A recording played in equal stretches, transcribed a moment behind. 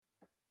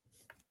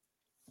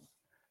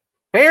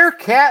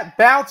Bearcat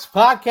Bounce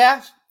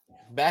Podcast,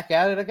 back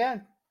at it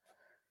again.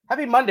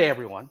 Happy Monday,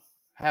 everyone.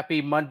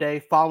 Happy Monday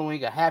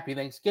following a happy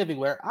Thanksgiving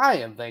where I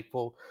am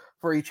thankful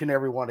for each and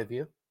every one of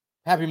you.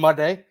 Happy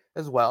Monday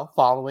as well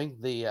following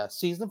the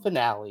season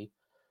finale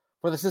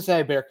for the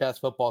Cincinnati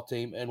Bearcats football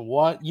team in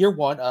year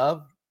one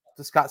of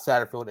the Scott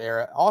Satterfield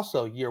era,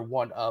 also year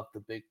one of the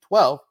Big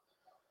 12.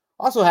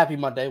 Also happy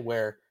Monday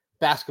where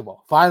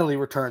basketball finally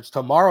returns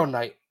tomorrow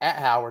night at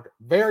Howard.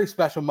 Very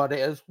special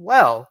Monday as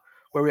well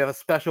where we have a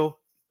special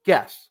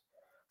guest.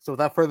 So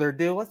without further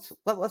ado,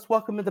 let's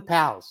welcome in the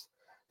pals,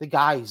 the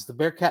guys, the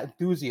Bearcat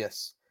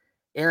enthusiasts,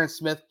 Aaron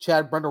Smith,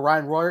 Chad Brenda,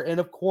 Ryan Royer, and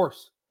of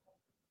course,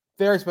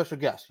 very special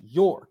guest,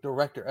 your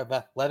director of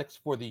athletics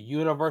for the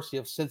University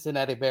of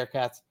Cincinnati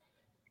Bearcats,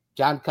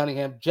 John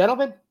Cunningham.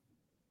 Gentlemen,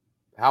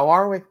 how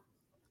are we?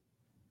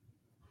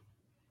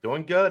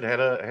 Doing good.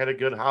 Had a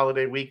good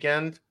holiday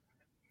weekend,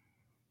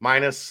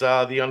 minus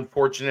the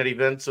unfortunate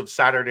events of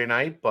Saturday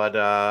night,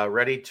 but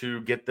ready to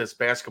get this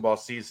basketball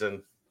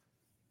season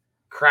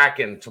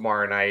cracking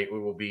tomorrow night. We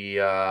will be,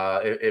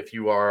 if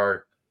you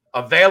are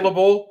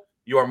available,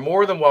 you are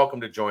more than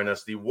welcome to join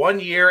us. The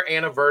 1-year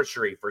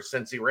anniversary for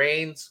Cincy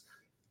Reigns.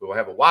 We will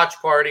have a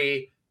watch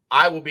party.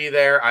 I will be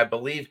there. I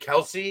believe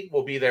Kelsey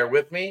will be there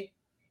with me.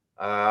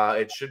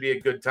 It should be a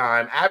good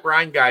time at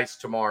Rhine Guys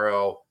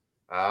tomorrow.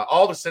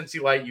 All the Cincy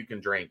Light you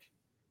can drink,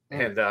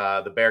 and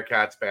the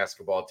Bearcats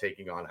basketball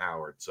taking on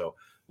Howard. So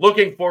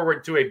looking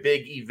forward to a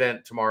big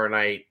event tomorrow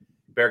night.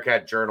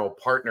 Bearcat Journal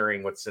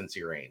partnering with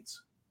Cincy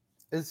Reigns.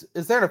 Is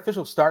there an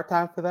official start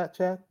time for that,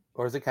 Chad?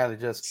 Or is it kind of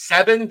just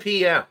 7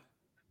 p.m.?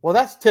 Well,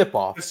 that's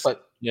tip-off.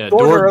 But yeah,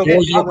 doors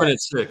open at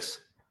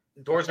 6.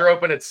 Doors are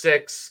open at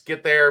 6.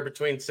 Get there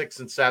between 6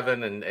 and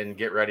 7 and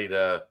get ready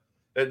to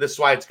 – this is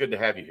why it's good to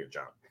have you here,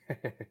 John.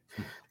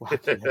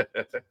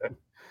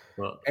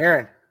 Well,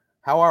 Aaron,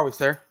 how are we,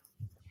 sir?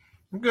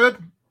 I'm good.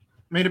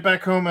 Made it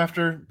back home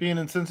after being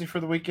in Cincy for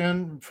the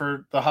weekend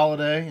for the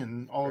holiday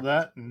and all of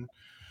that, and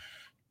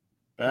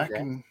back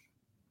and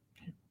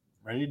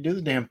ready to do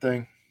the damn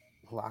thing.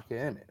 Lock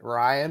in.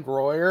 Ryan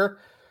Royer,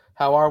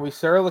 how are we,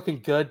 sir? Looking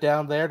good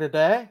down there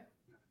today?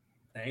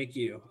 Thank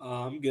you.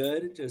 I'm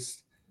good.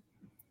 Just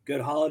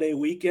good holiday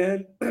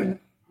weekend.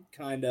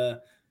 Kind of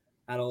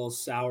had a little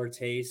sour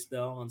taste,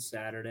 though, on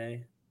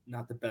Saturday.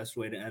 Not the best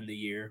way to end the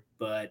year,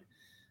 but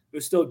it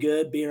was still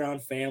good. Be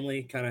around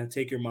family, kind of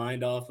take your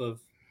mind off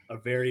of a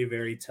very,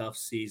 very tough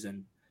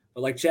season.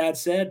 But like Chad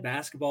said,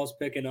 basketball's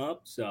picking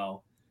up,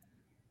 so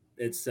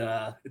it's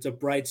a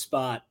bright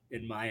spot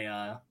in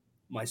my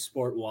my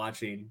sport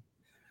watching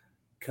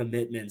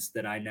commitments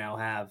that I now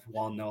have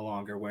while no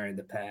longer wearing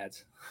the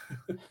pads.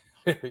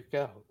 There we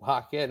go.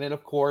 Lock in. And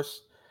of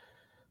course,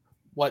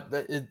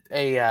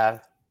 a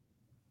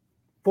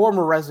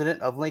former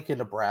resident of Lincoln,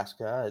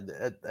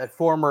 Nebraska, a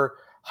former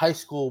high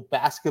school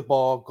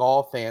basketball,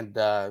 golf, and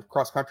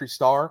cross-country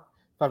star,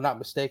 if I'm not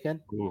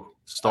mistaken. Ooh,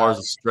 star's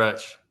a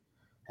stretch.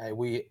 Hey,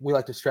 we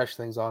like to stretch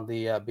things on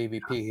the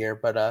BVP here,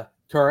 but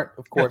current,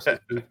 of course,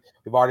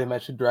 we've already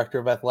mentioned, director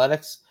of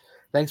athletics.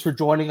 Thanks for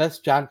joining us,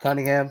 John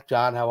Cunningham.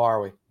 John, how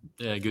are we?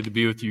 Yeah, good to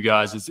be with you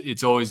guys.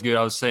 It's always good.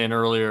 I was saying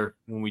earlier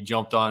when we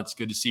jumped on, it's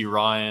good to see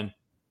Ryan.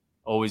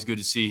 Always good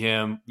to see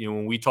him. You know,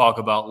 when we talk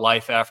about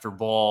life after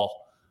ball,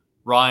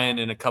 Ryan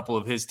and a couple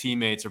of his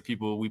teammates are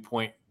people we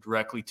point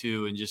directly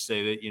to and just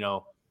say that, you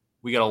know,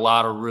 we got a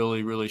lot of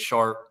really, really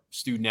sharp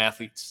student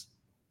athletes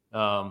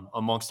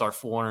amongst our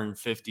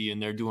 450,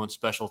 and they're doing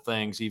special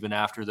things even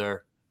after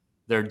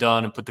they're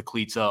done and put the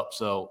cleats up.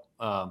 So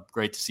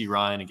great to see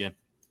Ryan again.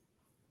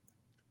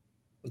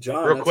 Well,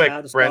 John, real that's quick,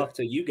 hats Brent. off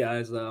to you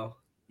guys, though.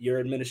 Your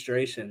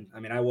administration. I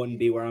mean, I wouldn't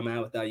be where I'm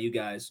at without you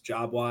guys,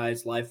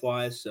 job-wise,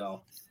 life-wise.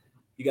 So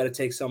you got to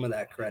take some of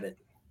that credit.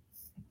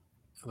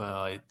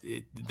 Well,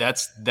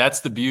 that's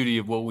the beauty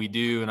of what we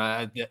do.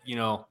 And you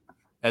know,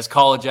 as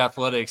college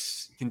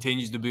athletics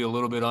continues to be a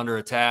little bit under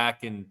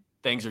attack and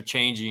things are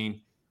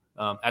changing,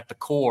 at the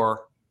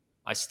core,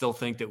 I still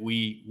think that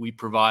we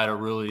provide a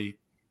really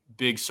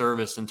big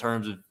service in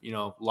terms of, you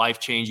know,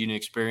 life-changing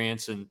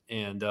experience and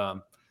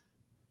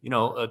you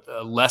know,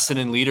 a lesson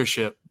in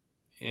leadership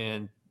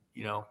and,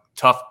 you know,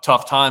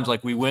 tough times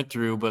like we went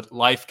through, but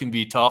life can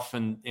be tough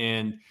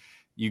and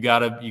you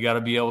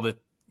gotta be able to,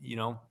 you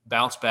know,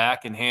 bounce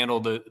back and handle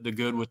the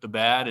good with the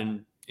bad.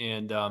 And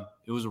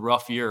it was a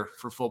rough year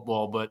for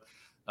football, but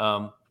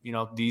you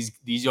know, these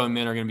young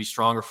men are going to be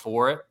stronger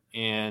for it.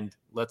 And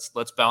let's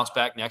bounce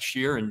back next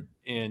year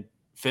and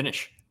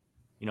finish.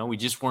 You know, we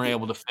just weren't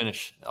able to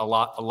finish a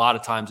lot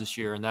of times this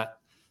year, and that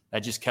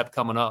just kept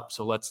coming up.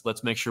 So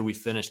let's make sure we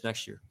finish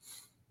next year.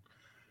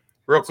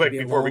 Real quick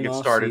before we get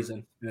started.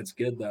 Season. That's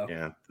good though.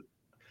 Yeah.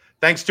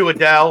 Thanks to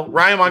Adele,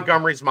 Ryan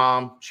Montgomery's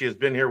mom. She has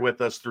been here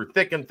with us through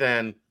thick and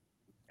thin.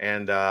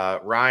 And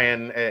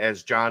Ryan,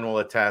 as John will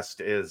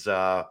attest, is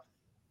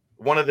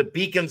one of the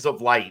beacons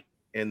of light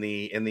in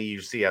the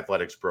UC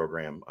athletics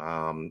program.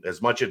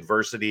 As much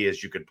adversity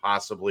as you could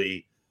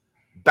possibly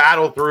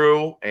battle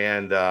through,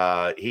 and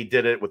he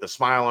did it with a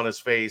smile on his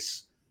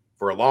face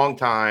for a long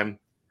time.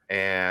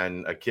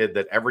 and a kid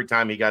that every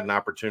time he got an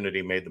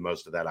opportunity made the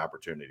most of that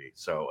opportunity.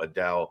 So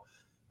Adele,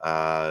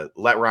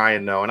 let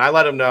Ryan know, and I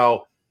let him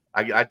know.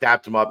 I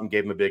tapped him up and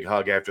gave him a big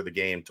hug after the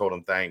game, told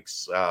him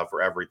thanks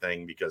for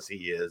everything, because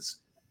he is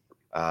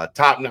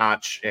top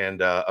notch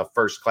and a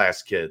first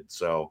class kid.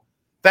 So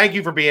thank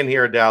you for being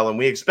here, Adele, and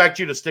we expect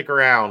you to stick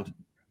around.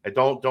 And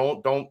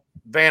don't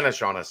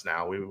vanish on us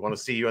now. We want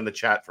to see you in the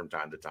chat from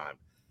time to time.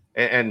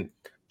 And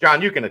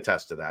John, you can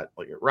attest to that.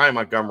 Like, Ryan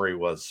Montgomery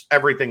was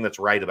everything that's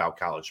right about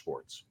college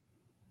sports.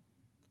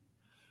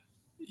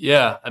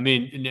 Yeah, I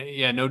mean,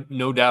 yeah,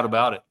 no doubt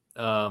about it.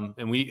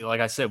 And we, like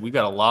I said, we've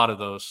got a lot of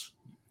those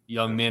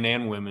young men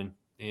and women.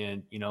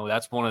 And,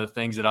 that's one of the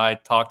things that I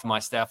talk to my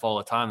staff all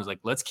the time is like,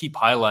 let's keep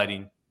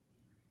highlighting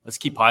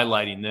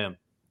them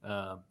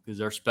because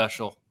they're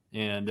special.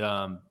 And,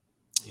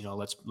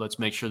 let's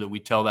make sure that we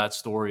tell that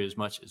story as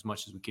much as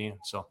we can.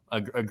 So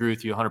I agree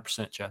with you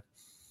 100%, Chad.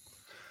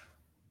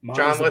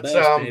 John, let's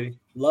baby.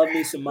 Love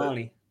me some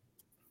money.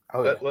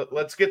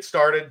 Let's get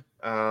started.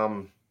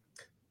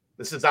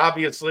 This is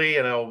obviously,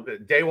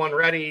 day one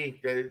ready.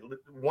 They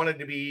wanted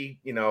to be,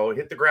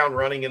 hit the ground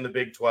running in the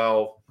Big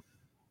 12.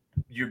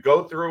 You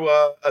go through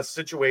a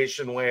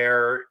situation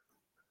where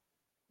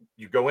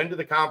you go into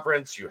the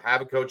conference, you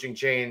have a coaching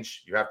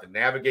change, you have to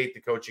navigate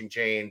the coaching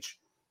change,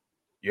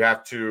 you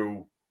have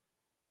to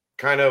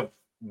kind of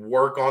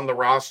work on the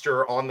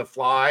roster on the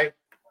fly,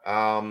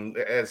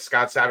 as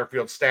Scott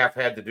Satterfield's staff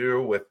had to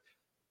do with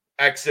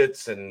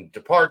exits and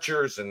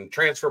departures and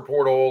transfer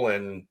portal.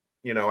 And,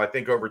 I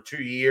think over 2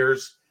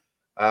 years,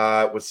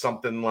 it was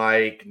something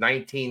like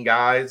 19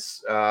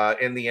 guys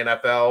in the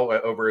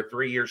NFL over a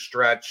 3-year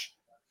stretch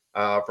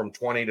from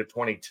 20 to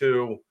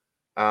 22.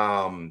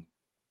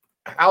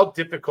 How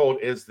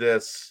difficult is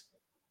this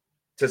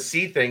to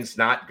see things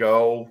not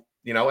go,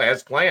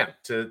 as planned,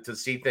 to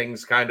see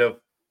things kind of,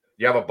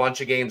 you have a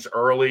bunch of games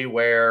early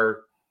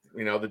where,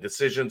 the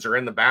decisions are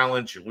in the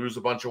balance, you lose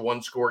a bunch of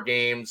 1-score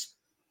games,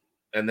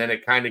 and then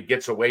it kind of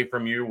gets away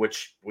from you,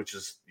 which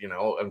is,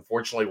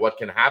 unfortunately what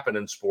can happen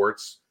in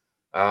sports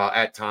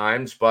at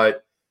times.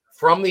 But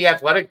from the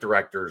athletic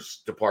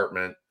director's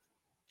department,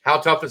 how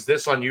tough is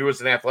this on you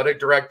as an athletic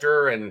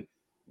director, and,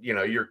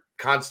 your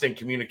constant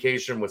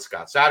communication with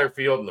Scott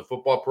Satterfield and the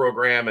football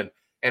program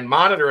and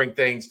monitoring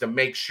things to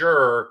make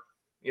sure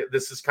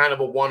this is kind of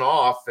a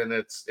one-off and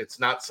it's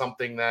not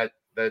something that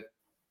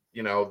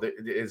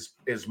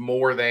is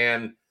more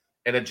than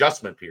an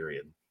adjustment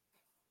period?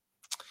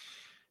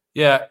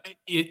 Yeah,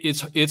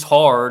 it's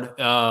hard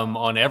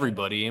on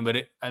everybody, but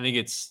I think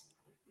it's,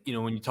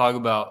 when you talk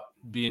about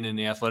being in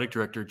the athletic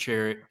director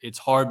chair, it's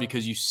hard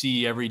because you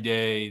see every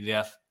day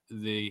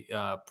the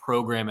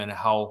program and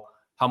how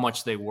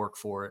much they work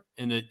for it,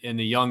 and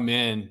the young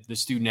men, the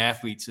student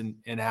athletes,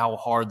 and how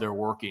hard they're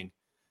working.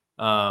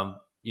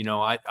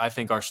 I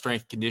think our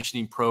strength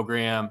conditioning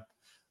program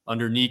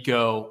under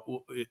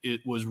Nico, it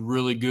was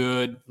really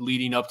good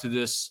leading up to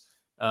this.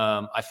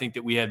 I think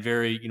that we had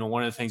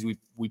one of the things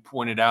we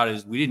pointed out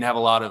is we didn't have a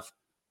lot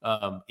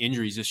of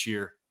injuries this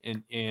year,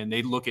 and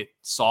they look at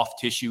soft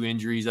tissue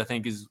injuries, I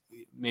think is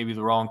maybe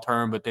the wrong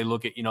term, but they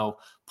look at,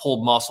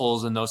 pulled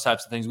muscles and those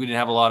types of things. We didn't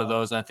have a lot of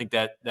those. And I think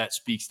that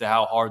speaks to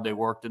how hard they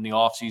worked in the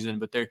off season,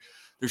 but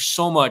there's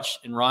so much,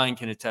 and Ryan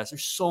can attest,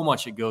 there's so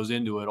much that goes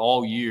into it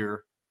all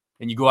year.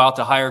 And you go out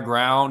to higher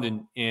ground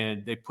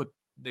and they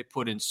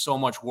put in so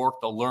much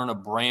work to learn a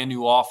brand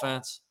new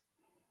offense,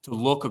 to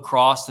look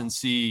across and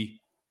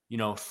see,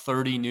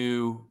 30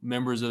 new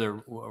members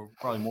of or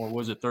probably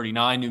more,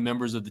 39 new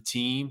members of the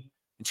team,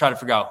 and try to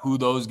figure out who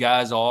those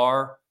guys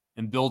are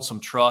and build some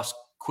trust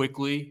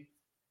quickly.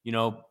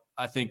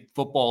 I think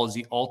football is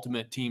the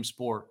ultimate team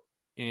sport,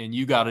 and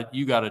you got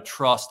to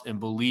trust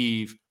and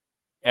believe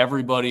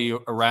everybody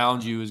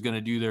around you is going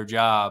to do their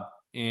job.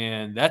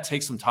 And that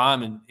takes some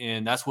time.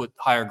 And that's what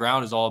higher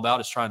ground is all about,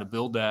 is trying to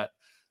build that.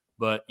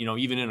 But,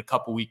 even in a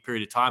couple week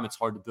period of time, it's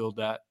hard to build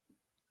that.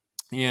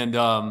 And,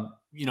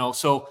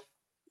 so,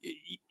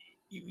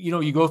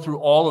 you go through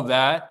all of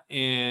that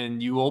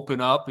and you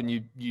open up and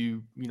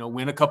you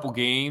win a couple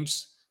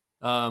games.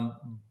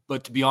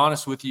 But to be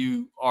honest with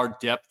you, our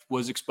depth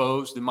was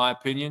exposed, in my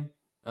opinion.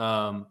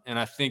 And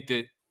I think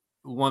that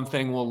one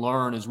thing we'll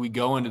learn as we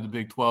go into the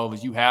Big 12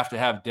 is you have to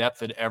have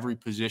depth at every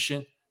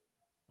position.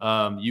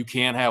 You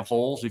can't have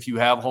holes. If you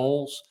have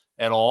holes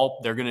at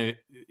all,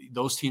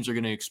 those teams are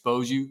going to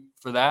expose you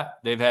for that.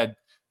 They've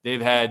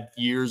had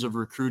years of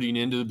recruiting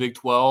into the Big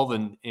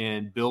 12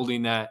 and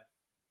building that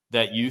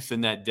youth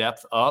and that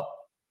depth up.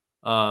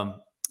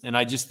 And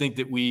I just think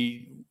that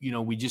we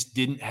just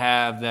didn't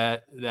have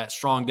that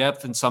strong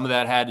depth. And some of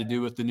that had to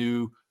do with the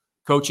new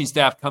coaching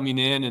staff coming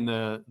in and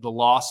the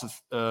loss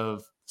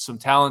of some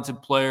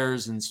talented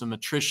players and some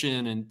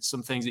attrition and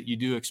some things that you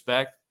do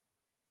expect.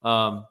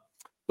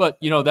 But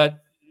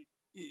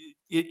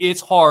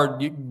it's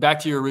hard. Back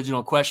to your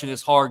original question,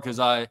 it's hard because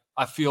I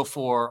feel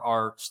for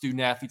our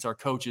student athletes, our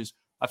coaches.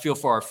 I feel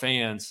for our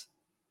fans.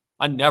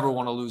 I never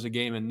want to lose a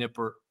game in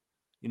Nippert.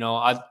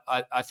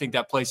 I think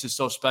that place is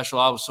so special.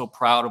 I was so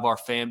proud of our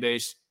fan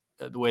base,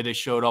 the way they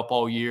showed up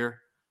all year.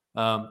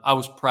 I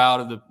was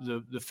proud of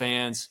the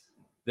fans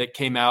that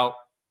came out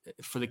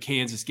for the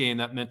Kansas game.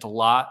 That meant a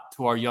lot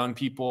to our young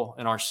people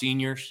and our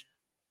seniors.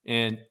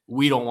 And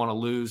we don't want to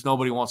lose.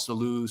 Nobody wants to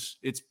lose.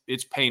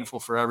 It's painful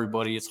for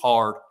everybody. It's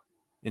hard.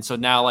 And so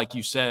now, like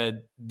you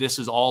said, this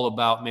is all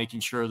about making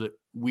sure that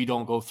we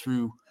don't go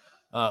through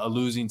a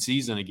losing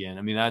season again.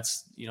 I mean,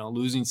 that's,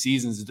 losing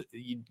seasons,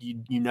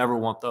 you never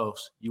want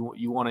those.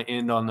 You want to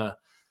end on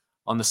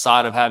the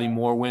side of having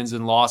more wins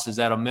than losses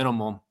at a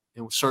minimum.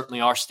 And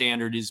certainly our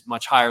standard is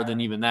much higher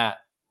than even that.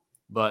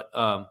 But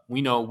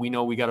we know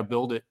we got to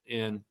build it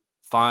and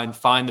find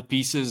the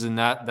pieces. And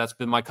that's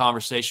been my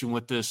conversation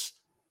with this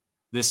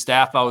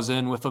staff I was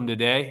in with them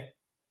today.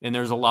 And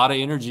there's a lot of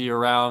energy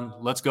around,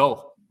 let's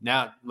go.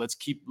 Now let's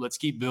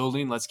keep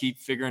building. Let's keep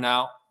figuring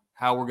out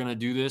how we're going to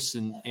do this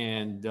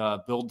and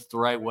build it the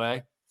right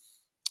way.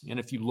 And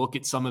if you look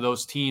at some of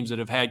those teams that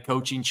have had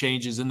coaching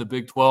changes in the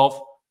Big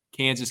 12,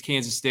 Kansas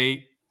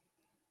State,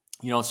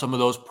 some of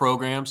those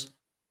programs,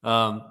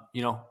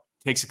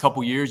 takes a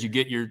couple years. You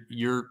get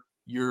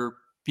your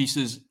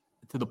pieces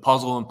to the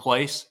puzzle in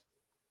place,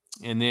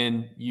 and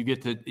then you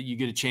get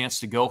a chance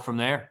to go from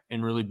there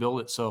and really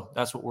build it. So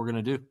that's what we're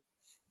going to do.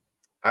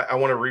 I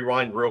want to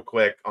rewind real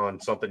quick on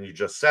something you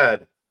just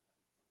said.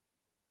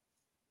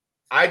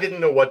 I didn't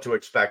know what to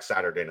expect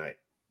Saturday night.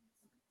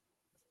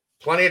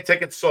 Plenty of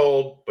tickets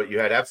sold, but you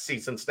had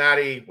FC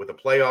Cincinnati with a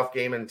playoff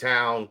game in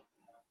town.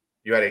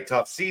 You had a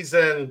tough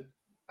season.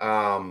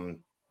 There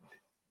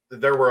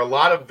were a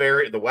lot of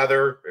the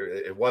weather.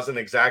 It wasn't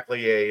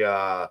exactly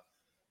a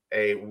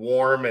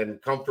warm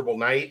and comfortable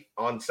night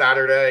on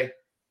Saturday.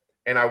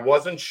 And I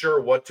wasn't sure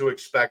what to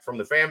expect from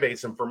the fan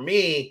base. And for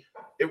me,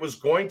 it was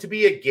going to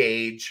be a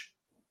gauge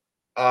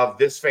of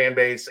this fan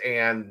base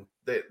and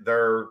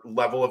their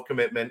level of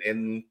commitment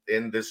in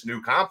this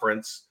new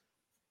conference.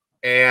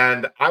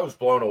 And I was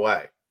blown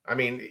away. I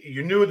mean,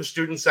 you knew the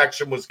student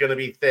section was going to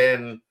be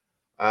thin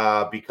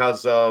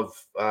because of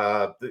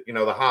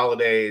the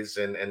holidays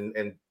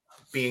and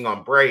being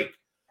on break.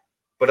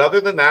 But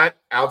other than that,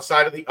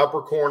 outside of the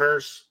upper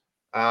corners,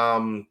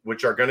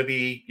 which are going to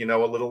be, a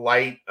little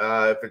light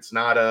if it's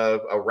not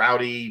a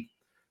rowdy,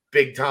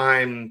 big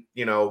time,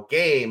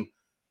 game.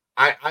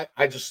 I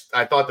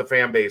thought the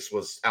fan base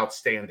was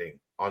outstanding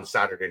on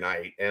Saturday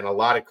night, and a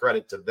lot of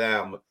credit to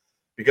them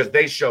because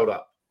they showed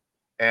up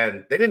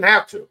and they didn't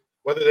have to,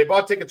 whether they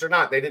bought tickets or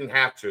not, they didn't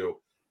have to.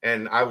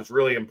 And I was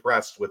really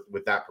impressed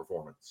with that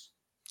performance.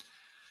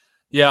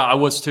 Yeah, I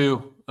was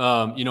too.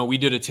 We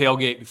did a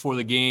tailgate before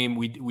the game.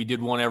 We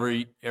did one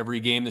every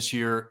game this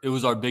year. It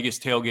was our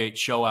biggest tailgate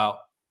show out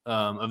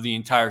of the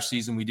entire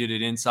season. We did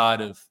it inside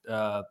of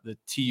the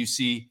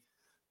TUC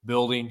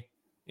building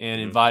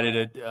and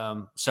invited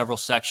several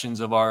sections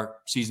of our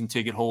season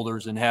ticket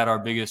holders and had our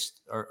biggest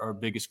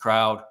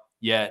crowd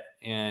yet.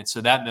 And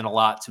so that meant a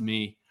lot to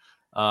me.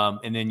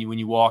 And then when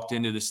you walked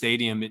into the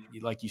stadium,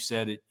 like you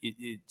said,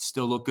 it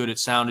still looked good. It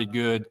sounded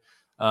good.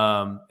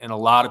 And a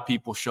lot of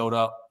people showed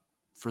up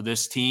for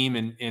this team,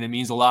 and it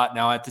means a lot.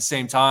 Now, at the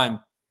same time,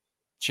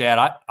 Chad,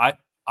 I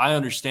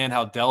understand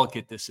how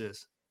delicate this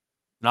is,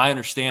 and I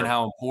understand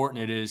how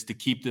important it is to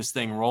keep this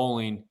thing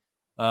rolling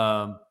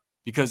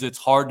because it's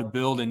hard to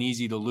build and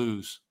easy to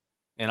lose,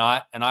 and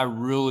I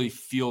really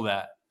feel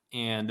that.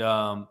 And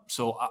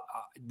so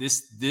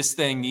this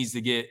thing needs to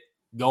get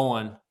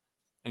going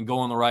and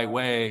going the right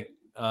way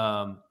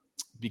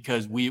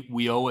because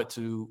we owe it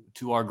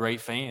to our great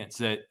fans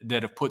that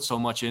have put so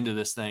much into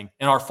this thing,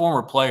 and our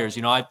former players.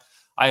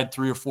 I had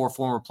 3 or 4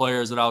 former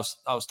players that I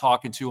was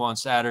talking to on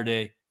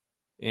Saturday,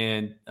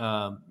 and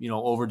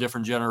over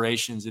different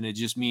generations, and it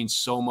just means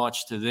so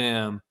much to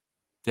them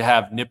to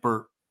have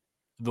Nippert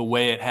the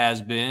way it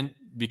has been,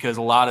 because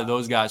a lot of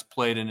those guys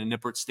played in a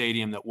Nippert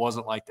stadium that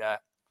wasn't like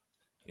that,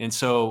 and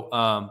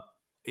so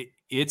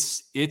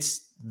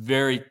it's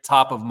very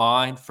top of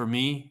mind for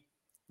me,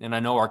 and I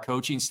know our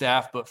coaching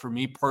staff, but for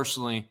me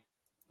personally,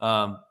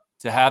 to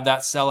have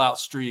that sellout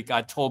streak,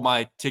 I told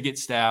my ticket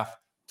staff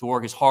to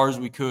work as hard as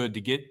we could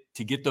to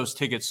get those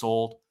tickets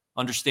sold,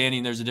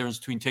 understanding there's a difference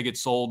between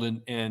tickets sold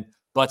and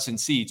butts and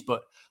seats.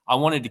 But I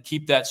wanted to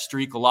keep that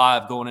streak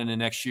alive going into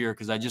next year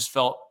because I just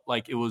felt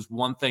like it was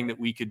one thing that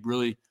we could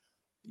really,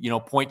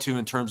 point to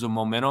in terms of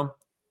momentum.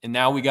 And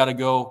now we got to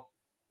go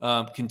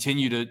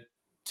continue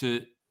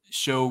to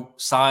show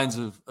signs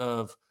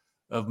of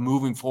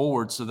moving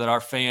forward so that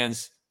our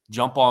fans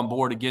jump on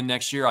board again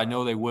next year. I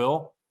know they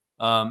will.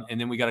 And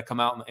then we got to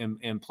come out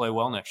and play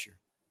well next year.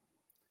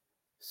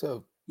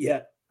 So,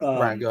 yeah,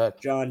 Ryan, go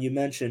ahead. John, you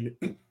mentioned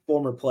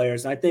former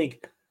players. I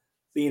think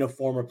being a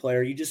former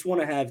player, you just want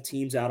to have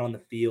teams out on the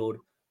field,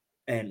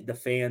 and the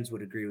fans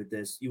would agree with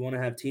this. You want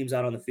to have teams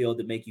out on the field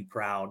that make you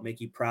proud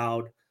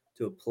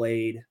to have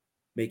played,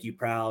 make you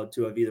proud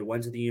to have either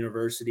went to the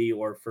university,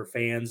 or for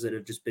fans that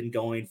have just been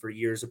going for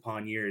years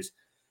upon years.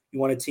 You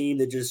want a team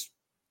that just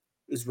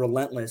is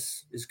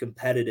relentless, is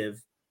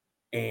competitive.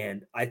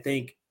 And I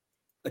think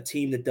a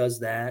team that does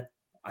that,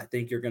 I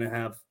think you're going to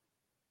have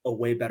a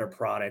way better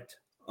product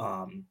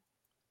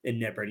in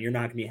Nippert. You're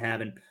not going to be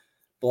having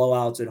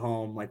blowouts at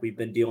home like we've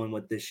been dealing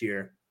with this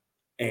year.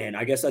 And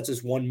I guess that's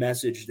just one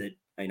message that,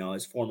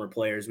 as former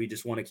players, we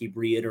just want to keep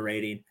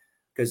reiterating,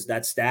 because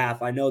that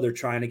staff, I know they're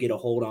trying to get a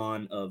hold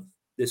on of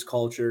this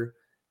culture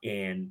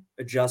and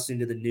adjusting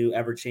to the new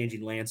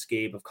ever-changing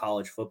landscape of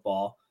college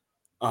football.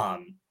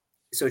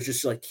 So it's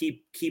just like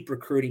keep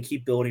recruiting,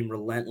 keep building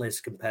relentless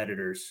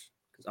competitors.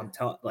 Because I'm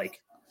telling,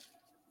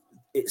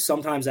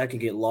 sometimes that can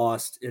get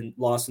lost in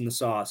the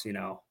sauce,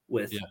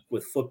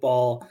 with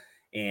football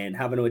and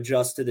having to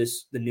adjust to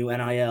the new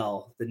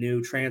NIL, the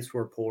new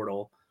transfer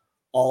portal,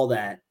 all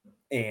that,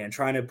 and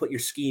trying to put your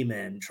scheme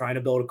in, trying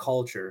to build a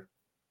culture.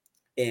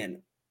 And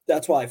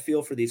that's why I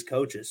feel for these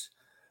coaches.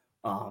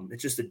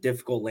 It's just a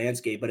difficult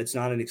landscape, but it's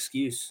not an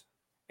excuse.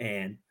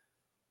 And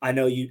I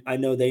know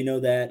they know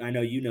that. I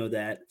know you know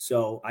that.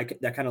 So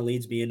that kind of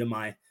leads me into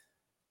my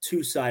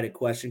two-sided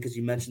question, because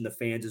you mentioned the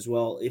fans as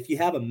well. If you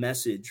have a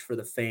message for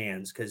the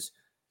fans, because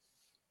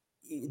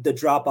the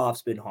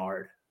drop-off's been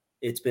hard,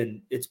 it's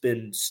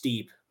been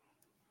steep.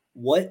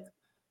 What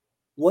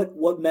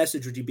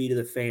message would you be to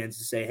the fans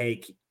to say,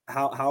 hey,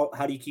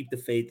 how do you keep the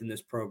faith in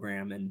this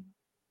program, and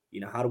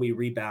how do we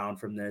rebound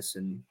from this?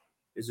 And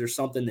is there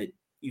something that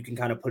you can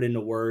kind of put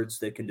into words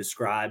that can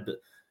describe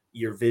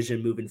your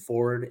vision moving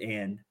forward?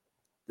 And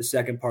the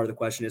second part of the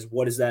question is,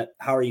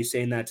 how are you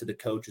saying that to the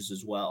coaches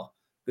as well?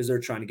 Because they're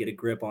trying to get a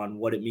grip on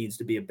what it means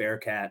to be a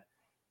Bearcat.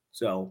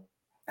 So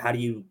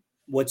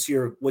what's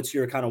your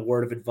kind of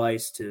word of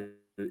advice to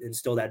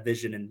instill that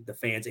vision in the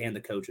fans and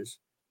the coaches?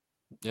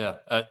 Yeah,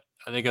 I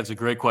think that's a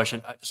great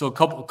question. So a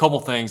couple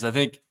things. I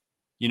think,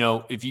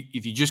 if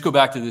you just go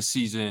back to this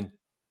season,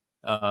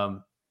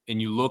 and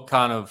you look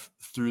kind of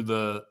through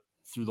the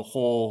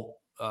whole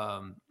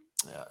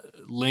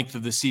length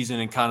of the season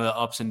and kind of the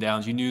ups and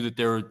downs, you knew that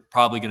there were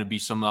probably going to be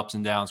some ups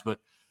and downs. But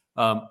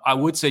I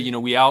would say,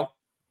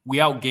 we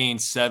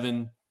outgained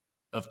 7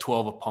 of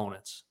 12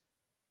 opponents,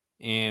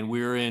 and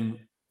we were in,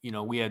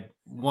 we had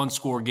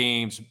 1-score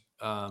games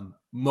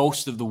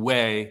most of the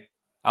way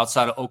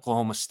outside of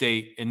Oklahoma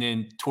State, and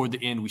then toward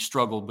the end we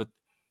struggled.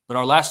 But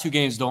our last 2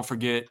 games, don't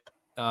forget,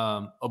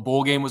 a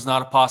bowl game was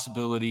not a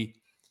possibility.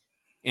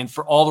 And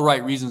for all the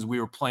right reasons, we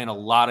were playing a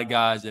lot of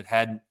guys that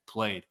hadn't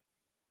played.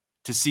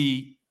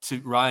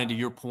 To Ryan, to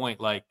your point,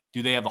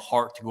 do they have the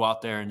heart to go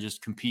out there and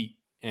just compete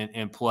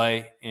and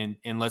play? And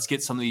let's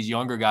get some of these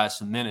younger guys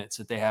some minutes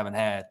that they haven't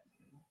had,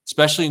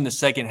 especially in the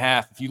second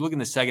half. If you look in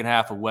the second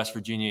half of West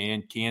Virginia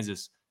and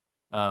Kansas,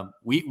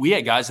 we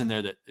had guys in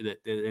there that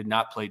had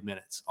not played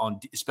minutes,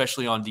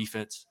 especially on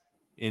defense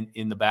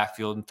in the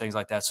backfield and things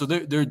like that. So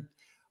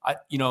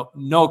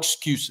no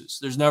excuses.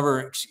 There's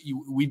never,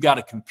 we've got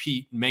to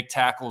compete and make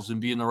tackles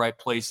and be in the right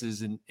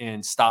places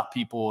and stop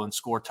people and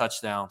score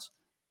touchdowns.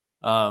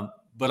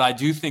 But I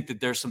do think that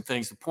there's some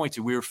things to point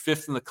to. We were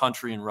 5th in the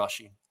country in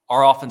rushing.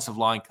 Our offensive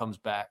line comes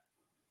back.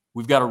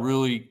 We've got a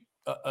really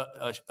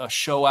a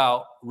show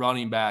out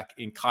running back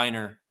in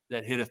Kiner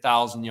that hit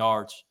 1,000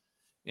 yards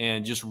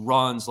and just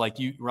runs like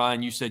you,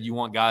 Ryan. You said you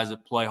want guys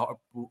that play hard.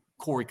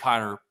 Corey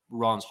Kiner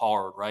runs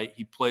hard, right?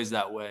 He plays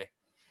that way.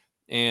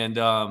 And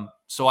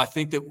so I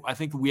think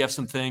we have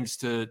some things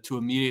to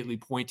immediately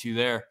point to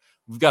there.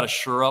 We've got to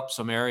shore up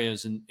some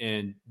areas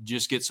and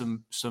just get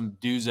some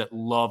dudes that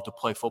love to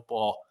play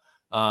football.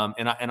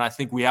 And I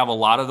think we have a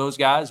lot of those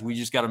guys. We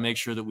just got to make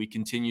sure that we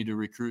continue to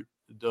recruit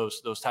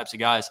those types of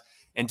guys.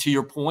 And to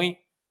your point,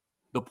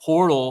 the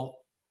portal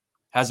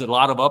has a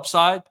lot of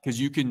upside because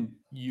you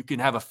can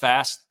have a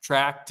fast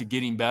track to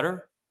getting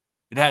better.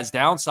 It has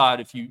downside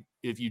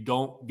if you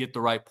don't get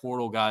the right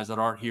portal guys that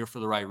aren't here for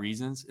the right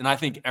reasons. And I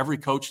think every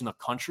coach in the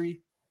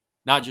country,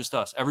 not just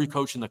us, every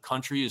coach in the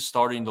country is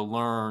starting to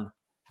learn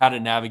how to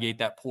navigate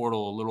that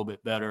portal a little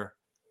bit better,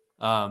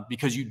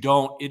 because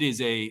it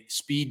is a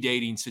speed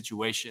dating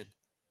situation,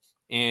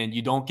 and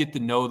you don't get to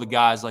know the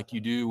guys like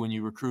you do when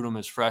you recruit them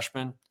as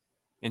freshmen.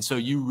 And so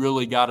you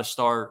really got to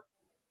start,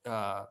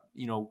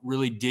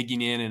 really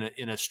digging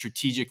in a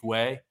strategic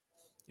way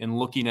and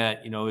looking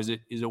at, is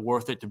it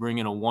worth it to bring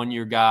in a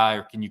 1-year guy,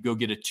 or can you go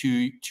get a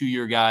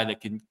two-year guy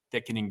that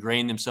can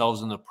ingrain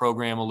themselves in the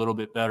program a little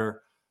bit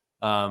better?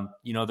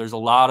 There's a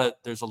lot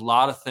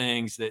of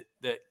things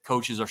that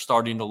coaches are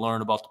starting to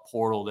learn about the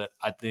portal that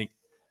I think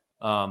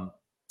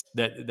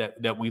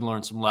that we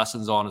learned some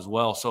lessons on as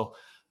well. So,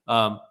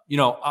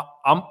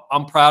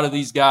 I'm proud of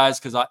these guys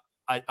because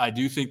I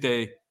do think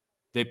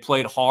they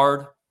played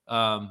hard.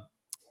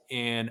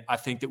 And I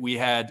think that we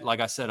had, like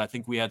I said, I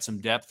think we had some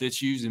depth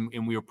issues,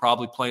 and we were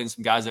probably playing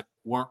some guys that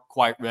weren't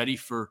quite ready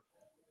for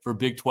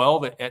Big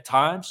 12 at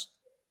times.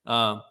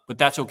 But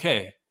that's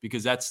okay,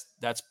 because that's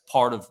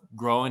part of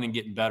growing and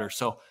getting better.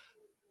 So,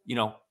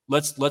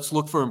 let's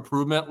look for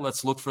improvement.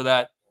 Let's look for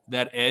that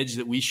edge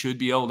that we should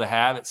be able to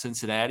have at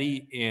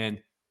Cincinnati,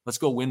 and let's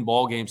go win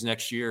ball games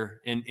next year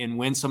and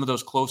win some of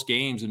those close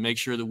games and make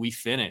sure that we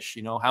finish.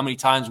 How many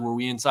times were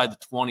we inside the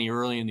 20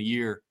 early in the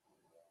year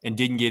and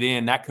didn't get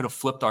in? That could have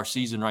flipped our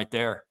season right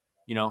there.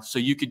 So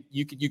you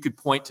could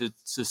point to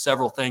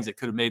several things that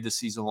could have made this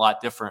season a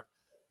lot different.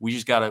 We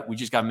just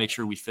gotta make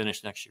sure we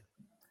finish next year.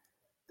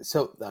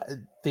 so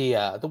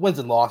the wins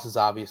and losses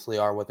obviously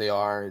are what they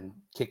are, and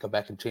can't go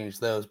back and change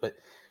those. But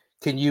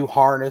can you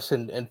harness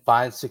and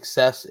find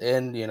success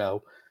in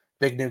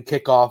big noon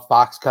kickoff,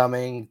 Fox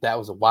coming? That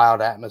was a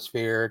wild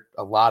atmosphere,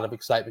 a lot of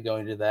excitement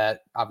going into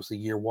that. Obviously,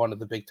 year one of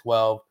the Big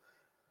 12.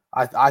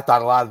 I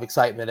thought a lot of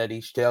excitement at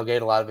each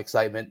tailgate, a lot of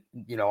excitement,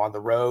 on the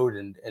road,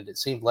 and it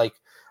seemed like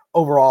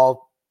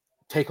overall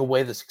take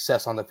away the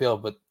success on the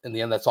field, but in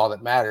the end, that's all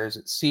that matters.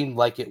 It seemed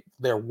like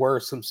there were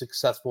some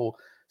successful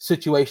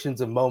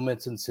situations and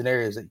moments and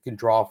scenarios that you can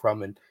draw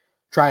from and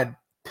try and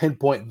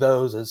pinpoint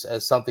those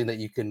as something that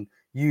you can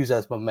use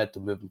as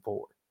momentum moving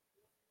forward.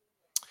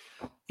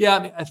 Yeah, I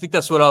mean, I think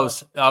that's what I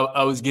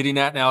was getting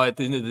at. Now, at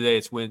the end of the day,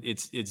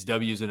 it's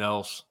W's and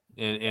L's,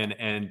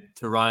 and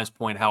to Ryan's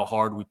point, how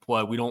hard we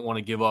play. We don't want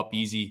to give up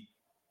easy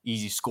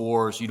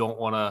scores. You don't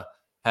want to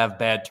have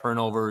bad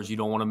turnovers. You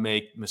don't want to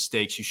make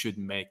mistakes you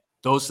shouldn't make.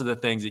 Those are the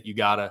things that you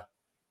gotta,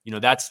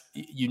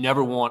 you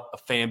never want a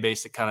fan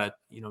base that kind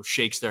of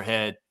shakes their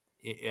head.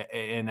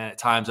 And at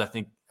times, I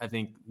think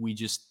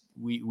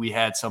we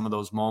had some of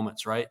those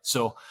moments, right?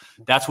 So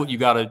that's what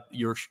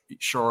you're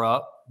sure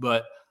up.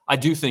 But I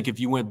do think if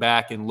you went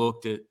back and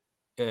looked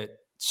at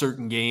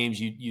certain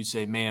games, you'd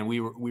say, man,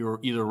 we were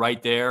either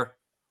right there,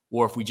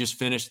 or if we just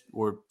finished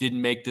or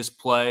didn't make this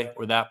play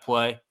or that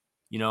play,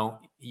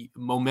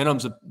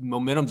 momentum's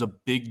a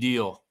big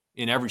deal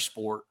in every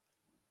sport.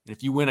 And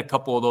if you win a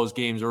couple of those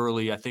games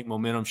early, I think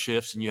momentum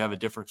shifts and you have a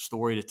different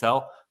story to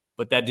tell.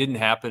 But that didn't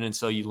happen, and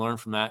so you learn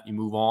from that, you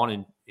move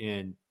on,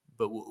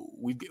 but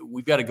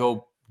we've got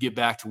to get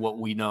back to what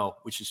we know,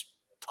 which is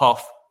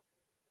tough,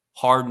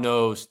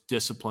 hard-nosed,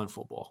 disciplined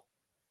football.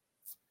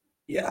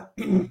 Yeah.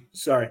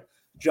 Sorry,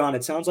 John,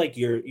 it sounds like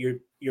your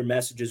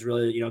message is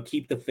really,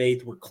 keep the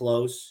faith. We're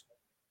close.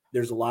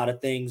 There's a lot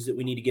of things that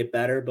we need to get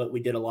better, but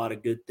we did a lot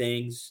of good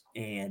things,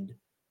 and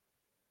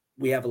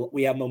we have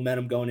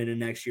momentum going into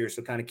next year.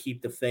 So kind of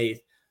keep the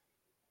faith.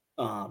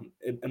 Am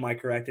I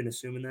correct in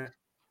assuming that?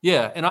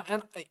 Yeah,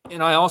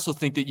 and I also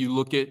think that you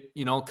look at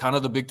kind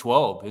of the Big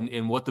 12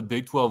 and what the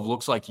Big 12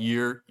 looks like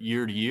year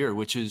to year,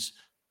 which is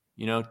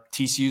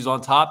TCU's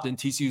on top, then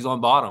TCU's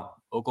on bottom.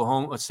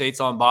 Oklahoma State's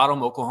on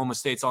bottom, Oklahoma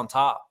State's on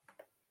top.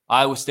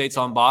 Iowa State's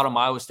on bottom,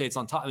 Iowa State's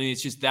on top. I mean,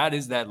 it's just that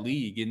is that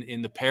league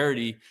in the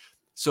parity.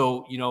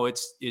 So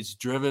it's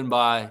driven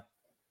by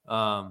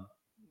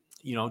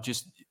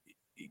just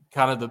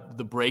kind of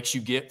the breaks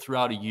you get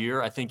throughout a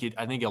year. I think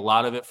a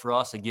lot of it for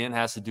us again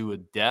has to do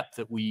with depth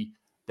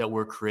that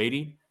we're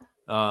creating.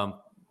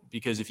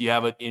 Because if you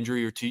have an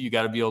injury or two, you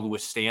got to be able to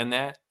withstand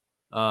that.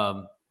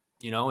 And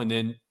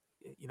then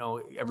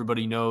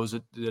everybody knows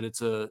that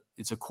it's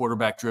a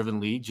quarterback driven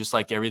league, just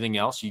like everything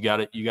else. You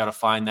got to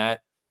find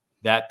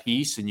that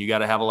piece, and you got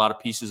to have a lot of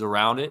pieces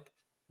around it.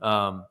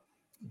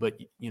 But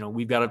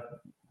we've got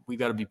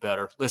to be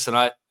better. Listen,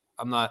 I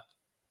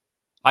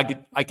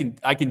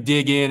can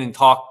dig in and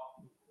talk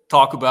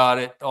about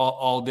it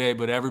all day,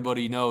 but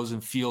everybody knows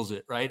and feels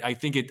it, right? I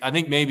think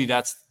maybe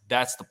that's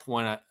the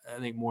point. I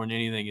think more than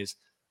anything is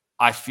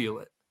I feel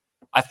it.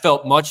 I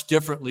felt much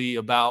differently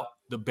about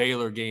the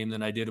Baylor game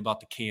than I did about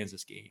the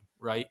Kansas game,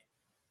 right?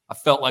 I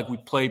felt like we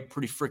played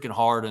pretty freaking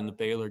hard in the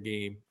Baylor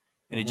game,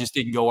 and it just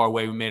didn't go our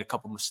way. We made a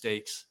couple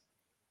mistakes,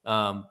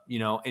 and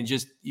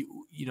just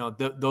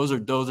those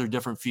are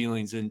different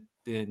feelings than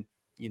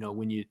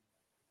when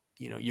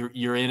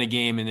you're in a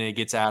game and then it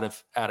gets out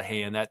of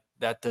hand.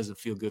 That doesn't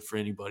feel good for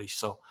anybody.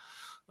 So,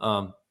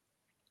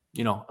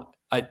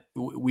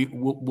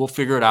 we'll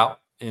figure it out,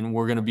 and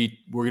we're gonna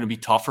be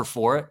tougher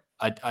for it.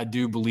 I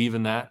do believe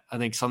in that. I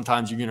think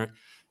sometimes you're gonna,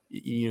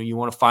 you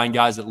want to find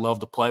guys that love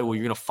to play. Well,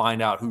 you're gonna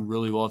find out who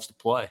really loves to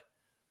play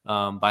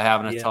by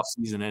having a tough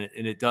season, and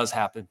it does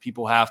happen.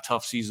 People have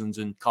tough seasons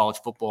in college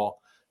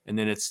football, and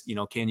then it's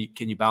can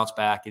you bounce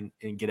back and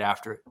get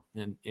after it?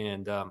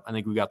 And I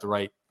think we got the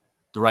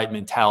right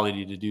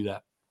mentality to do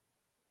that.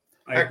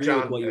 I agree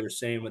with what you were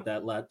saying with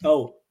that.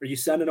 Are you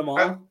sending them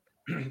all?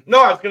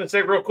 No, I was going to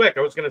say real quick.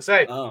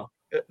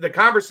 The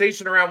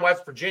conversation around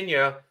West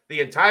Virginia the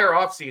entire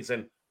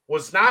offseason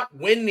was not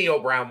when Neil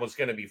Brown was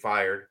going to be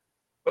fired,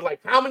 but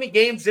like how many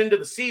games into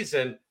the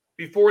season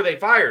before they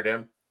fired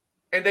him,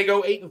 and they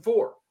go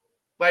 8-4.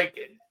 Like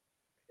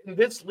in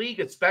this league,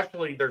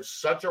 especially, there's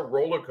such a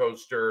roller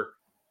coaster.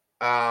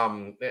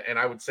 And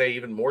I would say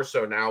even more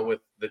so now with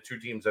the two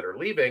teams that are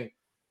leaving.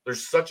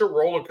 There's such a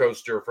roller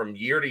coaster from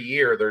year to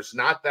year. There's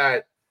not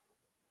that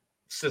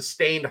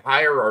sustained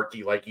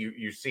hierarchy like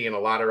you see in a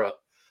lot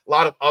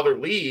of other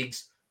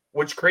leagues,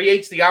 which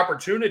creates the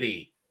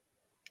opportunity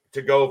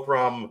to go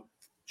from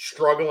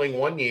struggling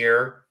one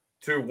year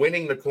to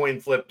winning the coin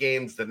flip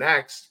games the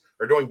next,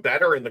 or doing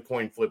better in the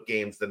coin flip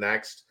games the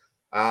next.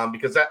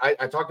 Because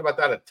I talked about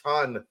that a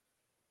ton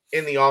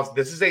in the off.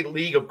 This is a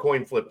league of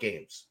coin flip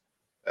games.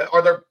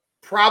 Are there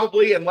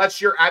probably,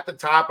 unless you're at the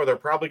top, are there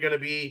probably going to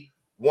be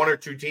one or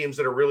two teams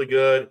that are really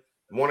good,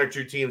 one or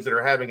two teams that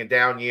are having a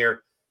down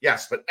year?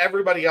 Yes, but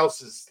everybody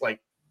else is like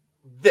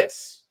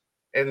this.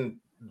 And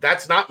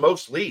that's not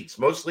most leagues.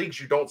 Most leagues,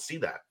 you don't see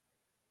that.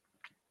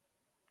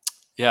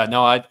 Yeah,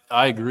 no,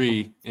 I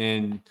agree.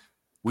 And,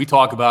 we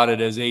talk about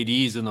it as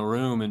ADs in the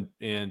room,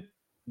 and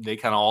they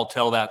kind of all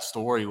tell that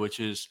story, which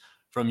is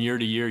from year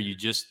to year,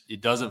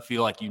 it doesn't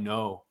feel like in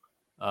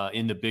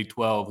the Big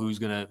 12 who's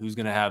gonna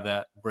have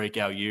that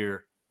breakout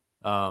year.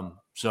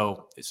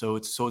 So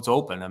it's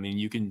open. I mean,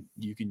 you can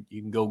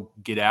go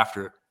get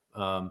after it.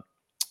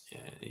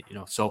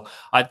 So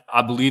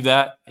I believe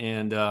that,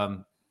 and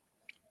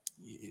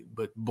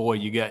but boy,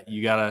 you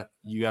gotta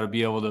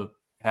be able to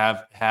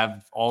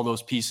have all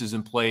those pieces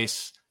in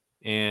place,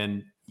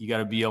 and you got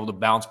to be able to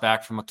bounce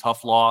back from a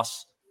tough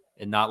loss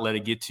and not let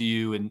it get to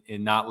you, and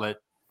not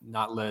let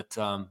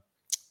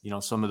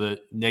some of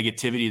the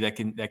negativity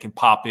that can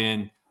pop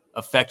in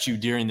affect you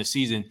during the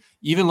season.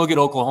 Even look at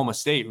Oklahoma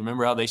State.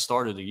 Remember how they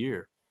started the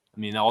year? I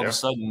mean, all of a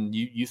sudden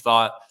you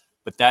thought,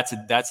 but that's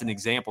an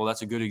example.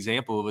 That's a good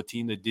example of a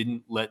team that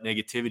didn't let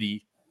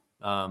negativity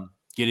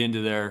get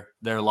into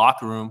their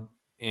locker room,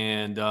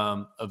 and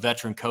a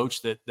veteran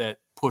coach that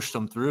pushed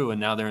them through,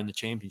 and now they're in the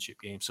championship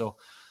game. So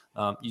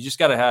you just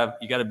got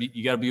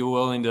to be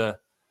willing to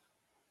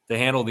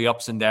handle the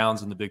ups and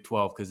downs in the Big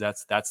 12, because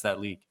that's that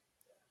league.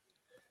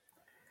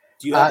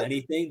 Do you have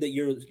anything that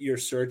you're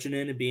searching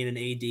in and being an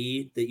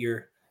AD that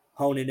you're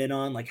honing in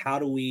on? Like, how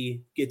do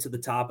we get to the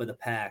top of the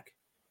pack?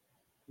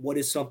 What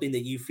is something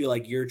that you feel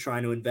like you're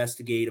trying to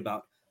investigate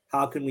about?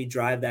 How can we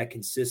drive that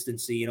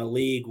consistency in a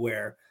league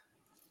where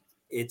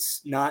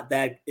it's not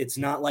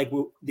like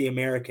the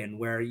American,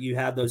 where you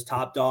have those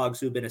top dogs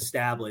who've been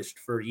established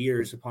for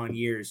years upon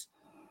years?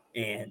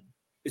 And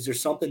is there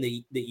something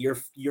that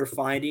you're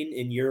finding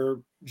in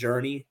your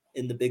journey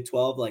in the Big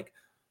 12, like,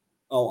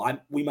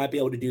 we might be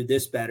able to do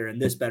this better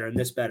and this better and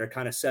this better,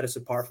 kind of set us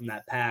apart from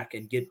that pack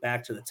and get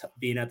back to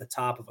being at the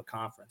top of a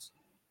conference?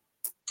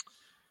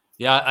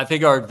 Yeah, I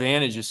think our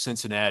advantage is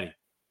Cincinnati,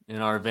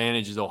 and our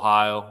advantage is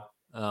Ohio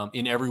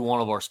in every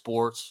one of our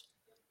sports.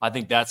 I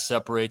think that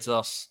separates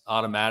us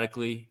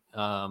automatically.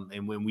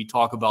 And when we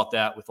talk about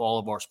that with all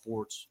of our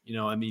sports,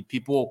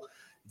 people,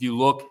 if you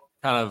look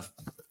kind of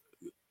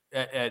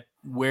at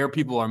where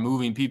people are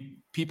moving,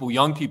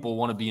 young people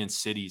want to be in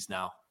cities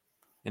now.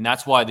 And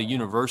that's why the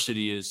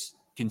university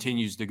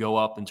continues to go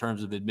up in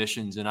terms of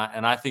admissions. And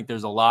I think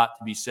there's a lot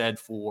to be said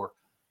for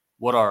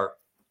what our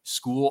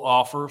school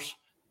offers,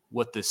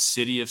 what the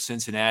city of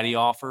Cincinnati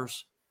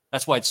offers.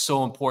 That's why it's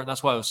so important.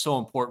 That's why it was so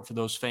important for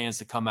those fans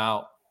to come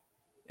out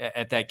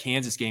at that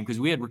Kansas game, because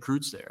we had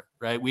recruits there,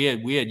 right? We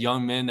had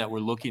young men that were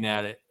looking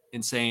at it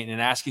and saying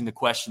and asking the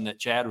question that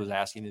Chad was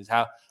asking, is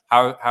how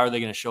are they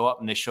going to show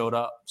up? And they showed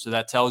up. So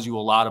that tells you a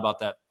lot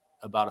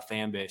about a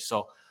fan base.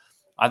 So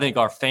I think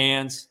our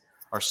fans,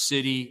 our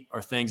city,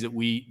 are things that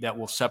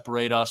will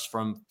separate us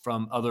from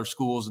other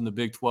schools in the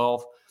Big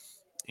 12.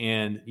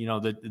 And,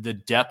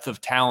 the depth of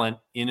talent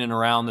in and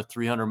around the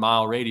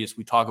 300-mile radius,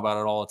 we talk about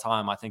it all the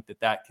time. I think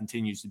that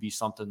continues to be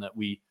something that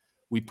we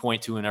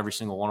point to in every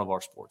single one of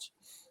our sports.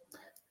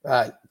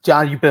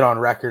 John, you've been on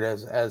record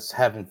as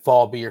having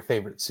fall be your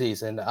favorite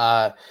season.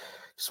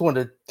 Just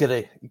wanted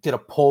to get a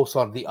pulse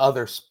on the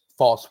other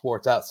fall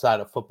sports outside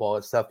of football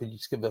and stuff. Could you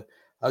just give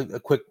a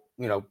quick,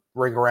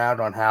 ring around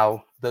on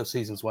how those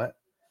seasons went?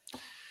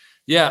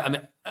 Yeah, I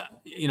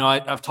mean,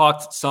 I've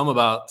talked some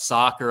about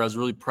soccer. I was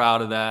really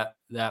proud of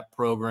that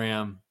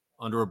program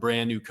under a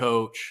brand new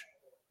coach,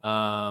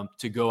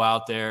 to go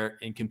out there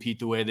and compete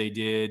the way they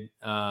did.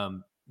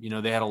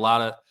 They had a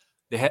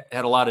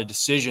lot of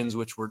decisions,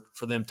 which were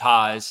for them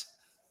ties,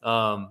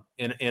 and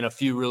a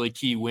few really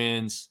key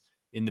wins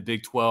in the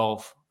Big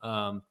 12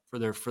 for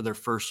their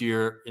first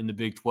year in the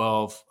Big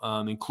 12,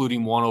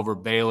 including one over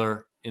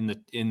Baylor in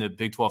the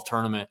Big 12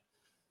 tournament.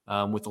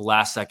 With the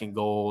last second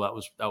goal. That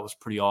was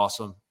pretty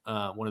awesome.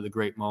 One of the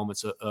great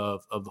moments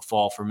of the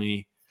fall for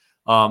me.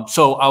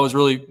 So I was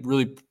really,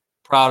 really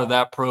proud of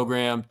that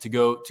program to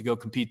go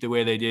compete the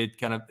way they did,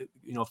 kind of,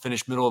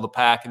 finish middle of the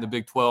pack in the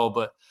Big 12,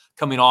 but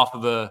coming off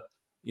of a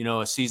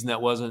season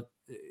that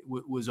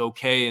was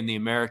okay in the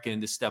American,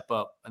 to step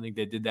up. I think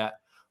they did that.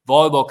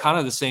 Volleyball, kind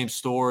of the same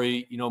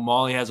story.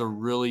 Molly has a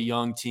really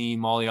young team,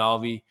 Molly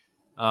Alvey.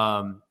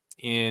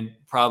 And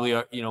probably,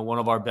 one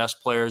of our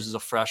best players is a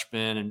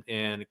freshman,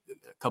 and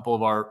a couple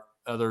of our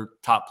other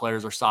top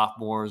players are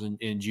sophomores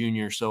and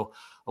juniors. So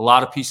a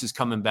lot of pieces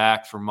coming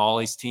back for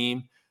Molly's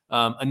team.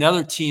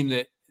 Another team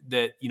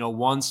that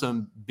won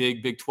some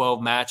Big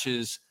 12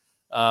 matches,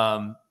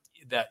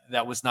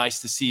 that was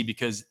nice to see,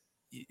 because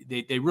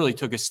they really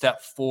took a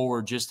step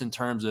forward just in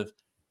terms of,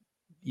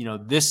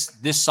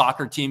 this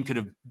soccer team could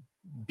have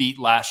beat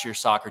last year's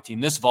soccer team.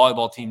 This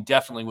volleyball team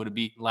definitely would have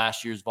beaten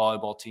last year's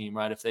volleyball team,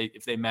 right?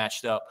 If they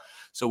matched up.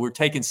 So we're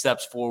taking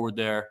steps forward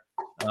there.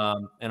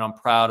 And I'm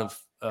proud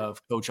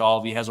of Coach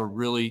Alvey. He has a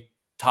really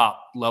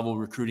top level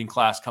recruiting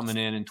class coming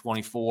in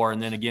 24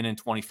 and then again in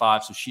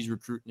 25. So she's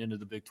recruiting into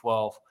the Big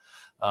 12.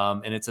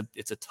 And it's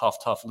a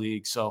tough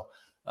league. So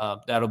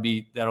that'll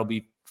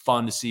be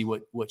fun to see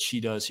what she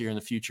does here in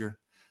the future.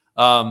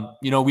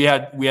 We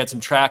had some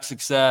track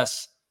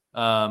success.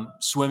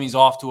 Swimming's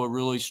off to a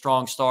really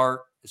strong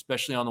start,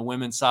 especially on the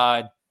women's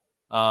side.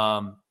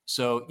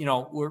 So,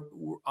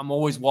 I'm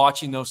always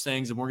watching those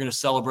things, and we're going to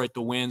celebrate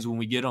the wins when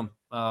we get them.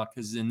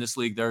 Cause in this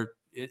league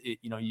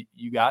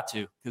you got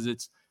to,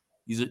 cause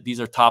these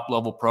are top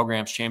level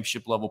programs,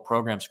 championship level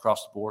programs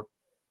across the board.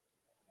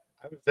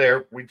 I was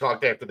there. We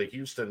talked after the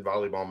Houston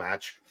volleyball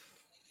match,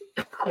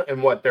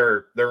 and what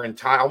their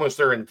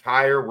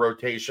entire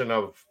rotation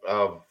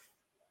of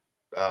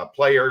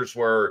players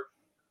were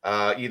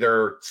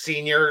either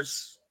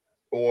seniors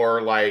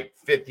or like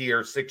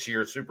 5th-year,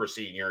 6th-year super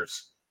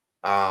seniors.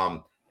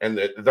 And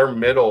their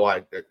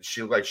middle,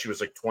 she looked like she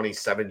was like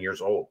 27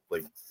 years old.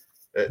 Like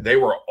they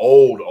were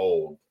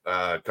old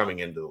coming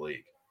into the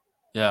league.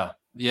 Yeah,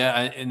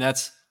 and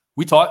that's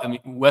we talk. I mean,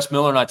 Wes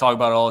Miller and I talk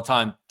about it all the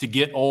time. To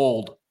get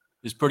old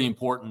is pretty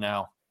important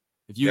now.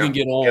 If you can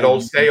get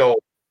old, stay old.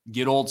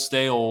 Get old,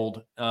 stay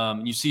old.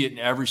 You see it in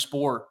every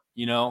sport.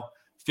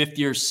 5th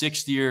years,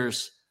 6th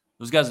years,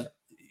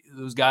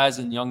 those guys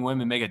and young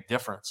women make a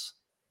difference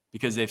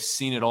because they've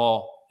seen it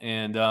all.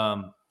 And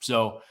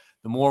so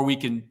the more we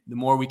can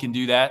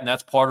do that, and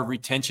that's part of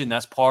retention.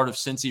 That's part of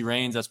Cincy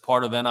Reigns. That's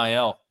part of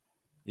NIL.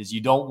 Is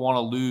you don't want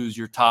to lose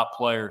your top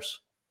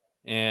players.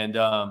 And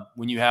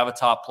when you have a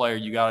top player,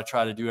 you got to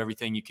try to do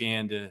everything you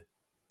can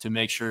to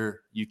make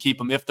sure you keep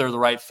them if they're the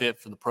right fit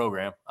for the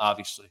program,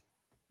 obviously.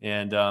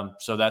 And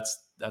so that's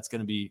going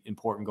to be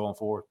important going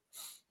forward.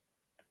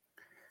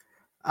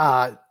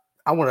 I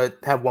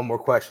want to have one more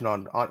question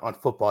on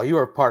football. You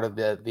were part of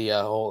the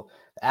whole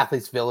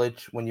Athletes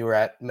Village when you were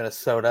at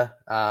Minnesota,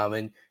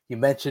 and you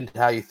mentioned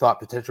how you thought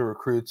potential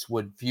recruits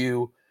would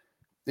view,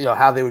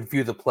 how they would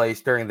view the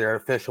place during their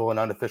official and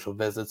unofficial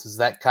visits. Is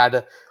that kind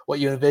of what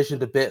you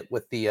envisioned a bit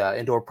with the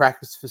indoor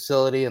practice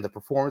facility and the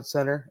performance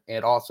center?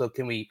 And also,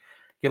 can we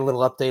get a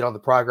little update on the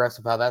progress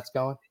of how that's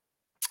going?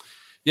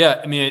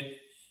 Yeah, I mean,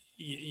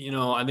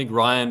 I think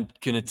Ryan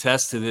can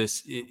attest to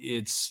this.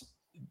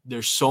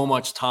 There's so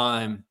much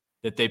time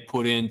that they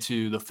put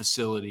into the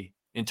facility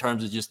in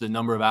terms of just the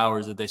number of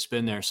hours that they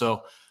spend there.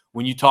 So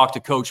when you talk to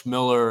Coach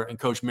Miller and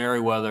Coach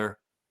Merriweather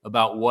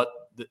about what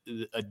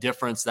a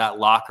difference that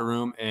locker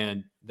room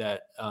and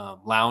that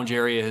lounge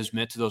area has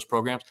meant to those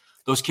programs,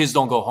 those kids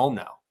don't go home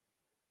now.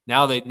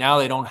 Now they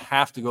don't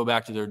have to go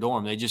back to their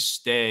dorm. They just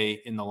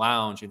stay in the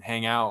lounge and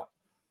hang out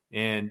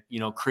and,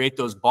 create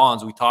those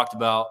bonds. We talked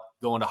about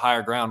going to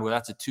higher ground. Well,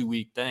 that's a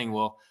 2-week thing.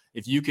 Well,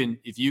 if you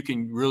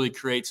can really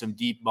create some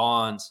deep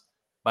bonds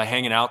by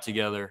hanging out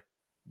together,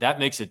 that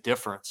makes a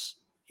difference.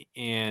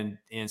 And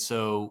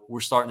so we're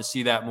starting to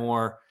see that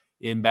more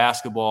in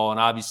basketball, and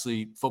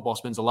obviously football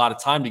spends a lot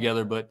of time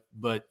together, but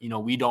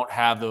we don't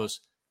have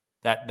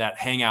that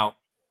hangout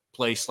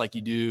place like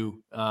you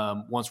do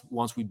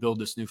once we build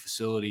this new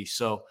facility.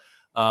 So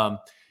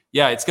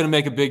it's going to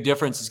make a big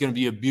difference. It's going to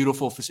be a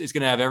beautiful. It's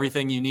going to have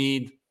everything you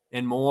need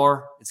and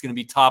more. It's going to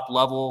be top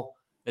level,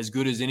 as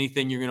good as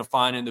anything you're going to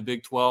find in the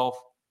Big 12.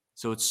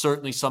 So it's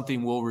certainly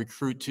something we'll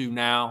recruit to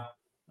now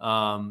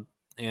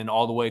and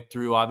all the way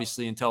through,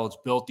 obviously, until it's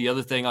built. The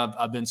other thing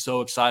I've been so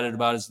excited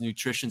about is the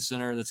nutrition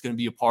center that's going to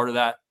be a part of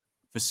that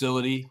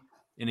facility.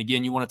 And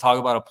again, you want to talk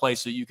about a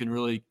place that you can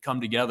really come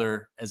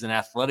together as an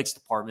athletics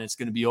department. It's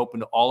going to be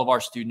open to all of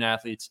our student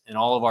athletes and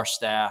all of our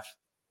staff.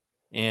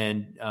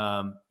 And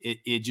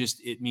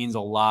it means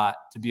a lot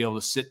to be able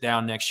to sit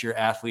down next to your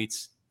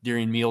athletes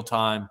during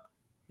mealtime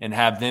and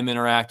have them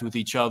interact with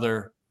each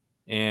other.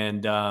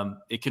 And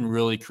it can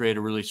really create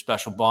a really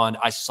special bond.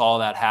 I saw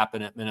that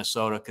happen at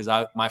Minnesota because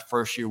my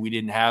first year we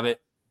didn't have it.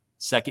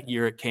 Second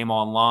year it came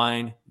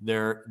online,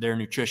 their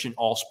nutrition,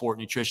 all sport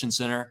nutrition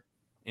center.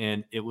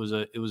 And it was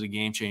a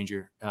game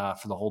changer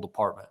for the whole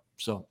department.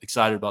 So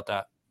excited about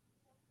that.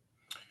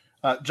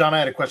 John, I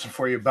had a question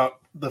for you about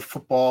the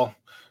football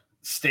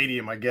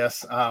stadium, I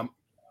guess.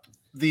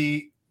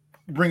 The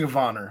Ring of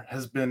Honor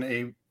has been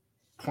a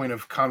point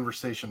of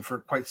conversation for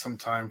quite some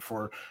time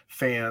for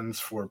fans,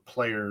 for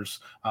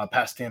players,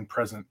 past and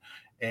present.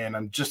 And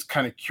I'm just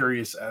kind of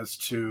curious as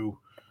to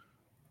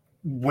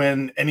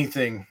when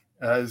anything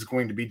is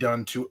going to be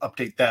done to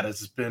update that,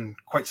 as it's been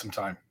quite some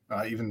time,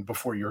 even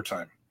before your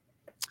time.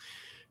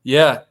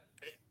 Yeah.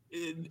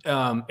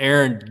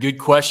 Aaron, good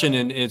question.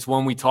 And it's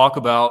one we talk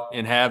about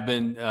and have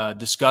been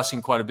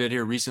discussing quite a bit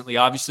here recently.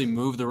 Obviously,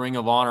 move the Ring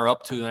of Honor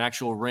up to an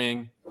actual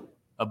ring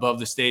above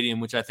the stadium,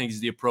 which I think is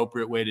the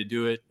appropriate way to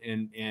do it,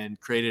 and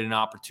created an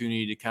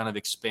opportunity to kind of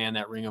expand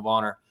that Ring of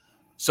Honor.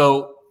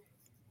 So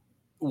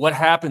what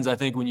happens, I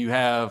think, when you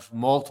have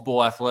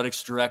multiple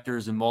athletics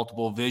directors and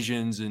multiple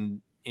visions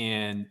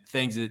and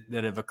things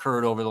that have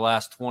occurred over the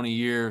last 20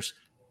 years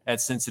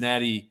at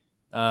Cincinnati,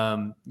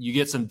 you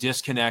get some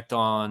disconnect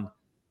on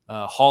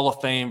Hall of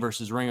Fame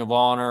versus Ring of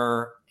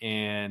Honor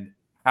and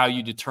how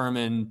you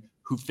determine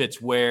who fits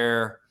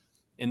where.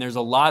 And there's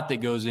a lot that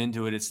goes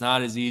into it. It's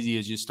not as easy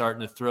as just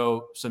starting to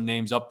throw some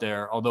names up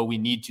there, although we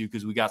need to,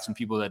 because we got some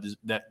people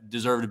that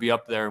deserve to be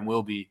up there and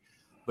will be.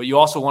 But you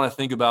also want to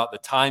think about the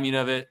timing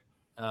of it.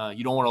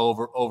 You don't want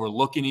to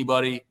overlook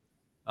anybody.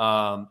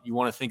 You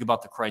want to think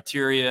about the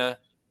criteria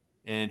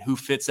and who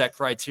fits that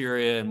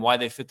criteria and why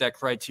they fit that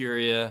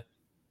criteria.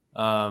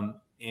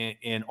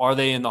 and are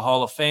they in the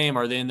Hall of Fame?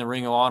 Are they in the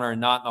Ring of Honor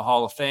and not in the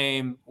Hall of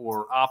Fame,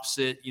 or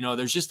opposite?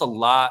 There's just a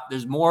lot.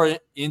 There's more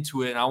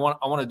into it, and I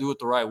want to do it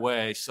the right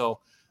way. So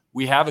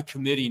we have a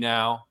committee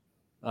now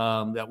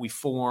that we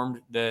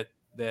formed. That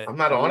I'm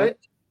not on it.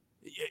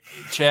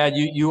 Chad,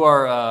 you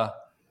are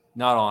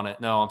not on it.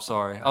 No, I'm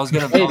sorry. I was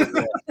gonna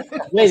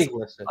waiting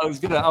list. I was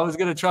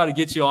gonna try to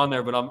get you on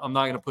there, but I'm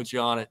not gonna put you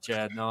on it,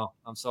 Chad. No,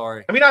 I'm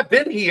sorry. I mean, I've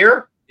been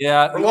here.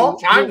 Yeah, for a long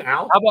time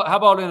now. How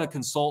about in a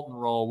consultant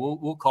role?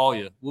 We'll call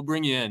you. We'll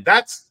bring you in.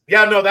 I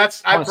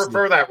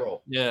prefer that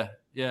role. Yeah.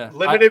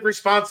 Limited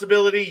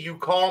responsibility. You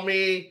call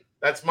me.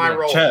 That's my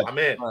role. Chad, I'm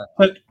in.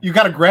 But you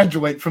got to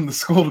graduate from the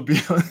school to be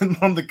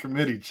on the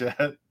committee,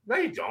 Chad. No,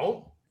 you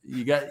don't.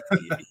 You got.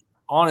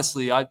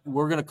 Honestly,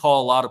 we're going to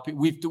call a lot of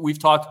people. We've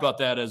talked about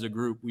that as a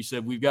group. We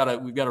said we've got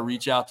to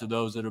reach out to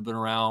those that have been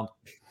around,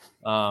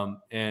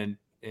 and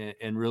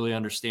really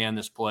understand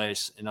this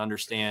place and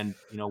understand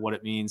what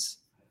it means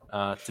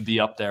to be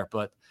up there.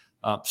 But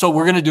so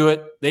we're going to do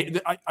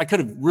it. I could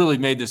have really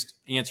made this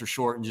answer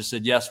short and just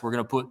said yes. We're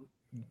going to put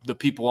the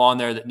people on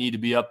there that need to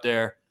be up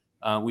there.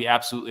 We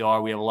absolutely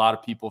are. We have a lot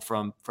of people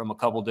from a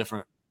couple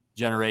different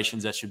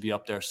generations that should be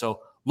up there. So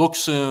look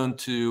soon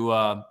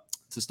to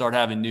start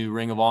having new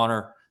Ring of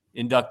Honor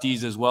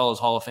inductees as well as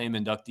Hall of Fame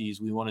inductees.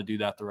 We want to do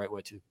that the right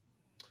way too.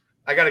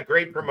 I got a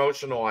great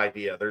promotional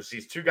idea. There's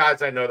these two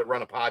guys I know that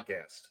run a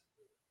podcast.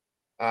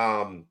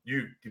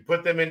 You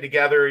put them in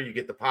together, you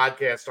get the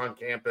podcast on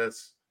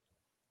campus.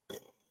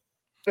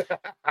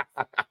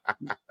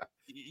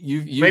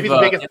 Maybe the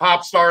biggest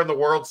pop star in the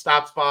world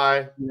stops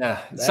by.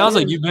 Yeah, it sounds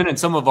like you've been in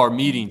some of our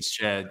meetings,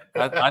 Chad.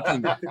 I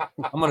think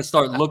I'm going to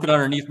start looking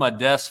underneath my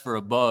desk for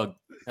a bug.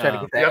 You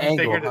haven't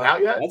figured it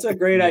out yet? That's a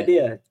great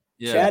idea.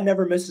 Yeah. Chad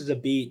never misses a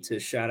beat to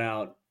shout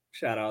out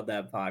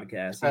that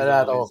podcast. Shout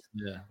out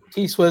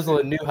T-Swizzle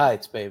and New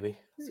Heights, baby.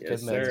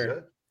 Yes,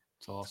 sir.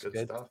 It's awesome.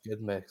 Good stuff.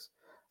 Good mix.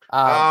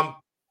 Go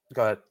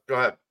ahead.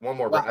 One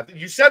more. Well,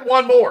 you said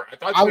one more. I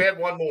thought you had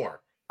one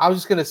more. I was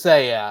just gonna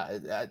say,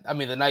 I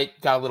mean, the night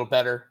got a little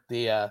better.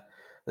 The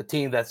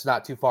team that's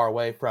not too far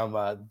away from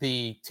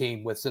the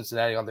team with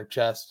Cincinnati on their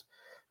chest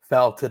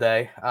fell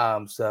today.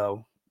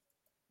 So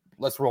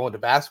let's roll into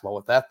basketball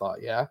with that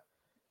thought. Yeah.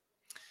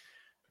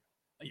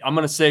 I'm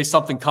gonna say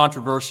something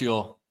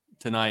controversial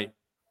tonight.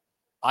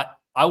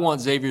 I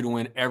want Xavier to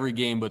win every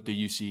game but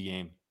the UC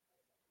game,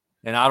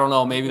 and I don't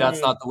know. Maybe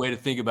that's not the way to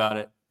think about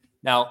it.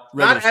 Now,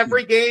 not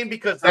every game,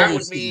 because that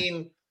would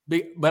mean.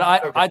 But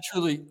I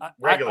truly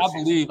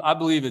I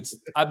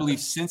believe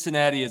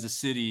Cincinnati as a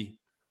city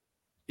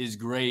is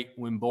great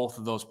when both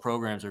of those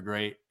programs are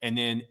great, and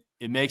then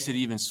it makes it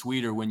even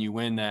sweeter when you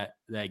win that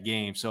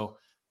game. So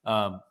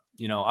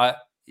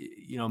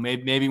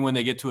maybe when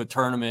they get to a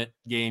tournament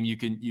game, you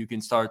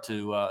can start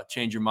to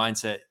change your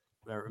mindset,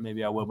 or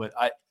maybe I will. But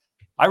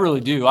I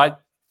really do. I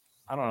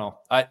don't know.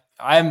 I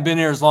haven't been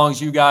here as long as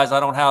you guys.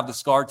 I don't have the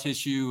scar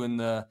tissue and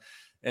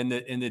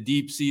the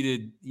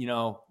deep-seated,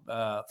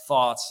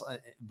 thoughts.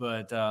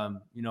 But,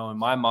 in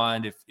my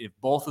mind, if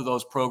both of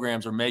those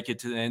programs are make it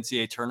to the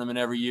NCAA tournament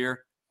every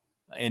year,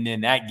 and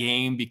then that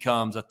game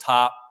becomes a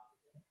top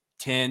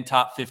 10,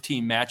 top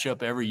 15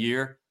 matchup every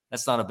year,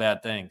 that's not a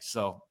bad thing.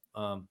 So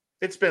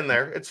it's been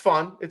there. It's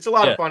fun. It's a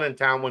lot of fun in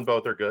town when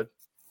both are good.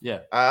 Yeah.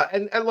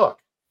 And look,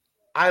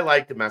 I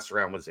like to mess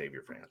around with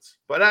Xavier fans.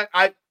 But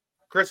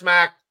Chris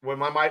Mack, when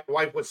my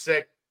wife was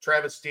sick,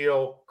 Travis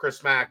Steele,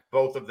 Chris Mack,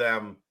 both of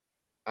them,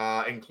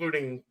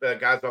 including the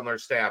guys on their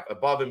staff,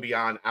 above and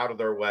beyond, out of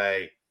their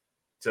way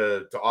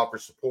to offer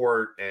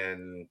support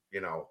and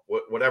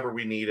whatever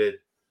we needed.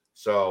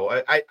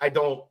 So I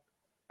don't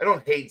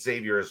hate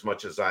Xavier as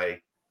much as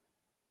I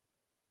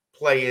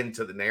play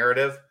into the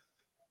narrative,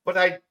 but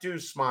I do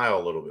smile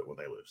a little bit when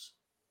they lose.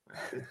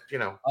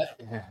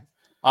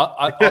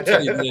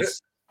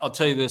 I'll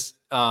tell you this.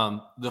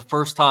 The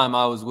first time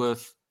I was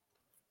with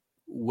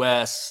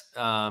Wes,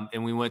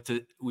 and we went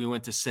to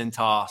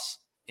Cintas.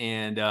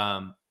 And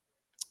that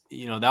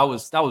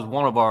was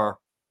one of our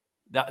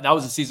that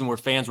was a season where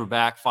fans were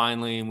back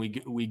finally, and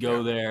we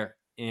go there,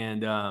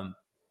 and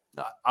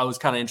I was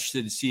kind of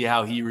interested to see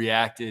how he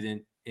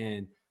reacted,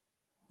 and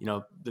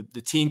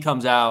the team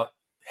comes out,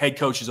 head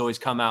coaches always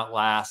come out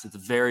last at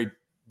the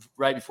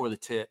right before the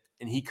tip,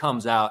 and he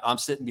comes out. I'm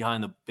sitting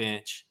behind the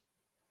bench,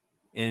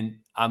 and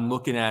I'm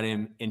looking at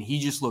him, and he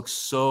just looks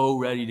so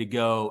ready to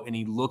go, and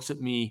he looks at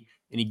me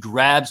and he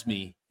grabs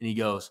me and he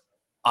goes,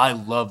 "I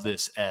love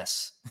this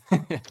S."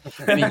 And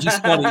he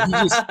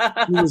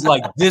was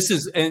like, "This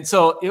is," and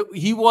so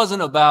he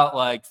wasn't about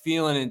like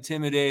feeling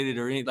intimidated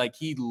or anything. Like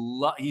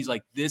he's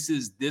like, "This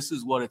is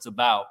what it's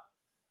about."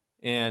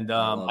 And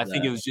I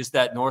think it was just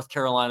that North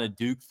Carolina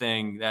Duke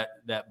thing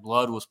that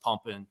blood was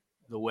pumping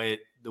the way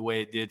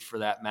it did for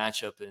that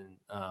matchup. And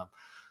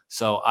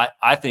so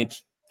I think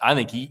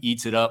he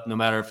eats it up no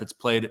matter if it's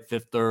played at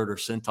Fifth Third or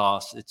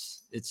Cintas.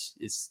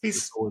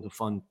 It's always a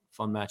fun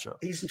matchup.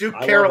 He's Duke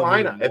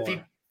Carolina.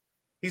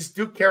 He's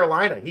Duke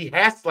Carolina. He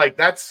has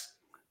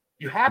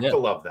you have to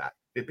love that.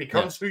 It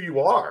becomes who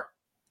you are.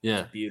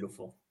 Yeah.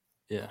 Beautiful.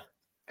 Yeah.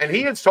 And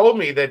he has told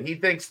me that he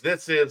thinks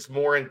this is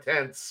more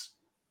intense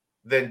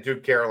than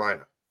Duke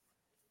Carolina.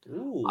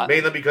 Ooh.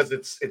 Mainly because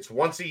it's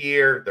once a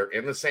year. They're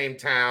in the same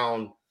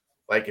town.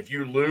 Like if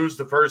you lose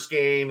the first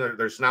game,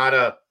 there's not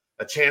a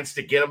chance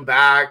to get them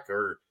back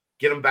or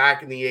get them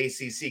back in the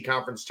ACC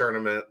conference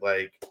tournament.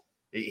 Like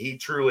he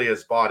truly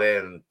has bought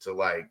in to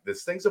like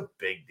this thing's a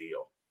big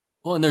deal.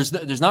 Well, and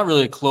there's not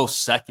really a close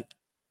second.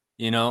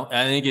 I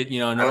think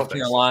North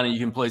Carolina, you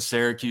can play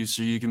Syracuse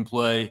or you can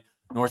play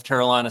North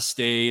Carolina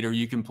State or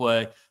you can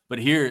play. But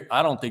here,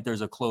 I don't think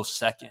there's a close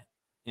second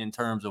in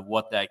terms of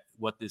what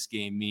this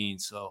game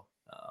means. So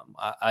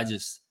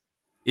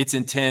it's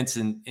intense,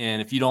 and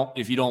if you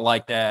don't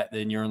like that,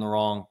 then you're in the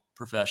wrong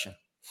profession.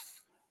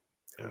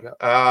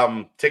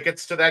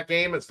 Tickets to that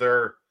game, is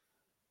there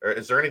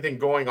anything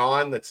going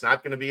on that's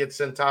not going to be at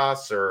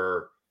Cintas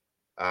or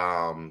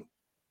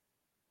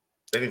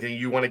anything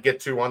you want to get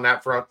to on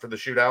that front for the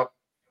shootout?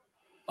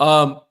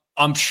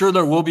 I'm sure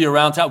there will be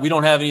around town. We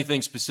don't have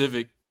anything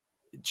specific,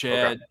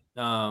 Chad,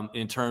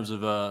 in terms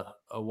of a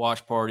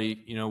watch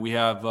party. We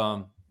have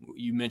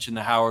you mentioned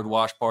the Howard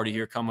watch party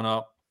here coming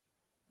up.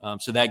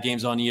 So that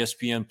game's on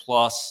ESPN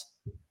Plus.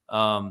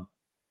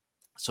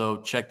 So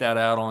check that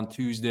out on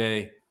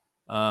Tuesday.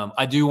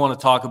 I do want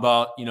to talk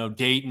about,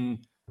 Dayton.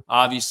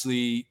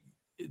 Obviously,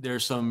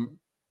 there's some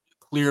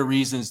clear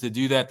reasons to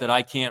do that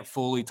I can't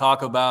fully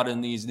talk about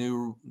in these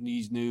new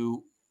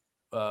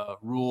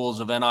rules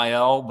of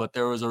NIL. But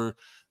there was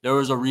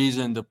a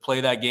reason to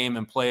play that game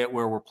and play it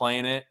where we're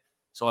playing it.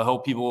 So I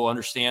hope people will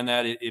understand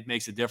that it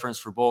makes a difference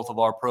for both of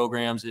our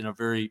programs in a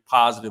very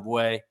positive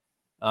way.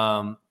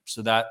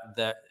 So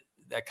that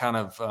kind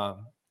of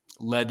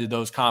led to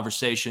those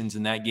conversations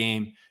and that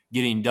game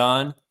getting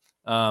done.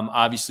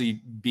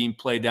 Obviously being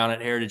played down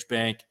at Heritage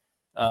Bank.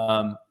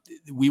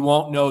 We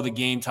won't know the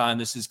game time.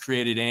 This has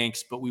created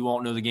angst, but we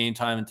won't know the game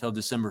time until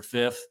December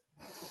 5th.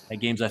 That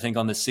game's, I think,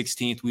 on the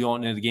 16th. We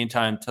won't know the game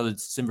time until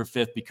December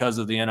 5th because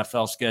of the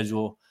NFL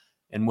schedule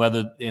and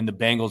the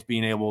Bengals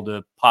being able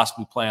to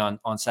possibly play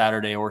on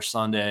Saturday or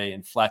Sunday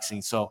and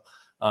flexing. So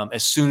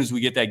as soon as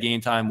we get that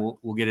game time,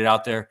 we'll get it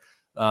out there.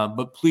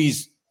 But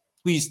please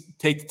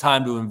take the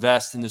time to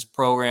invest in this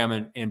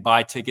program and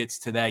buy tickets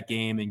to that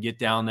game and get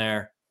down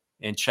there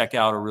and check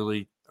out a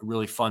really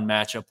fun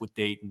matchup with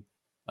Dayton.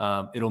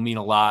 It'll mean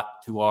a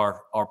lot to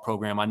our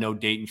program. I know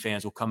Dayton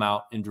fans will come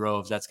out in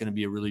droves. That's going to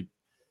be a really,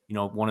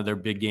 one of their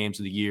big games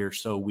of the year.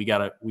 So we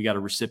gotta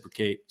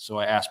reciprocate. So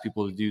I ask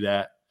people to do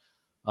that.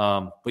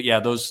 But yeah,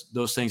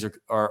 those things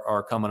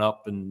are coming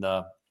up, and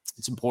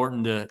it's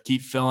important to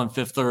keep filling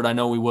Fifth Third. I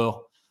know we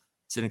will.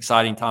 It's an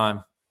exciting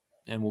time,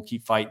 and we'll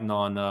keep fighting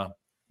on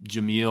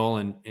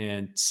Jameel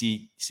and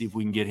see if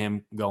we can get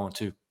him going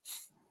too.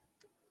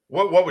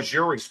 What was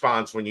your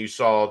response when you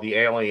saw the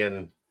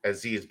alien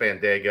Aziz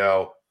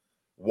Bandaogo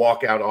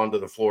walk out onto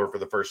the floor for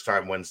the first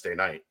time Wednesday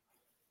night?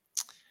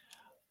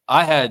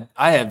 I had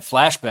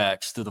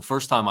flashbacks to the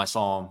first time I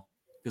saw him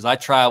because I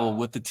traveled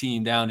with the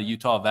team down to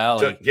Utah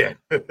Valley. Yeah.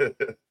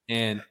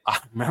 And I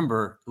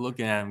remember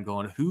looking at him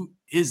going, who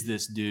is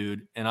this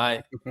dude? And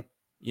I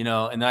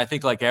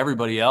think like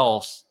everybody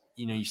else,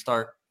 you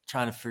start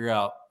trying to figure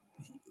out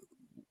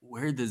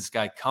where did this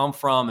guy come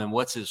from and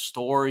what's his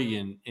story?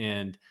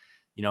 And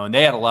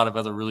they had a lot of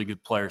other really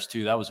good players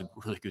too. That was a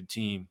really good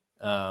team.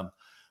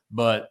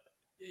 But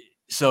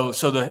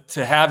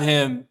to have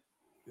him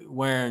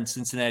wearing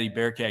Cincinnati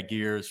Bearcat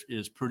gear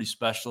is pretty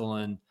special.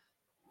 And,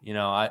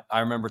 I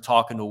remember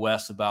talking to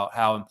Wes about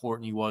how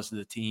important he was to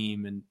the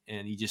team.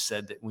 And he just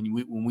said that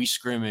when we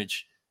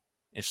scrimmage,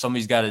 if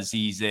somebody's got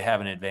Aziz, they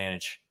have an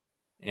advantage.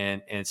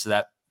 And so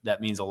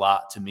that means a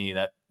lot to me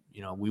that,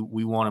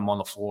 we want him on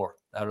the floor.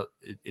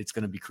 It's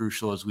going to be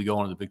crucial as we go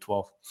into the Big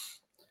 12.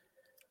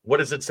 What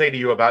does it say to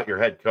you about your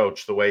head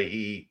coach, the way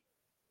he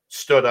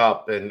stood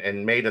up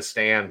and made a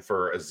stand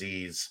for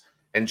Aziz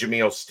and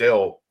Jameel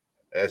still,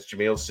 as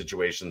Jameel's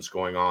situation's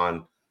going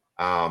on?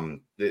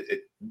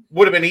 It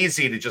would have been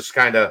easy to just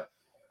kind of,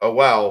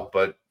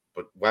 but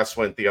Wes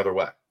went the other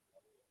way.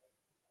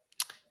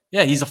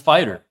 Yeah, he's a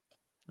fighter.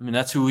 I mean,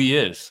 that's who he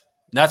is.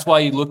 And that's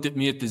why he looked at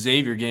me at the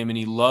Xavier game and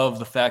he loved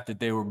the fact that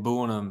they were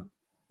booing him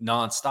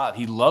nonstop.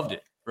 He loved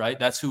it, right?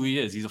 That's who he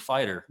is. He's a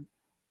fighter.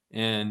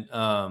 And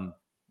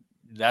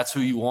that's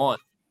who you want.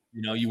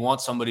 You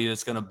want somebody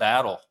that's going to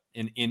battle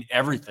in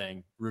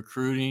everything,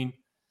 recruiting,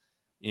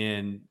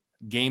 in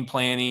game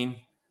planning,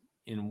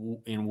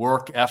 in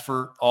work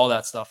effort, all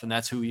that stuff. And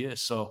that's who he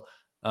is. So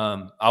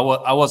I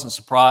wasn't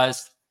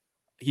surprised.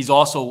 He's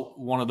also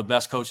one of the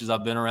best coaches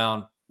I've been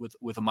around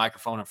with a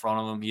microphone in front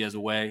of him. He has a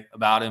way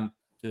about him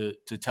to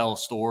tell a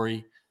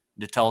story,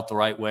 to tell it the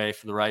right way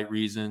for the right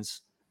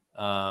reasons.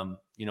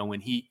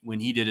 When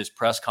he did his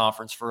press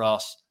conference for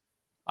us,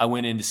 I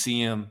went in to see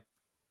him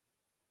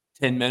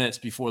 10 minutes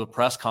before the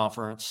press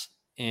conference.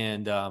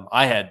 And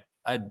I'd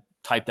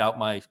typed out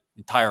my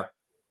entire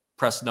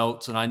press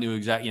notes and I knew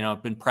exactly,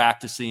 I've been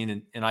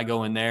practicing and I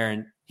go in there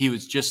and he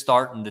was just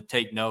starting to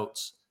take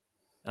notes.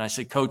 And I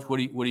said, Coach, what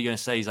are you going to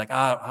say? He's like,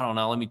 I don't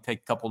know. Let me take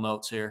a couple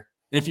notes here.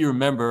 And if you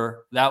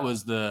remember, that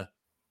was the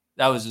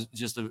that was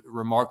just a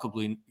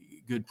remarkably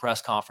good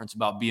press conference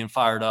about being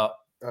fired up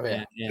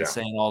and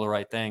saying all the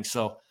right things.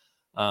 So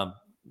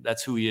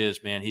that's who he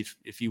is, man.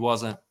 If he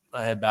wasn't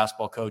a head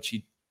basketball coach,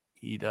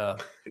 he'd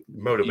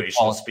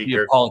motivational speaker,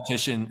 be a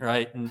politician,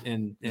 right?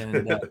 And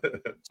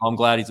so I'm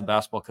glad he's a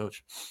basketball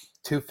coach.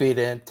 2 feet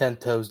in, 10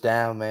 toes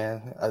down,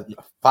 man.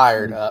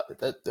 Fired up.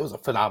 It was a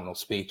phenomenal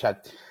speech. I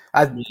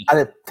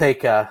didn't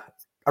take. I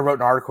wrote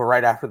an article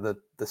right after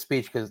the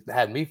speech because it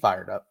had me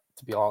fired up,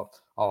 to be all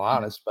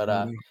honest.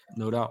 But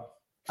no doubt.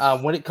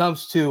 When it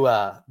comes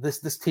to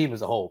this team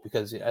as a whole,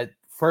 because I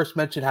first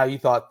mentioned how you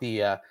thought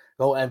the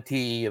whole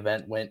MTE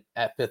event went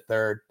at Fifth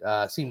Third.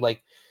 Seemed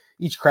like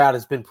each crowd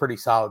has been pretty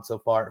solid so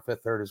far at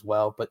Fifth Third as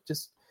well. But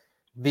just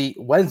the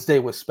Wednesday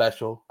was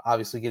special,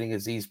 obviously getting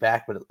Aziz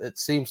back. But it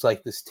seems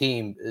like this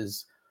team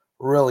is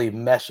really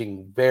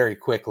meshing very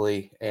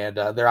quickly, and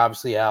they're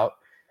obviously out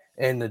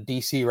in the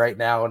DC right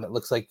now, and it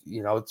looks like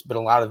it's been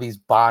a lot of these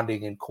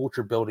bonding and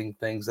culture building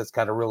things that's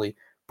kind of really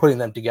putting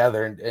them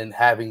together and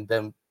having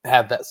them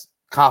have that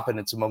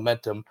confidence and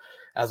momentum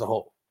as a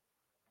whole.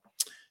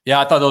 Yeah,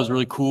 I thought that was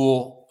really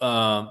cool.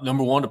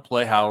 Number one, to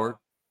play Howard,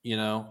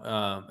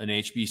 an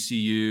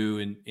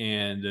HBCU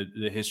and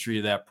the history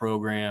of that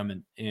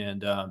program,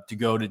 and to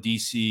go to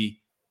DC,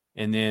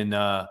 and then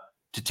to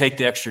take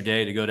the extra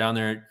day to go down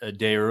there a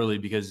day early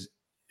because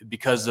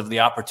of the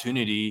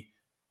opportunity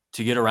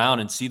to get around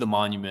and see the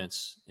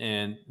monuments.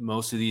 And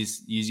most of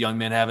these young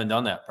men haven't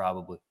done that,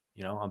 probably.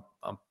 I'm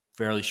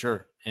fairly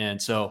sure.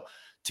 And so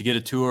to get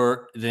a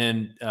tour,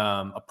 then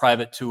a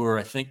private tour,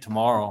 I think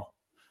tomorrow,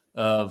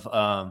 of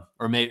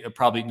or maybe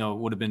probably no, it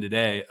would have been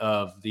today,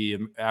 of the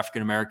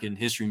African American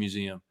History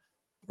Museum,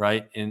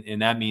 right?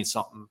 And that means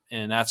something,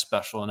 and that's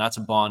special, and that's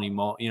a bonding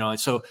moment, And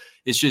so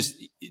it's just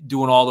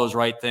doing all those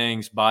right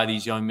things by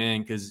these young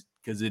men because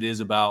it is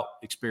about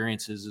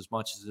experiences as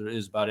much as it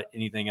is about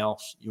anything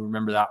else. You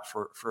remember that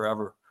for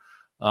forever.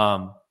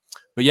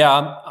 But yeah,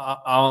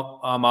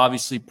 I'm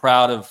obviously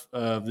proud of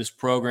this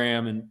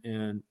program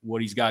and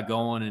what he's got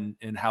going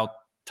and how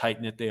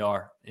tight knit they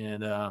are,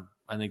 and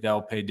I think that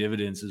will pay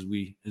dividends as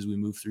we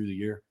move through the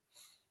year.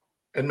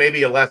 And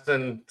maybe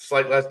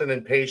slight lesson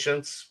in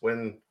patience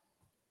when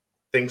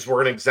things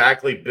weren't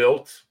exactly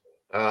built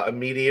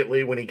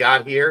immediately when he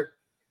got here,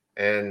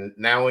 and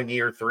now in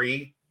year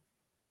 3,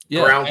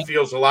 ground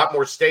feels a lot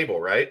more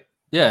stable, right?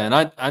 Yeah,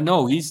 and I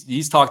know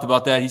he's talked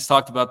about that. He's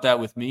talked about that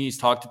with me.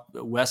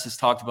 Wes has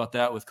talked about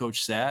that with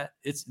Coach Sat.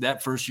 It's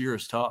that first year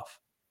is tough.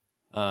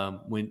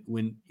 When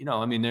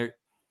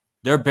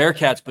they're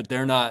Bearcats, but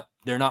they're not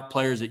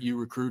players that you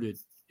recruited,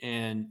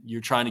 and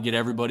you're trying to get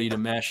everybody to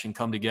mesh and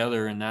come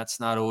together, and that's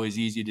not always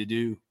easy to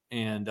do.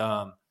 And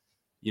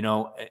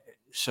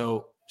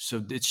so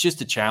it's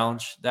just a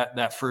challenge.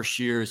 That first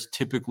year is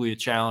typically a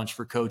challenge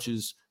for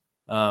coaches,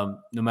 no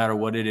matter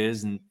what it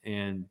is,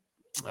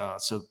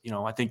 so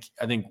I think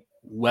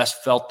Wes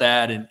felt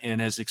that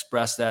and has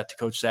expressed that to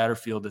Coach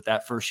Satterfield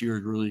that first year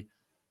is really,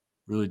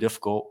 really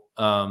difficult.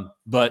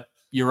 But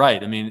you're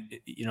right. I mean,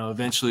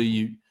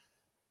 eventually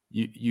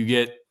you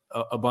get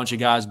a bunch of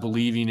guys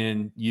believing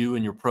in you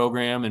and your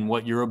program and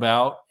what you're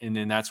about, and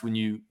then that's when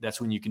you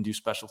can do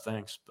special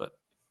things. But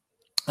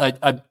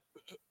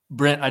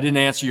Brent, I didn't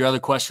answer your other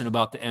question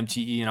about the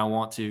MTE, and I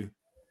want to,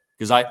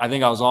 because I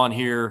think I was on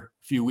here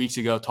a few weeks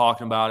ago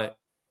talking about it.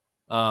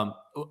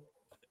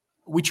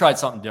 We tried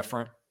something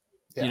different.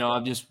 Yeah.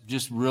 I'm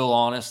just real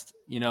honest.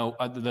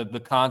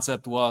 The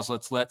concept was,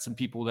 let's let some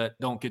people that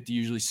don't get to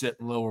usually sit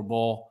in lower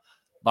bowl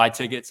buy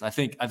tickets. I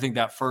think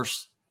that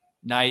first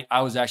night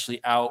I was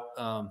actually out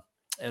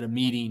at a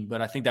meeting,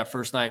 but I think that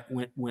first night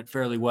went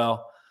fairly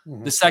well.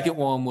 Mm-hmm. The second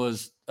one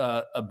was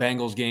a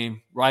Bengals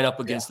game, right up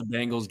against the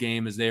Bengals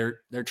game, as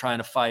they're trying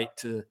to fight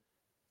to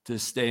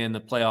stay in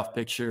the playoff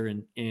picture,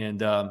 and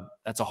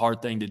that's a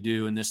hard thing to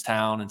do in this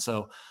town, and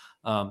so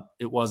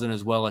it wasn't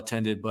as well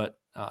attended. But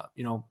I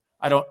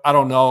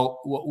don't know.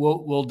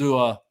 We'll do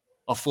a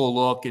full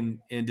look and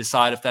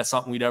decide if that's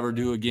something we'd ever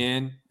do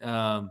again.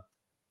 I'll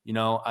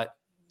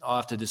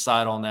have to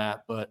decide on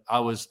that. But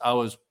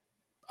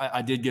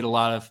I did get a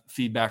lot of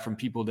feedback from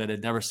people that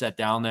had never sat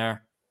down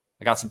there.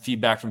 I got some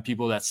feedback from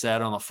people that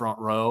sat on the front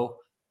row,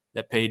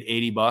 that paid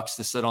 $80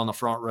 to sit on the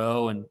front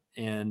row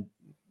and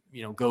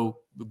go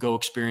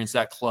experience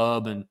that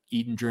club and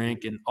eat and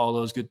drink and all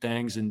those good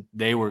things. And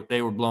they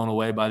were blown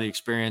away by the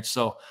experience.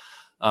 So,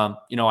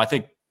 I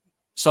think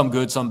some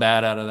good, some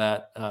bad out of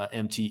that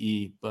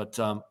MTE, but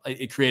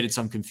it created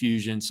some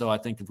confusion. So I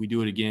think if we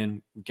do it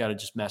again, we've got to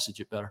just message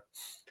it better.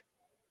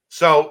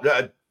 So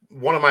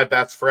one of my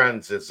best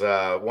friends is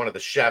one of the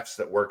chefs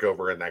that work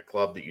over in that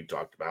club that you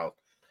talked about.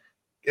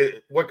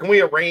 What can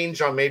we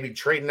arrange on maybe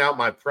trading out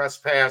my press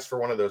pass for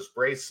one of those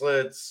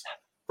bracelets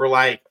for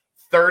like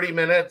 30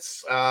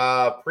 minutes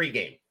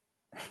pregame?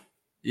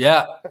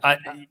 Yeah.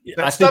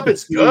 That stuff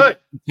is good.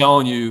 I'm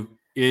telling you,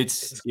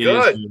 it's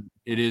good.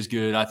 It is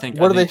good. I think.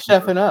 What are they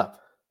chefing up?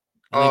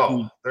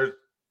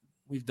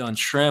 We've done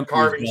shrimp,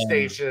 carving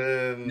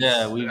stations.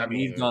 Yeah,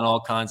 we've done all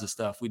kinds of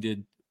stuff. We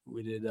did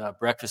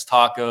breakfast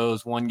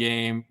tacos one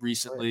game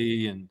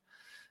recently, and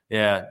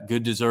Yeah,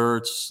 good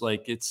desserts.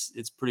 Like it's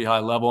pretty high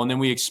level. And then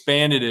we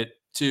expanded it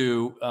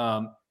to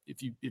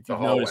if you've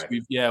noticed,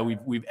 we've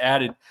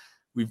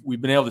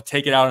been able to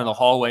take it out in the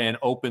hallway and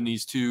open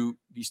these two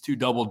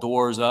double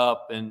doors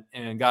up and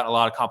got a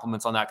lot of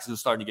compliments on that because it was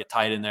starting to get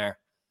tight in there.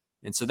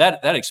 And so that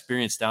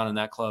experience down in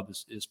that club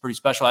is pretty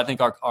special. I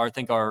think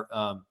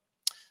our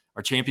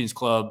Champions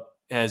Club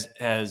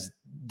has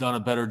done a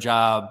better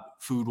job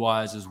food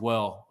wise as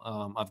well.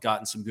 I've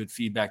gotten some good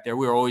feedback there.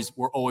 We're always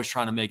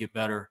trying to make it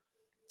better.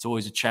 It's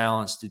always a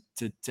challenge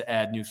to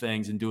add new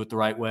things and do it the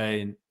right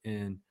way.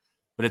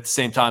 But at the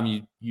same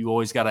time, you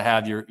always got to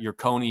have your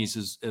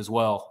conies as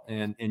well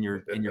and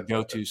your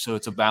go-to. So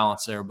it's a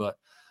balance there. But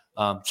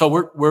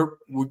so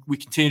we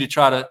continue to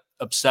try to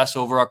obsess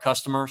over our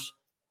customers.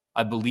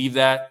 I believe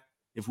that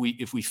if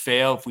we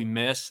fail, if we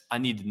miss, I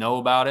need to know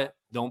about it.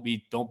 Don't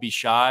be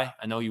shy.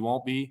 I know you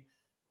won't be,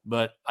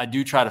 but I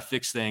do try to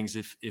fix things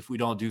if we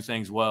don't do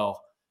things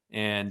well.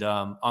 And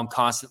I'm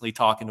constantly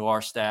talking to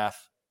our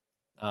staff,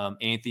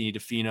 Anthony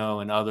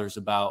DeFino and others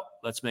about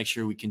let's make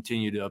sure we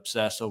continue to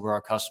obsess over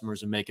our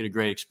customers and make it a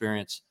great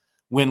experience.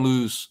 Win,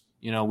 lose,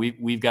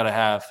 we've got to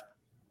have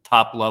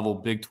top level,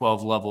 Big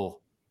 12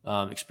 level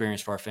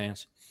experience for our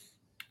fans.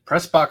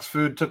 Press box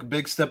food took a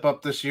big step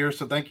up this year,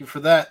 so thank you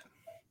for that.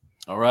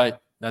 All right,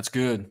 that's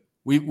good.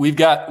 We've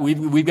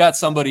got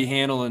somebody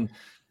handling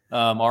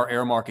our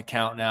Airmark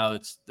account now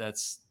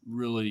that's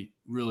really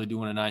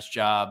doing a nice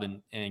job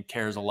and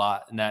cares a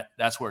lot, and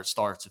that's where it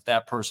starts. If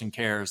that person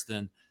cares,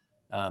 then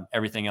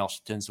everything else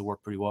tends to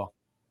work pretty well.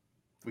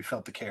 We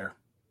felt the care.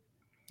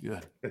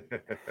 Good.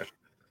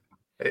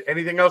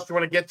 Anything else you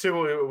want to get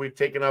to? We've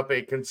taken up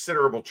a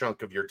considerable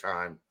chunk of your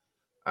time.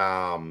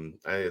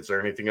 Is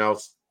there anything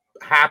else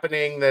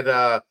happening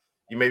that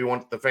you maybe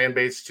want the fan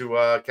base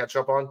to catch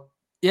up on?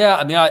 Yeah,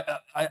 I mean,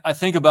 I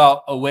think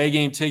about away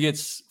game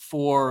tickets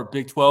for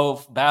Big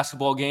 12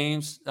 basketball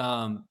games.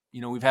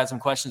 We've had some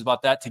questions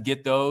about that. To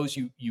get those,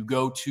 you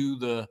go to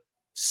the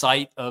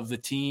site of the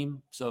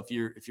team. So if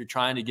you're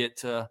trying to get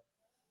to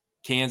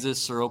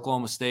Kansas or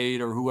Oklahoma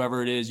State or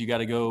whoever it is, you got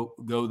to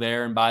go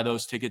there and buy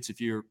those tickets if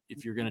you're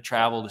going to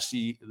travel to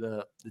see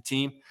the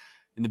team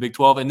in the Big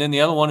 12. And then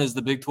the other one is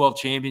the Big 12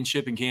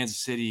 championship in Kansas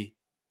City.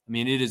 I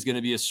mean, it is going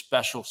to be a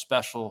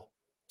special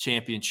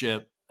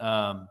championship.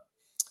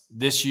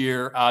 This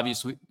year,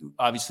 obviously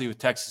with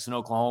Texas and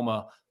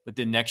Oklahoma, but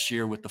then next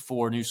year with the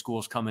 4 new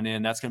schools coming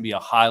in, that's going to be a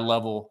high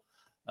level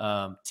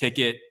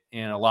ticket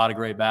and a lot of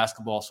great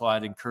basketball. So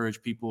I'd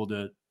encourage people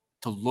to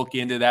look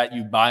into that.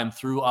 You buy them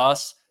through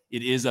us.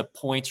 It is a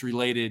points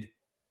related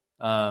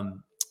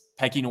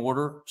pecking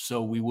order.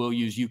 So we will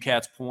use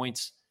UCAT's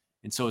points.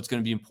 And so it's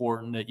going to be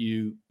important that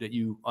you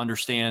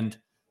understand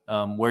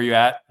where you're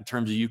at in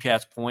terms of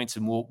UCAT's points,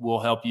 and we'll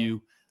help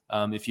you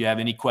if you have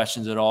any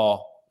questions at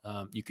all.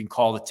 You can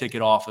call the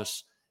ticket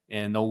office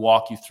and they'll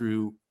walk you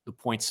through the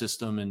point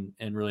system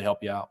and really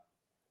help you out.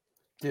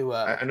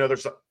 I know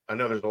there's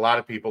a lot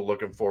of people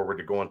looking forward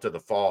to going to the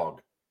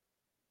Fog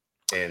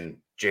in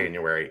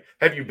January.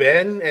 Have you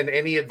been, and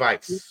any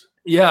advice?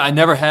 Yeah, I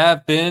never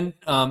have been.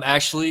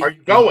 Actually, are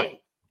you going?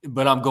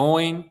 But I'm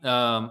going.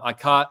 I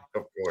caught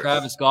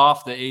Travis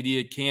Goff, the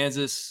AD at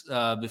Kansas,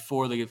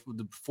 before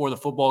the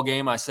football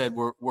game. I said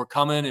we're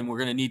coming and we're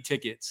going to need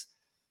tickets.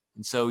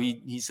 And so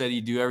he said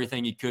he'd do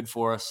everything he could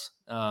for us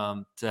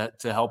to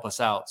help us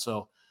out.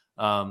 So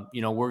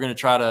we're going to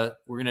try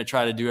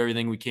to do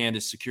everything we can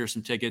to secure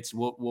some tickets.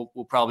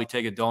 We'll probably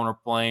take a donor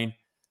plane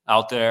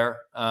out there.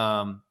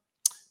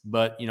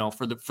 But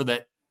for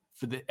the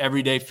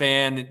everyday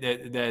fan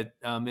that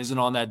isn't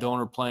on that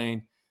donor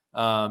plane,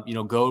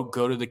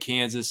 go to the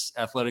Kansas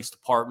athletics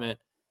department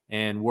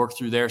and work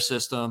through their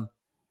system.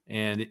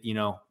 And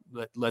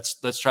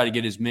let's try to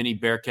get as many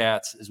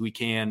Bearcats as we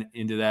can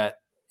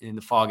in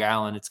the Fog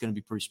Island. It's going to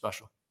be pretty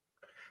special.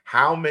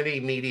 How many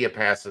media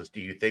passes do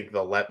you think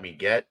they'll let me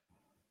get?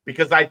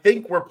 Because I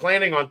think we're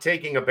planning on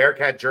taking a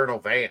Bearcat Journal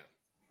van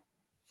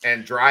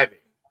and driving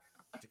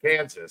to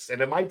Kansas, and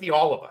it might be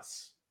all of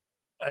us.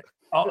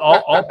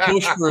 I'll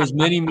push for as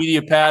many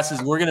media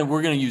passes. We're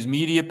gonna use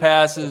media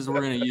passes.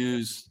 We're gonna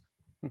use,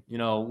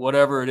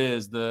 whatever it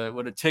is,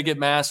 what a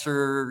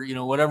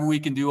Ticketmaster, whatever we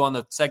can do on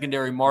the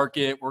secondary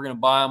market. We're gonna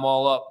buy them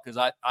all up because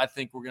I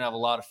think we're gonna have a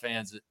lot of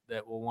fans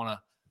that will want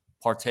to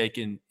partake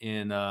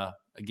in a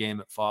game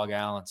at Fog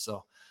Island.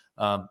 So,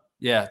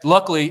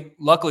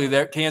 luckily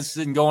there Kansas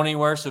didn't go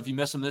anywhere. So if you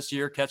miss them this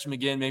year, catch them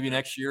again, maybe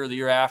next year or the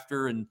year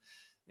after. And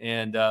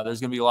there's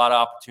going to be a lot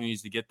of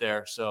opportunities to get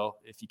there. So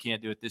if you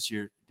can't do it this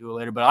year, do it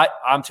later. But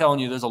I'm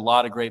telling you, there's a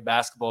lot of great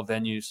basketball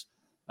venues.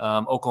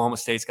 Oklahoma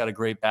State's got a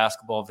great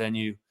basketball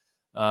venue.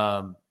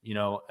 I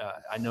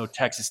know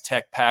Texas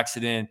Tech packs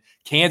it in.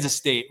 Kansas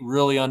State,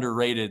 really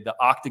underrated. The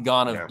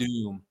Octagon of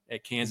Doom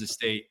at Kansas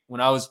State. When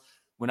I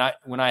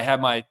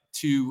had my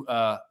 2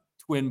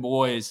 twin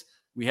boys,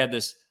 we had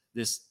this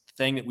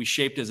thing that we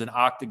shaped as an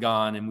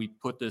octagon, and we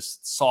put this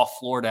soft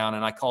floor down,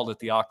 and I called it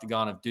the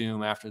Octagon of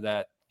Doom after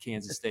that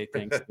Kansas State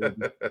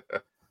Thanksgiving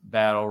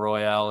battle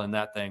royale and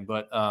that thing.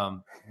 But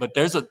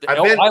there's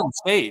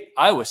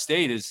Iowa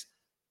State is,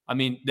 I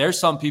mean, there's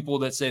some people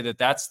that say that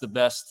that's the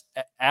best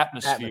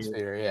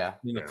atmosphere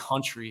in the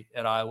country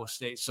at Iowa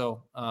State.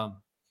 So,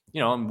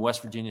 in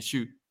West Virginia,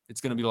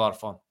 it's going to be a lot of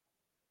fun.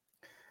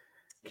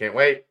 Can't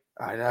wait.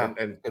 I know.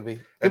 And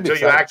until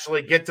you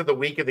actually get to the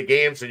week of the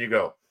games and you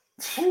go,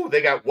 ooh,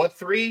 they got what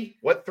three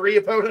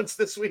opponents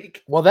this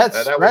week? Well, that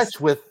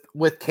stretch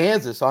with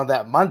Kansas on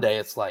that Monday,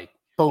 it's like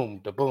boom,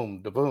 da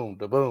boom, da boom,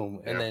 da boom.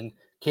 And then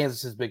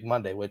Kansas's big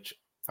Monday, which,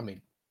 I mean,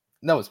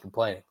 no one's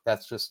complaining.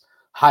 That's just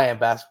high-end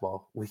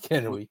basketball week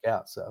in and week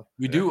out. So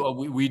we do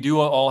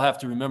all have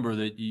to remember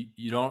that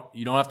you don't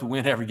have to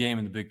win every game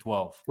in the Big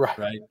 12,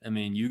 right? I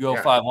mean, you go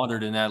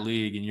 500 in that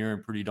league and you're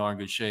in pretty darn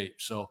good shape.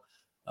 So,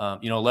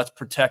 let's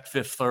protect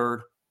Fifth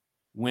Third,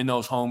 win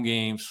those home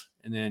games,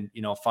 and then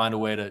find a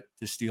way to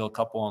steal a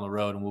couple on the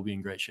road, and we'll be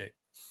in great shape.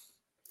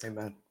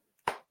 Amen.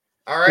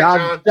 All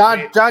right,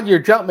 John, your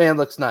jump man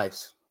looks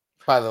nice.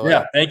 By the way,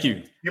 yeah, thank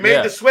you. You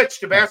made the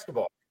switch to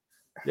basketball.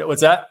 Yeah,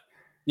 what's that?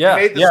 Yeah,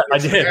 I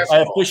did. I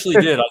officially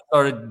did. I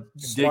started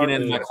digging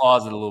into my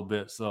closet a little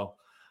bit. So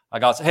I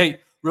got – hey,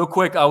 real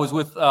quick, I was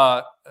with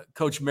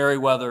Coach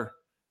Merriweather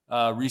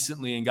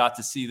recently and got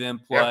to see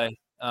them play.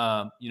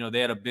 Yeah. They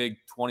had a big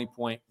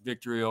 20-point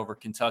victory over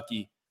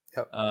Kentucky.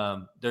 Yep.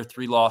 Their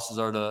 3 losses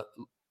are to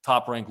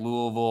top-ranked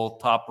Louisville,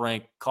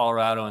 top-ranked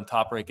Colorado, and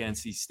top-ranked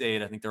NC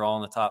State. I think they're all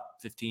in the top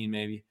 15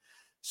 maybe.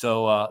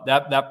 So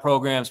that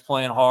program's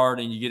playing hard,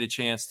 and you get a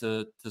chance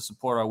to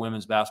support our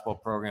women's basketball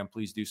program,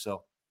 please do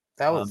so.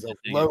 That was a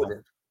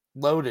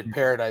loaded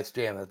Paradise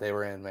Jam that they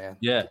were in, man.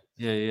 Yeah,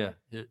 it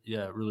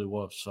really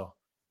was. So,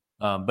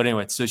 but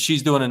anyway, so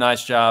she's doing a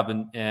nice job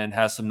and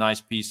has some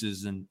nice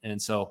pieces,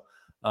 and so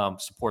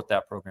support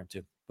that program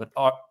too. But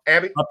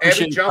Abby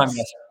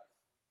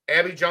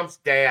Jump's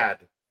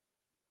dad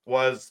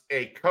was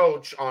a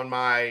coach on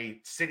my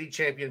city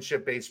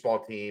championship baseball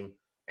team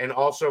and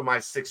also my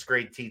 6th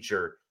grade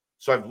teacher.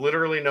 So I've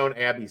literally known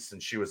Abby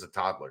since she was a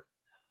toddler.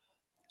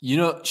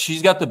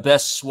 She's got the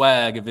best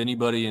swag of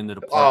anybody in the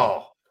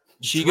department.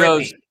 She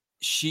goes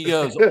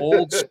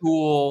old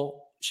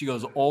school. She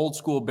goes old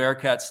school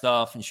Bearcat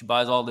stuff, and she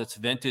buys all this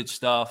vintage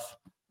stuff.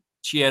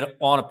 She had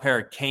on a pair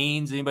of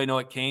Canes. Anybody know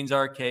what Canes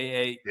are?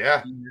 K-A.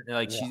 Yeah.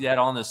 She had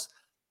on this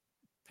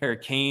pair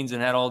of Canes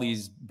and had all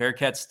these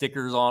Bearcat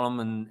stickers on them,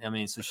 and I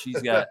mean, so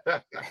she's got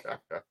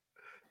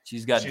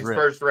she's drip.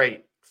 First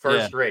rate.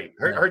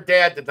 Her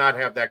dad did not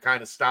have that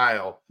kind of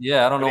style.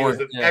 Yeah, I don't know. He was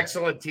an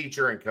excellent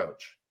teacher and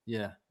coach.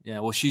 Yeah.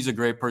 Well, she's a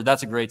great person.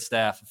 That's a great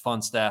staff, a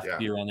fun staff to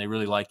be around. They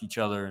really like each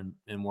other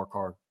and work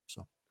hard.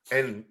 So,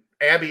 and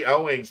Abby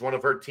Owings, one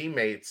of her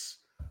teammates,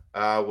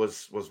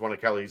 was one of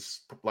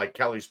Kelly's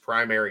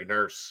primary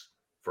nurse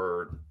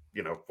for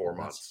 4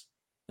 months.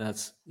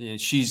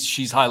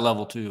 She's high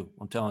level too.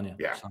 I'm telling you.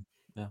 Yeah. So,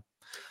 yeah.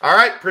 All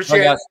right.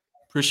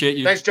 Appreciate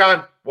you. Thanks,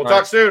 John. We'll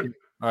talk soon.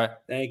 All right.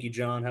 Thank you,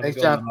 John.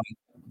 Thanks, John.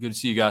 Good to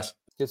see you guys.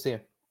 Good to see you.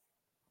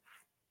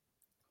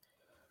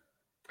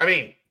 I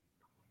mean,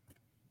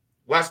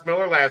 Les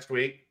Miller last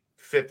week,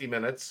 50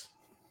 minutes.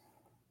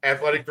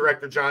 Athletic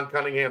Director John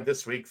Cunningham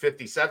this week,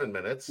 57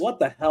 minutes. What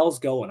the hell's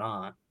going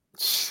on?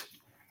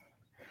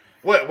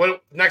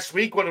 What next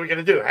week? What are we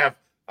going to do? Have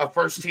a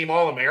first-team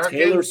All-American?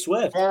 Taylor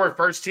Swift. Former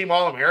first-team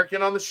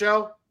All-American on the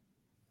show?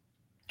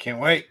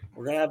 Can't wait.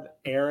 We're going to have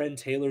Aaron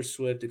Taylor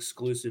Swift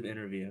exclusive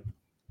interview.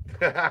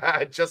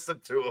 Just the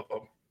 2 of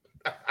them.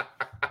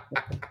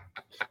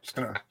 Just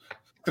gonna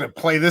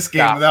play this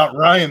game without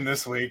Ryan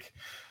this week.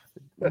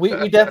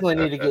 We definitely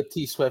need to get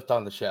T Swift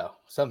on the show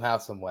somehow,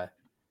 some way,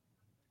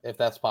 if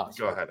that's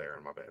possible. Go ahead,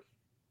 Aaron. My bad.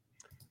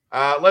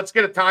 Let's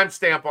get a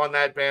timestamp on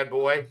that bad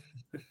boy.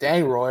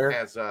 Dang, Royer.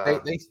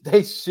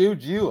 They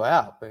sued you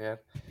out, man.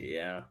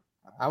 Yeah.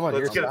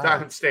 Let's get a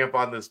timestamp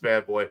on this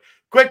bad boy.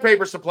 Quick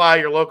Paper Supply,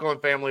 your local and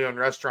family-owned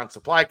restaurant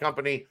supply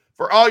company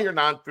for all your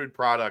non-food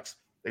products.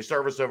 They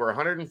service over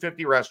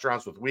 150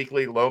 restaurants with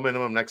weekly, low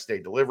minimum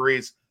next-day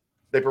deliveries.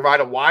 They provide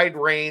a wide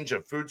range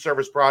of food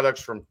service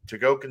products from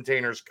to-go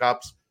containers,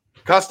 cups,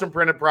 custom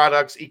printed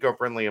products,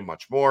 eco-friendly, and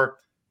much more.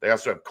 They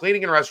also have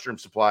cleaning and restroom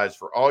supplies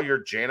for all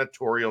your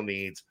janitorial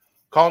needs.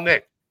 Call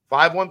Nick,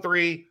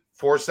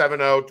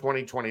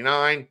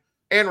 513-470-2029,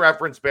 and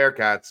reference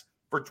Bearcats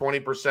for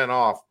 20%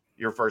 off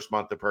your first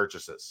month of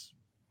purchases.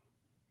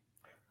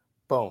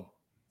 Boom.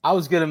 I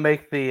was gonna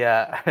make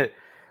a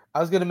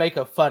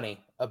funny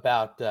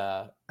about.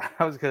 I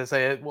was gonna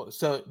say,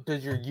 so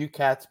does your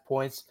UCAT's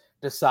points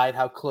decide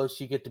how close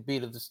you get to be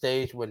to the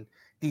stage when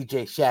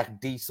DJ Shaq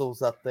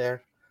Diesel's up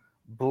there?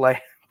 Blair,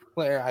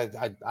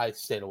 I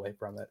stayed away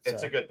from it.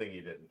 It's a good thing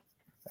you didn't.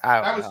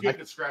 That was good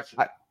discretion.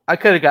 I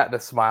could have gotten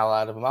a smile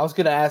out of him. I was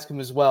going to ask him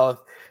as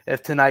well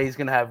if tonight he's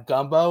going to have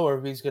gumbo or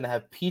if he's going to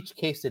have peach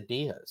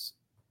quesadillas.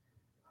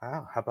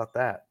 Wow, how about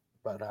that?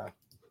 But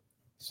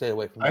stay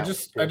away from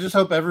that. I just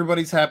hope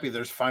everybody's happy.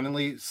 There's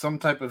finally some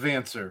type of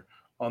answer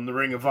on the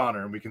Ring of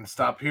Honor, and we can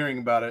stop hearing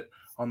about it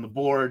on the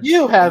board.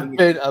 You have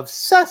been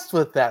obsessed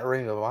with that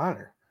Ring of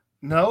Honor.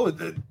 No,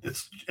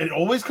 it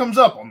always comes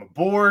up on the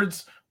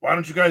boards. Why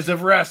don't you guys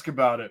ever ask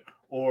about it?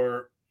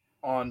 Or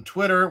on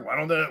Twitter,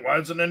 why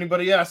doesn't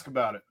anybody ask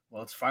about it?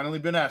 Well, it's finally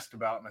been asked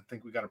about, and I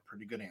think we got a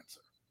pretty good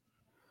answer.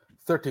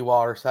 30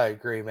 Waters, I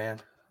agree, man.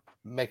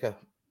 Make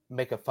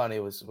a funny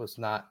was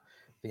not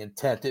the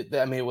intent.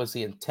 It was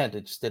the intent.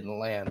 It just didn't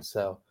land.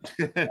 So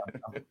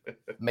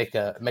make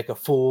a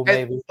fool,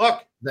 maybe. And look,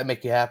 does that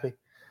make you happy?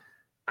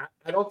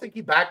 I don't think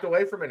he backed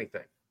away from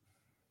anything.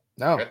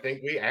 No, I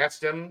think we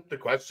asked him the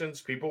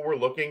questions people were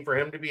looking for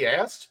him to be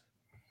asked,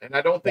 and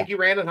I don't think he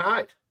ran and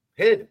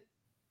hid.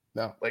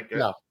 No,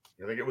 no.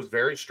 I think it was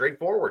very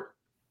straightforward.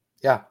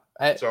 Yeah,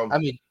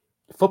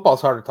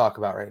 football's hard to talk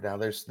about right now.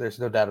 There's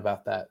no doubt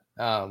about that.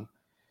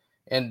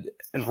 And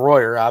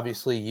Royer,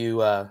 obviously, you've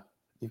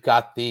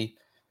got the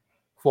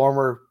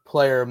former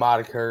player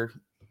moniker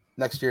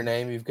next to your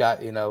name. You've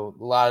got a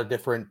lot of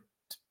different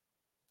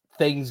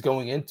things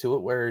going into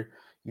it where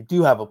you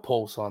do have a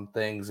pulse on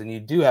things and you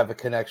do have a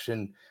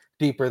connection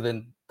deeper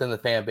than the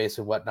fan base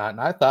and whatnot. And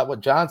I thought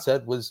what John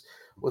said was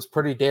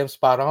pretty damn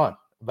spot on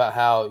about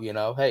how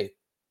hey,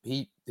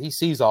 he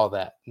sees all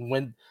that, and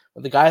when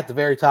the guy at the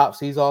very top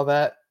sees all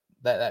that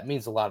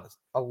means a lot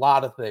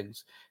of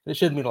things. And it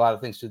should mean a lot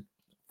of things to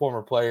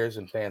former players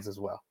and fans as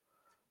well.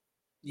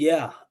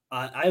 Yeah,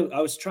 I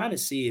was trying to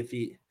see if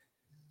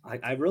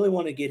I really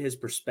want to get his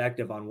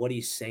perspective on what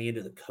he's saying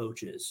to the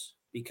coaches,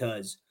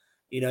 because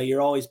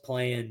you're always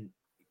playing,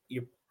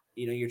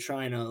 you're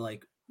trying to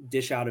like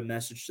dish out a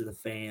message to the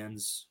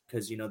fans,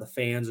 because the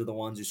fans are the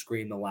ones who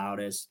scream the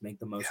loudest, make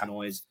the most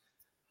noise.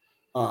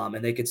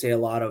 And they could say a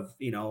lot of,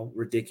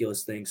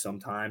 ridiculous things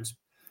sometimes,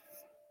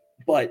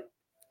 but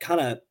kind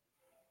of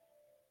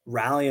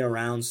rallying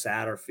around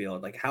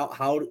Satterfield, like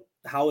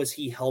how is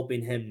he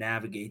helping him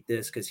navigate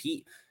this? Cause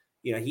he's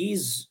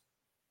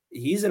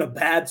in a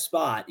bad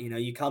spot.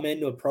 You come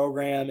into a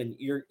program and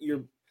you're,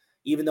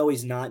 even though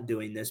he's not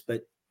doing this,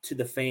 but to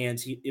the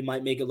fans, it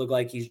might make it look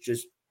like he's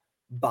just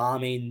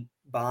bombing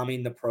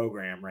the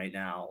program right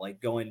now, like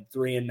going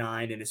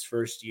 3-9 in his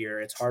first year.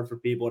 It's hard for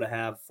people to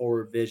have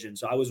forward vision.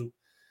 So I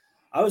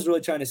was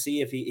really trying to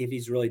see if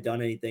he's really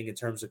done anything in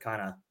terms of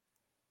kind of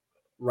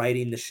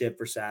righting the ship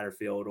for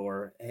Satterfield,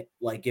 or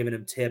like giving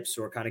him tips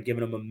or kind of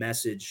giving him a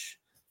message,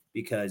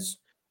 because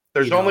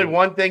there's only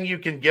one thing you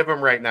can give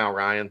him right now,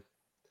 Ryan.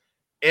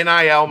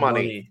 NIL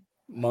money.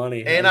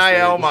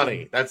 NIL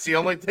money. That's the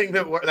only thing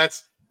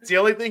that's the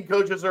only thing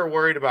coaches are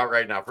worried about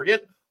right now.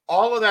 Forget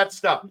all of that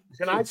stuff.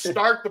 Can I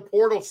start the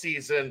portal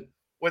season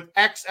with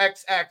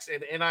XXX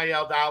in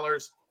NIL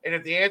dollars? And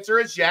if the answer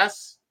is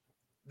yes,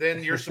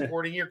 then you're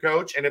supporting your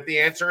coach. And if the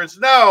answer is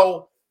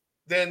no,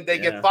 then they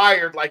get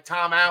fired, like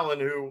Tom Allen,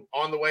 who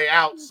on the way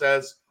out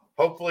says,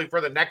 hopefully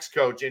for the next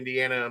coach,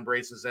 Indiana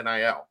embraces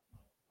NIL.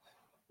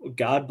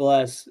 God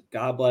bless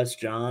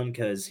John,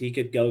 because he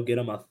could go get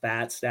him a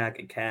fat stack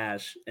of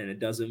cash and it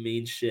doesn't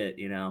mean shit.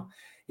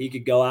 He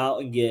could go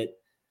out and get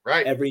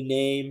every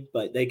name,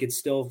 but they could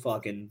still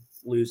fucking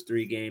lose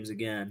 3 games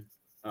again.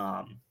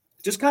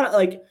 Just kind of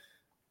like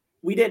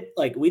we didn't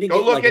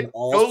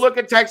go look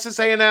at Texas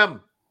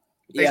A&M.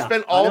 They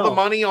spent all the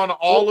money on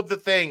all of the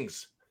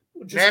things.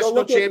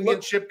 National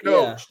championship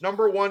coach,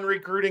 number 1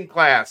 recruiting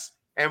class.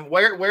 And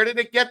where did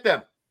it get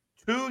them?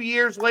 2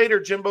 years later,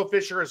 Jimbo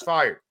Fisher is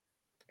fired.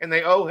 And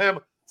they owe him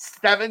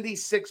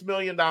 $76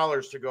 million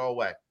to go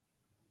away.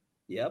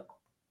 Yep.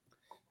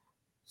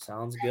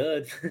 Sounds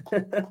good.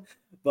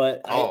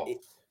 But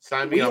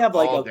sign me up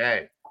all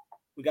day.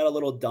 We got a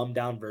little dumbed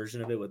down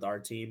version of it with our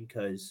team,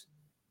 because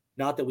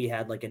not that we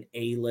had like an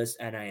A-list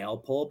NIL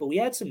poll, but we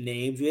had some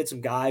names. We had some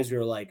guys who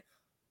were like,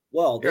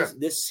 well,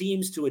 this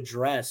seems to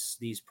address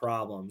these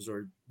problems,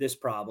 or this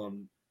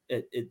problem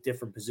at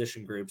different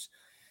position groups.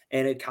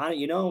 And it kind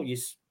of,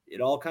 it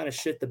all kind of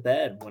shit the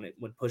bed when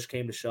push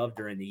came to shove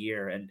during the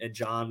year. And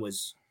John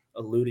was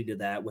alluding to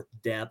that with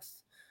depth,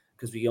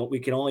 because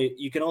you can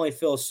only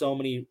fill so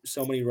many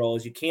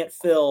roles. You can't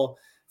fill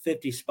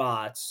 50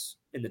 spots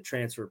in the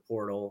transfer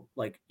portal.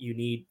 Like you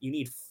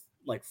need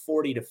like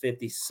 40 to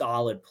 50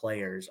 solid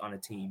players on a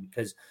team,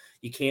 because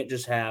you can't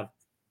just have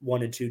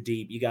 1 and 2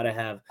 deep. You got to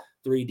have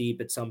 3 deep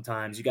at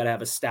sometimes. You got to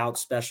have a stout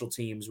special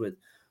teams with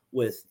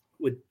look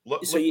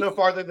no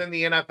farther than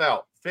the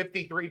NFL.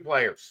 53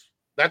 players.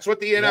 That's what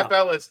the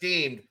NFL has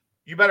deemed.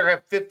 You better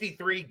have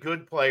 53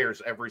 good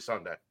players every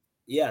Sunday.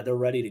 Yeah, they're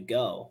ready to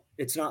go.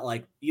 It's not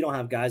like you don't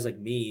have guys like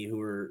me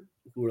who are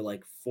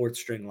like 4th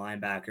string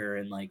linebacker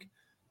and like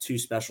 2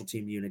 special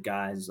team unit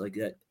guys like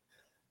that.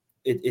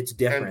 It's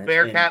different. And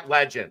Bearcat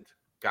legend.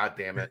 God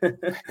damn it.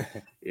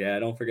 Yeah,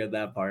 don't forget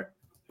that part.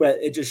 But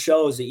it just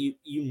shows that you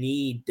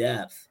need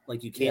depth.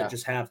 Like you can't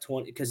just have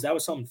 20, because that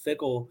was something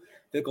Fickle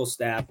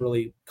staff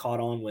really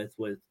caught on with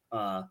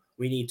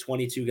we need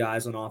 22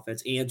 guys on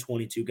offense and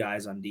 22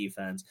 guys on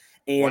defense,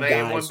 and 1A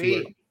guys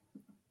and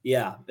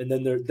 1B. And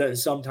then there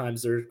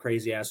sometimes their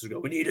crazy asses go,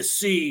 we need a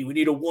C, we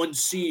need a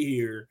 1C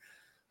here,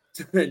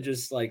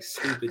 just like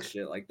stupid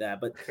shit like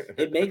that. But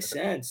it makes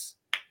sense,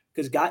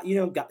 because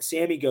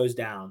Sammy goes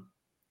down.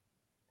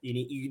 You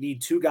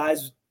need 2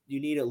 guys. You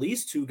need at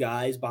least 2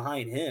 guys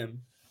behind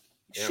him.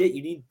 shit,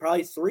 you need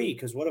probably 3,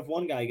 because what if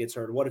one guy gets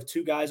hurt? What if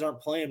 2 guys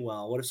aren't playing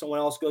well? What if someone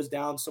else goes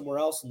down somewhere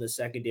else in the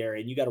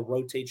secondary and you got to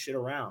rotate shit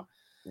around?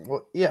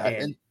 Well, yeah,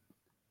 and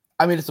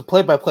I mean, it's a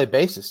play-by-play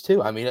basis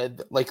too. I mean,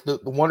 like the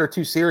 1 or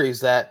 2 series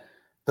that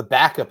the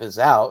backup is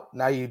out,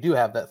 now you do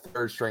have that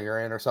third stringer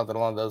in or something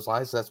along those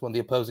lines. That's when the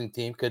opposing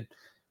team could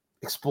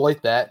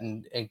exploit that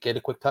and get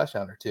a quick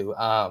touchdown or 2.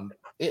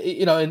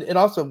 And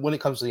also when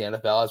it comes to the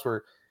NFL, as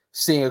we're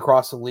seeing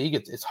across the league,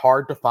 it's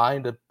hard to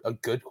find a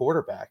good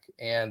quarterback.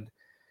 And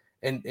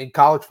in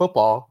college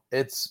football,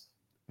 it's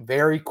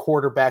very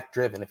quarterback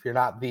driven. If you're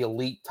not the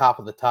elite top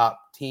of the top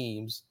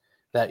teams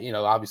that,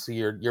 obviously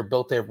you're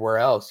built everywhere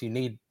else, you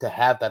need to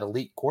have that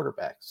elite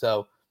quarterback.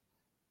 So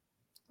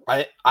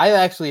I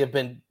actually have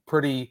been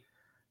pretty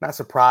not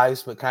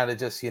surprised, but kind of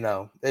just,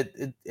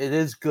 it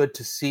is good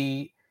to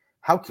see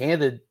how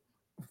candid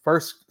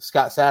first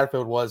Scott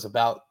Satterfield was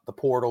about the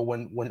portal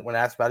when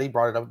asked about it. He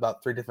brought it up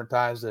about 3 different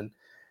times in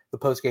the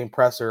post-game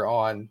presser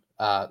on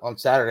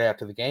Saturday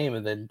after the game.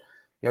 And then,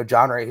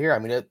 John right here, I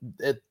mean,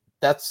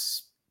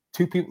 that's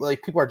 2 people,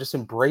 like, people are just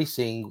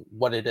embracing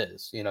what it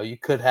is. You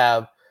could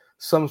have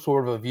some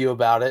sort of a view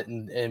about it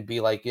and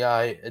be like,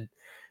 yeah, it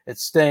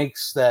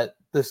stinks that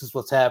this is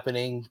what's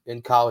happening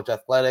in college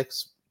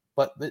athletics,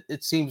 but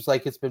it seems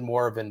like it's been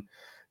more of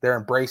they're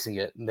embracing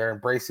it, and they're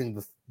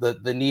embracing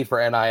the need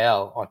for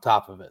NIL on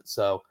top of it.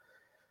 So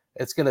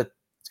it's gonna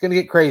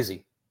get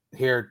crazy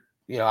here.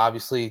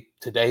 Obviously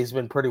today's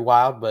been pretty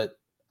wild, but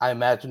I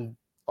imagine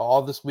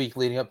all this week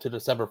leading up to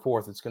December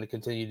 4th, it's going to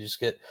continue to just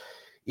get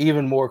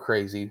even more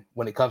crazy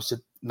when it comes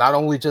to not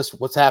only just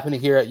what's happening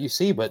here at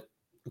UC, but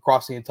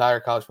across the entire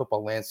college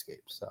football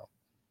landscape. So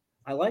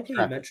I like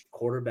how you mentioned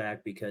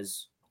quarterback,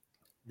 because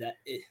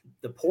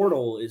the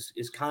portal is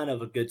kind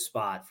of a good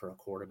spot for a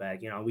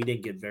quarterback. We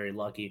didn't get very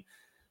lucky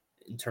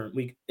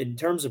in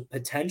terms of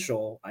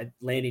potential.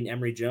 Landing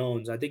Emory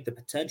Jones, I think the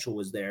potential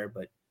was there,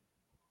 but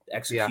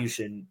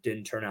execution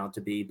didn't turn out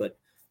to be. But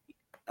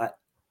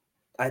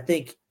I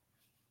think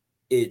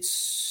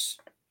it's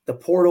the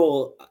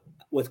portal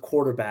with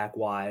quarterback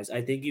wise.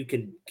 I think you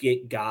can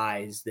get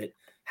guys that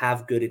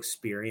have good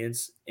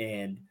experience,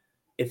 and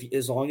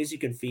as long as you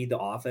can feed the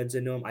offense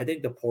into them, I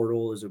think the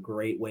portal is a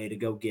great way to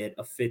go get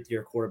a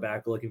 5th-year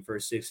quarterback looking for a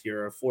 6th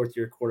year, or a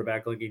 4th-year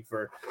quarterback looking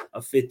for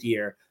a 5th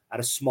year at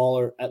a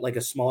smaller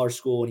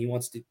school, and he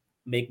wants to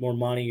make more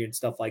money and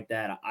stuff like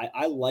that.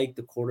 I like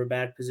the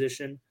quarterback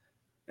position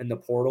in the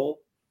portal,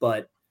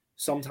 but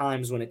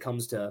sometimes when it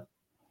comes to,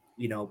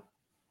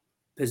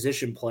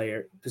 position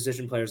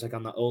players like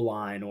on the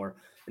O-line or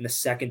in the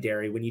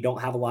secondary, when you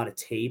don't have a lot of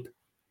tape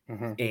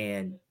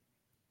and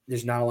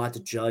there's not a lot to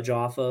judge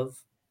off of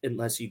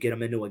unless you get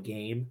them into a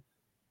game,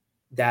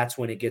 that's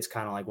when it gets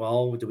kind of like,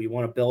 well, do we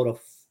want to build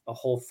a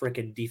whole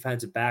freaking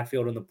defensive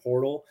backfield in the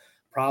portal?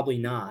 Probably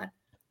not.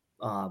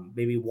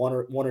 Maybe one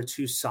or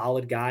 2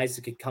 solid guys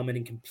that could come in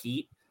and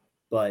compete,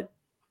 but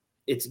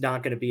it's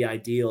not going to be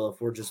ideal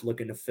if we're just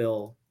looking to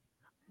fill.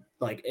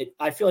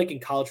 I feel like in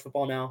college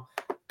football now,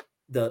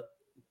 the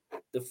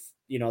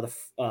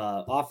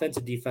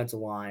offensive defensive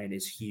line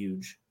is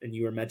huge, and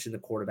you were mentioning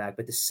the quarterback,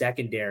 but the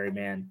secondary,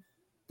 man,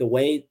 the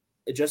way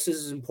just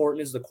as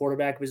important as the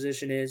quarterback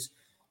position is,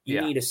 you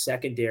need a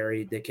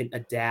secondary that can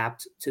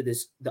adapt to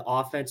this. The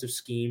offensive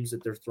schemes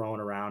that they're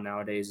throwing around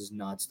nowadays is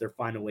nuts. They're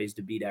finding ways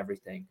to beat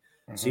everything.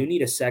 So you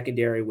need a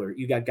secondary where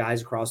you got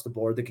guys across the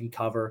board that can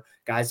cover,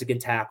 guys that can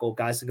tackle,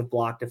 guys that can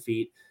block the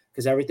feet,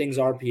 because everything's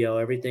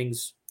RPO,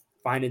 everything's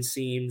finding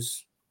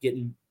seams,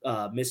 getting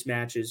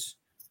mismatches.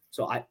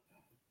 So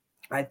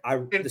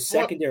the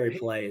secondary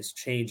play is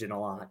changing a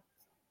lot.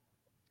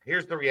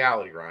 Here's the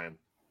reality, Ryan,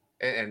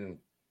 and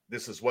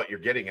this is what you're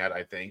getting at,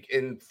 I think.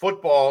 In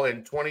football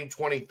in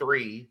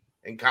 2023,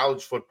 in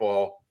college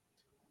football,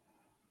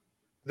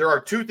 there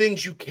are 2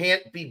 things you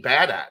can't be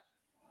bad at: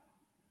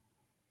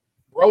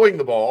 throwing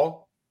the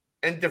ball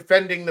and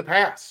defending the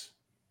pass.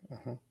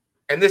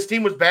 And this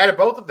team was bad at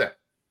both of them.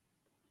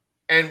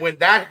 And when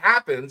that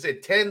happens,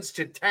 it tends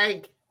to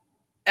tank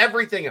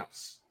everything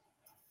else,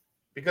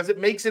 because it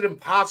makes it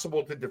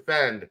impossible to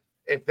defend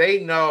if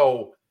they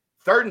know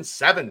 3rd and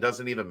 7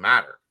 doesn't even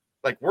matter.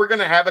 Like, we're going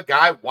to have a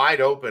guy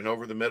wide open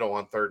over the middle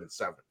on 3rd and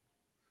 7.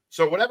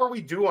 So whatever we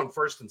do on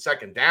 1st and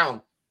 2nd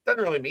down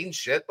doesn't really mean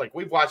shit. Like,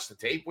 we've watched the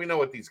tape. We know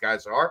what these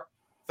guys are.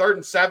 3rd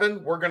and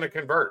 7, we're going to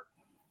convert.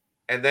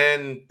 And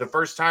then the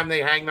first time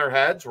they hang their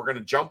heads, we're going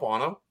to jump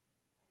on them,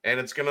 and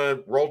it's going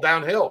to roll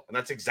downhill. And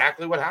that's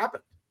exactly what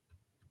happened.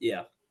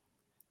 Yeah.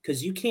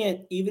 Because you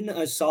can't, even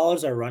as solid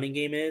as our running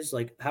game is,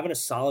 like, having a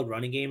solid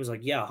running game is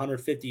like,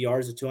 150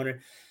 yards to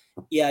 200.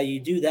 Yeah, you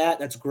do that.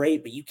 That's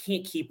great. But you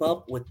can't keep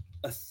up with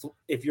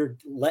if you're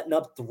letting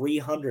up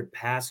 300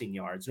 passing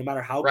yards, no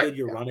matter how good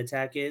your run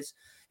attack is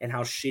and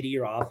how shitty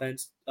your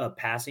offense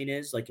passing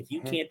is. Like, if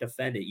you can't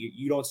defend it,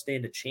 you don't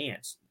stand a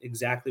chance.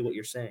 Exactly what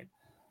you're saying.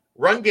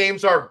 Run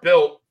games are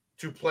built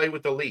to play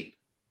with the lead.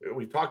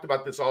 We've talked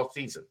about this all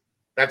season.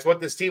 That's what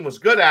this team was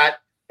good at.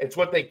 It's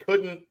what they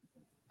couldn't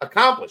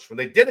accomplish. When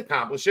they did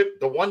accomplish it,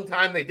 the one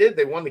time they did,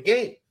 they won the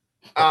game.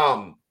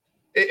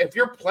 If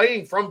you're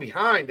playing from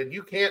behind and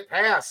you can't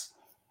pass,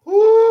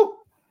 whoo,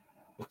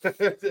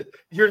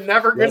 you're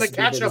never going to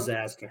catch them.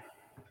 Disaster.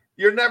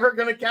 You're never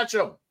going to catch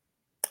them.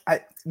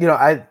 I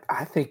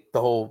think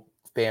the whole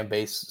fan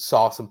base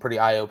saw some pretty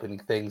eye-opening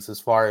things as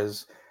far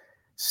as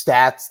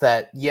stats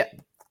that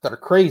are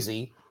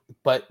crazy,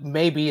 but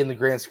maybe in the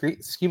grand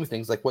scheme of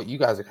things, like what you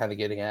guys are kind of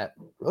getting at,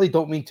 really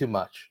don't mean too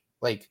much.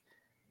 Like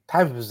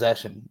time of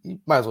possession, you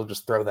might as well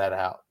just throw that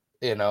out,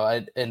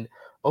 and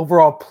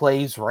overall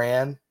plays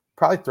ran,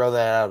 probably throw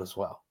that out as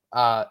well.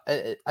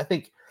 I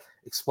think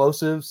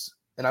explosives,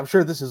 and I'm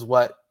sure this is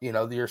what,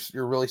 you're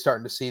really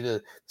starting to see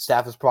the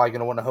staff is probably going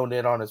to want to hone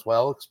in on as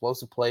well.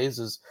 Explosive plays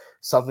is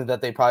something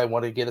that they probably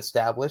want to get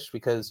established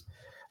because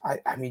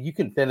I mean, you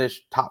can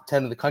finish top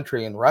 10 in the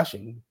country in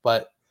rushing,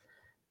 but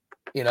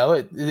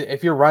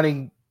if you're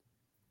running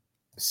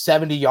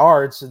 70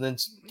 yards and then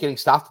getting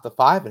stopped at the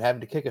 5 and having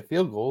to kick a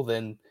field goal,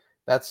 then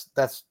that's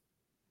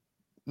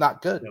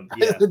not good.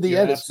 Yeah, in the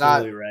end, it's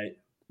not right.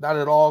 Not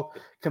at all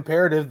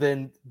comparative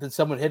than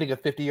someone hitting a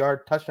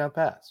 50-yard touchdown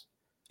pass.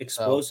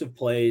 Explosive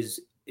plays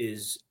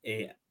is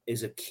a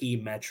key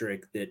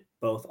metric that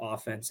both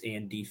offense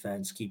and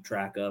defense keep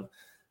track of.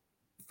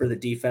 For the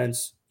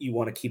defense, you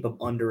want to keep them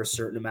under a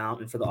certain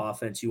amount, and for the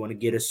offense, you want to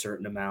get a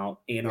certain amount.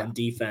 And on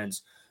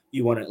defense,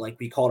 you want to, like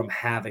we called them,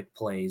 havoc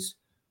plays.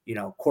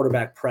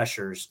 Quarterback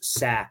pressures,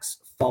 sacks,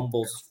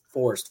 fumbles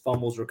forced,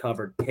 fumbles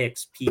recovered,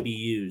 picks,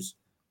 PBUs,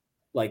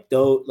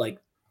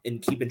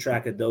 and keeping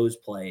track of those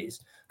plays,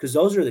 because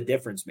those are the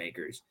difference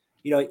makers.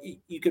 You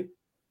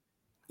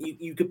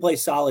could play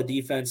solid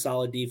defense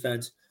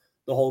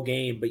the whole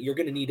game, but you're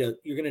gonna need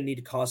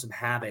to cause some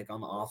havoc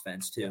on the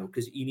offense too,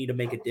 because you need to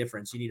make a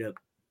difference. You need to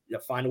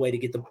find a way to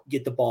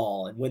get the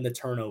ball and win the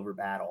turnover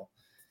battle.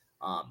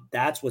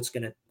 That's what's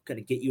gonna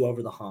get you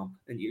over the hump,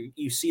 and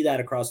you see that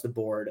across the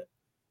board,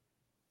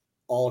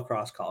 all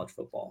across college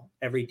football.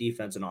 Every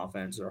defense and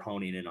offense are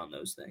honing in on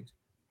those things.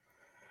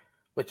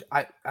 Which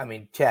I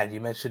mean, Chad,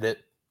 you mentioned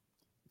it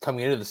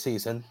coming into the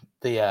season,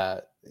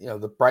 the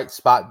the bright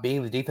spot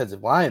being the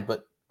defensive line,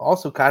 but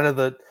also kind of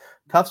the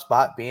tough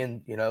spot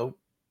being,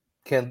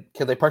 can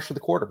they pressure the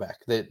quarterback?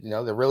 They're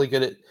really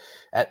good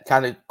at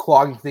kind of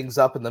clogging things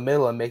up in the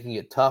middle and making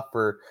it tough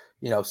for,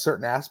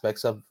 certain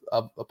aspects of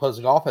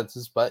opposing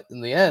offenses. But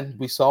in the end,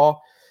 we saw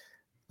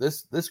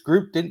this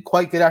group didn't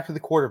quite get after the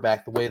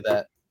quarterback the way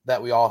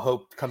that we all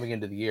hoped coming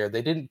into the year.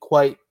 They didn't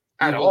quite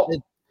at all.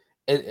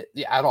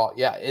 At all.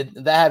 Yeah.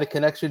 That had a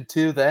connection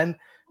to then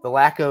the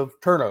lack of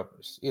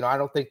turnovers. I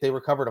don't think they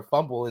recovered a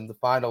fumble in the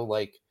final,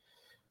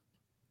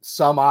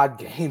 some odd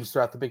games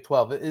throughout the Big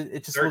 12.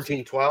 It just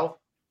 13, 12.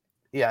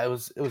 Yeah, it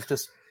was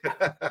just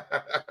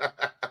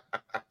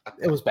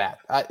it was bad.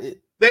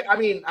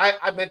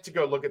 I meant to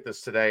go look at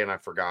this today and I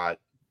forgot.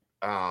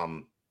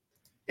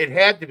 It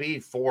had to be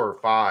 4 or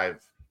 5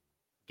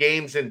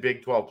 games in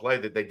Big 12 play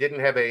that they didn't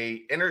have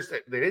they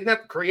didn't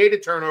have to create a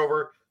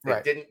turnover.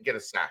 They didn't get a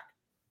sack.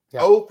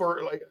 Yeah.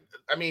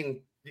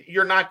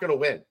 You're not going to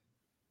win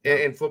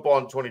in football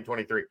in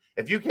 2023.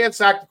 If you can't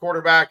sack the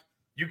quarterback,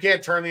 you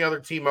can't turn the other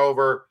team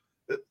over.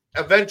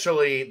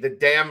 Eventually, the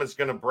dam is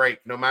going to break,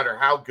 no matter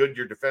how good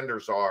your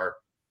defenders are.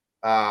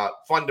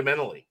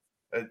 Fundamentally,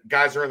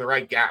 guys are in the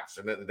right gaps,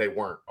 and they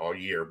weren't all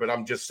year. But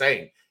I'm just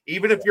saying,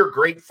 even if you're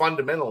great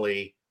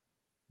fundamentally,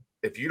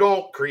 if you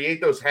don't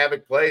create those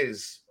havoc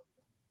plays,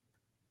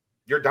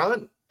 you're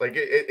done.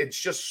 It's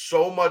just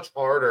so much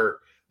harder.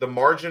 The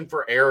margin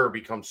for error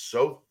becomes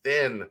so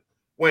thin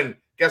when,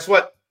 guess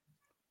what?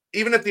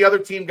 Even if the other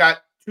team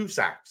got 2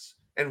 sacks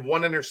and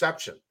 1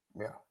 interception,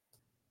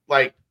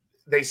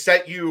 they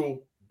set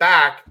you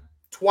back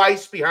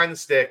twice behind the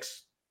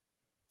sticks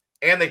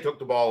and they took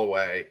the ball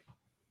away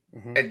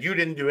and you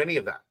didn't do any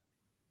of that.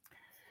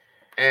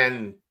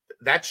 And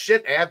that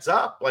shit adds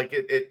up.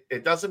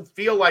 It doesn't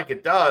feel like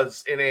it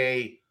does in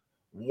a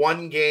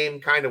 1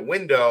 game kind of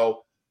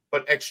window,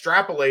 but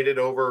extrapolated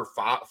over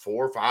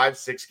 4, 5,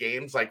 6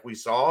 games like we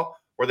saw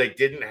where they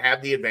didn't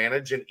have the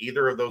advantage in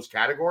either of those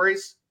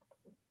categories,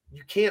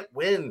 you can't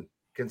win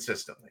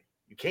consistently.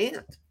 You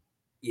can't.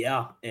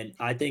 Yeah, and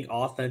I think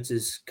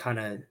offenses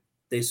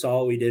they saw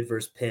what we did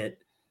versus Pitt,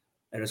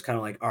 and it's kind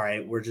of like, all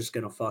right, we're just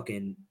going to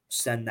fucking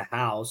send the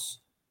house,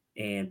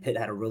 and Pitt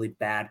had a really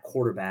bad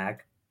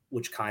quarterback,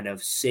 which kind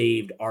of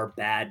saved our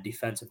bad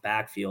defensive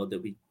backfield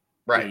that we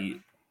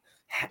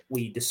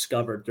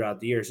discovered throughout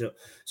the year. So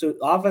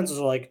offenses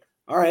are like,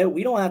 all right,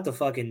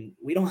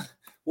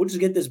 we'll just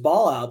get this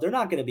ball out. They're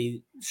not going to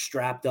be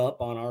strapped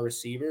up on our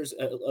receivers,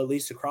 at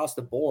least across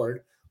the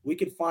board. We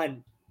could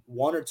find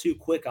 1 or 2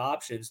 quick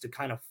options to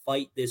kind of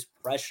fight this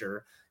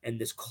pressure and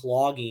this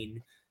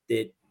clogging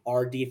that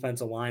our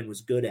defensive line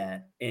was good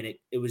at. And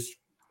it was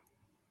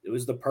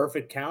the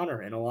perfect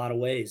counter in a lot of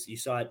ways. You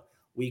saw it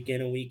week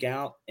in and week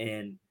out.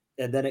 And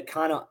then it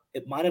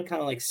might have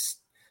kind of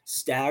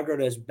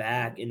staggered us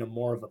back into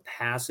more of a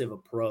passive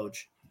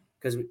approach,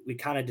 because we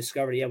kind of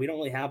discovered, we don't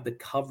really have the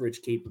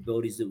coverage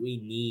capabilities that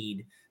we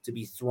need to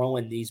be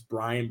throwing these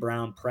Brian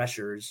Brown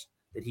pressures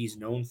that he's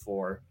known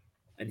for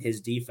and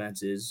his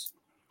defenses.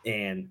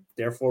 And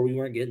therefore we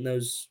weren't getting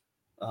those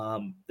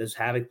this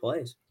havoc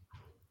plays.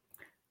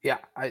 Yeah,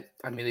 I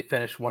mean they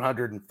finished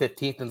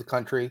 115th in the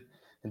country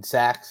in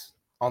sacks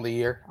on the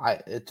year.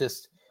 It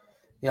just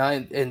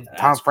and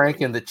Tom Frank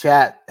in the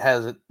chat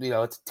has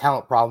it's a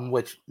talent problem,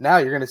 which now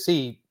you're going to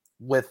see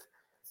with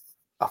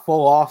a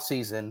full off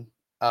season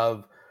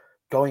of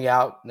going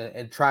out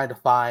and trying to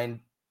find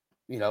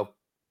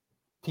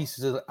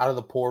pieces out of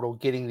the portal,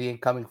 getting the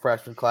incoming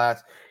freshman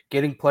class,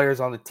 getting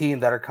players on the team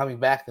that are coming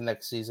back the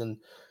next season.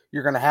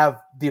 You're going to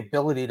have the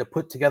ability to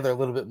put together a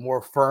little bit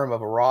more firm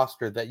of a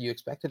roster that you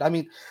expected. I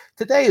mean,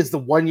 today is the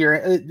 1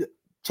 year.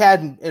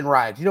 Chad and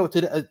Ryan, do you know what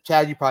today?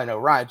 Chad, you probably know.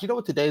 Ryan, do you know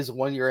what today is the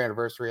 1 year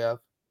anniversary of?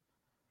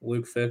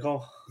 Luke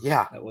Fickell.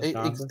 Yeah,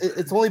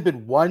 it's only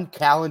been one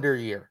calendar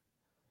year.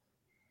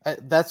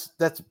 That's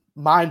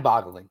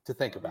mind-boggling to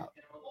think about.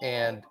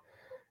 And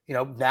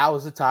now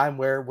is the time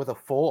where with a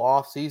full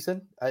off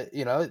season,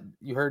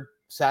 you heard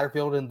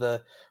Satterfield in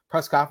the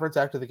press conference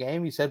after the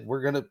game. He said,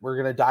 we're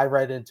gonna dive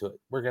right into it.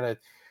 We're gonna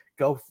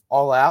go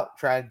all out,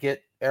 try and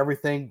get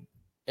everything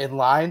in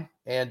line.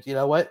 And you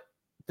know what?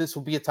 This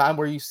will be a time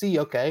where you see,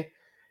 okay,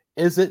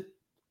 is it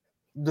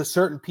the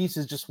certain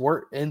pieces just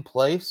weren't in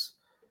place?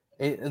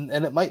 And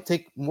it might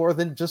take more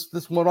than just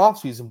this one off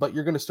season, but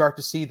you're going to start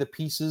to see the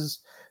pieces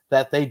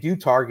that they do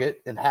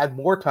target and had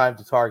more time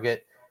to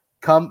target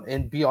come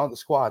and be on the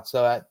squad.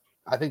 So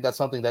I think that's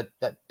something that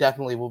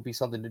definitely will be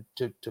something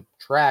to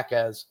track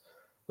as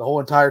the whole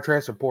entire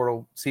transfer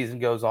portal season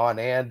goes on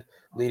and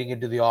leading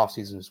into the off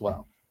season as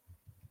well.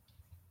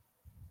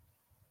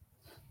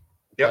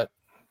 Yep. But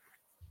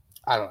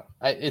I don't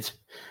know.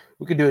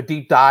 We could do a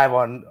deep dive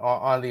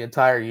on the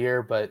entire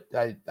year, but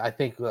I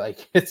think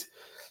like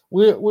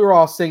we're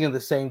all singing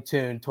the same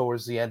tune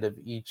towards the end of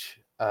each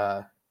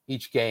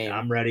game.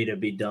 I'm ready to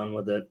be done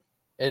with it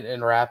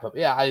and wrap up.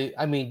 Yeah,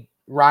 I mean,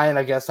 Ryan,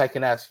 I guess I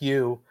can ask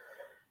you,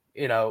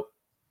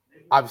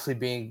 obviously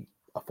being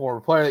a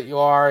former player that you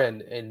are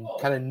and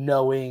kind of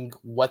knowing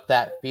what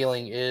that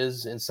feeling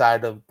is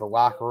inside of the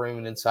locker room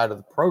and inside of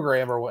the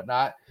program or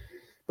whatnot.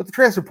 But the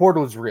transfer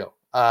portal is real.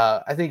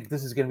 I think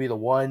this is going to be the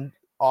one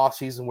off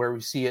season where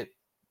we see it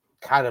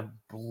kind of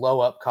blow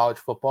up college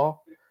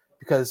football,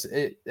 because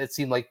it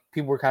seemed like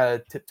people were kind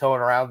of tiptoeing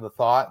around the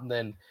thought. And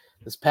then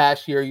this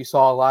past year, you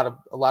saw a lot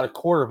of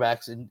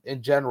quarterbacks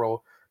in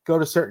general go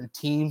to certain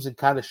teams and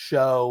kind of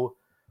show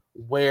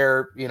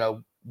where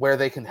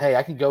they can, hey,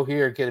 I can go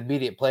here and get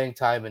immediate playing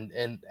time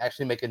and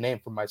actually make a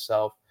name for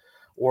myself,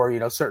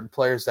 or certain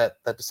players that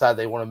decide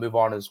they want to move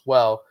on as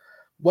well.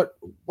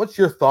 What's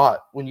your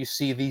thought when you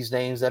see these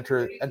names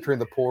entering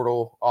the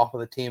portal off of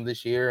the team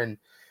this year, and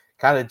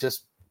kind of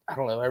just, I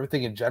don't know,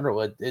 everything in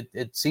general?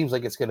 It seems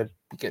like it's going to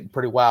be getting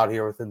pretty wild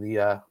here within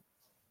the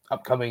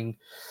upcoming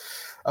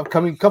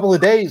couple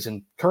of days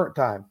and current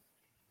time.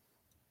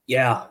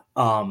 Yeah,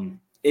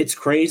 it's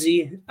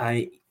crazy.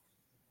 The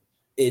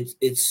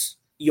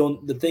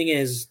thing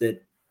is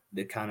that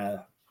kind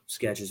of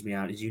sketches me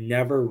out is you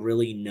never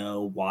really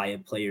know why a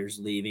player's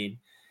leaving.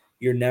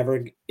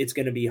 It's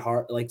going to be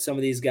hard. Like some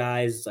of these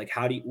guys, like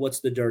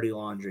what's the dirty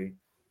laundry?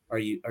 Are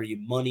you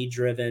money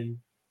driven?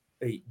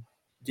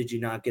 Did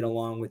you not get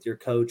along with your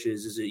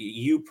coaches? Is it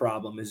you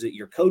problem? Is it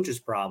your coach's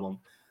problem?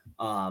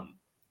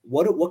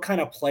 What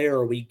kind of player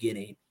are we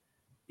getting?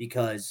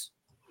 Because,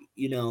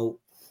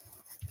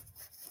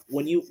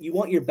 when you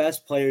want your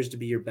best players to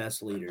be your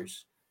best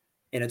leaders,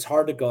 and it's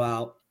hard to go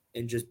out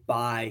and just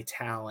buy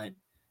talent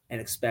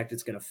and expect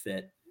it's going to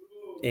fit.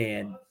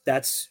 And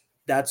that's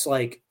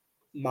like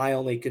my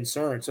only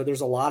concern. So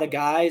there's a lot of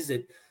guys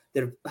that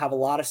have a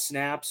lot of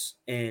snaps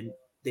and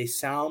they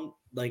sound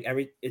like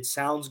it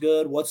sounds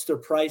good. What's their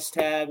price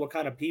tag? What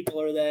kind of people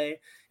are they?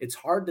 It's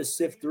hard to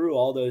sift through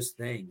all those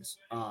things.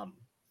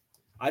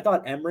 I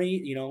thought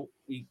Emery,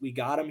 we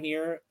got him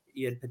here.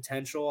 He had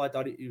potential. I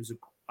thought he was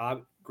a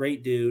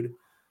great dude,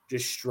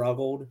 just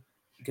struggled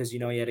because, he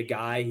had a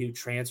guy who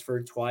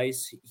transferred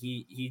twice.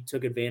 He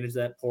took advantage of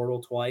that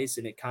portal twice,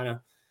 and it kind of,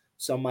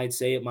 some might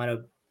say it might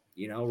have,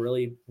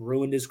 really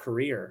ruined his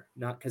career,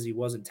 not because he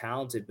wasn't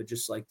talented, but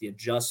just like the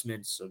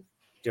adjustments of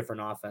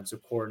different offensive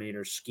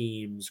coordinators,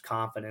 schemes,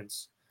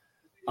 confidence.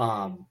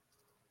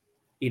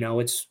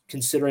 It's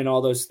considering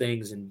all those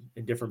things and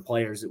different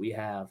players that we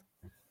have.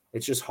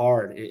 It's just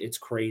hard. It's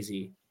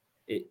crazy.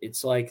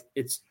 It's like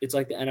the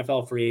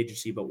NFL free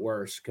agency, but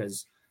worse,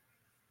 because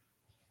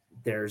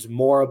there's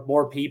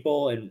more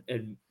people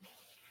and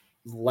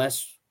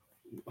less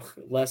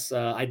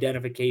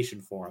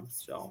identification for them.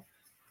 So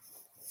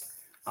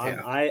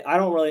yeah. I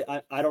don't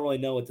really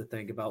know what to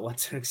think about what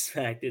to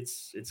expect.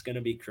 It's going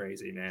to be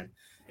crazy, man.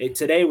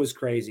 Today was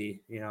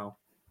crazy,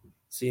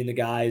 seeing the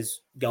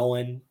guys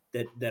going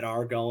that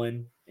are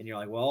going, and you're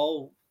like,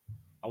 well,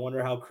 I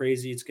wonder how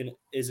crazy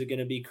is it going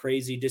to be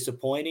crazy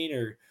disappointing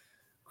or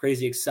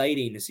crazy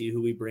exciting to see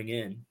who we bring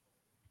in?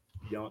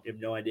 You have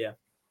no idea.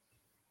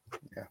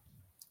 Yeah.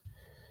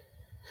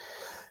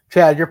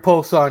 Chad, your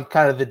pulse on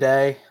kind of the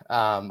day.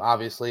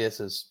 Obviously,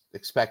 this is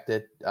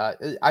expected.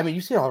 I mean,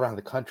 you see it all around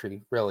the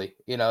country, really.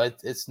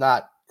 It's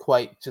not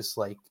quite just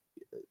like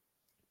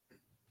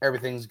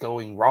everything's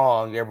going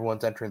wrong,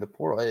 everyone's entering the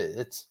portal.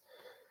 It's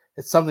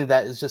something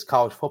that is just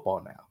college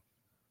football now.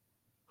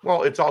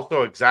 Well, it's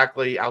also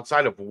exactly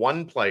outside of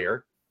one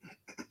player.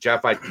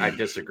 Jeff, I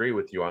disagree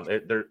with you on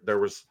it. There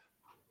was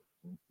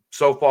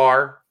so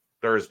far,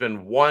 there has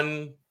been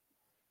one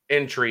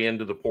entry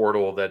into the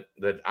portal that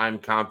I'm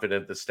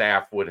confident the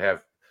staff would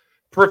have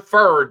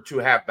preferred to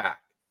have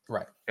back.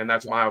 Right. And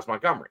that's Miles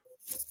Montgomery.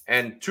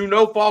 And to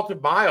no fault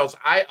of Miles,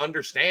 I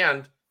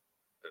understand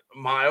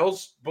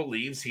Miles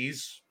believes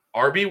he's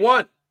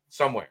RB1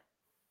 somewhere.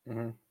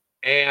 Mm-hmm.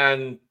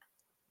 And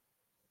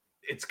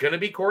it's going to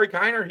be Corey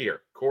Kiner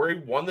here. Corey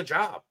won the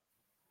job.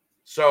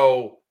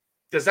 So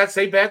does that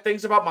say bad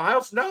things about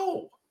Miles?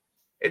 No.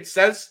 It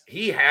says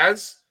he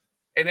has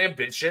an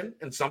ambition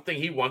and something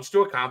he wants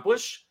to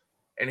accomplish,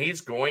 and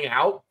he's going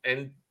out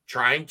and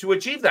trying to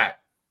achieve that.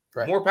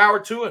 Right. More power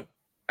to him.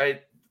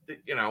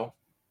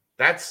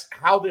 That's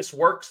how this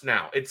works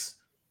now. It's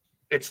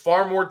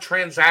far more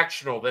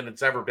transactional than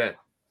it's ever been.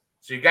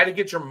 So you got to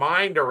get your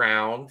mind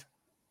around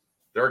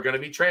there are going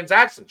to be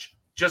transactions.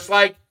 Just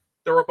like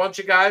there were a bunch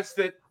of guys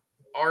that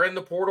are in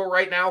the portal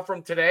right now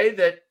from today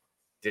that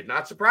did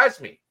not surprise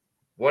me.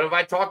 What have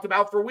I talked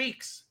about for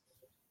weeks?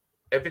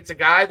 If it's a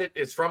guy that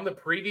is from the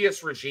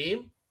previous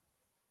regime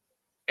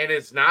and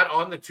is not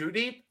on the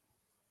 2-deep,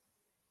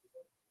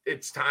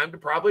 it's time to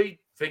probably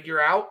figure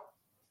out,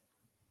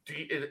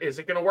 is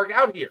it going to work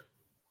out here?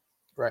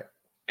 Right.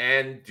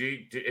 And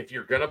if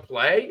you're going to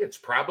play, it's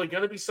probably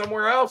going to be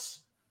somewhere else.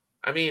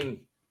 I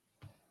mean,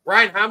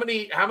 Ryan, how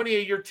many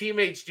of your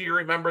teammates do you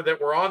remember that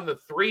were on the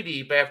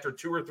 3-deep after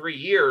 2 or 3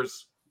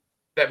 years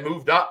that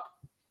moved up,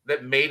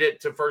 that made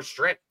it to first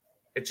string?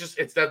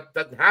 That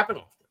doesn't happen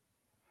often.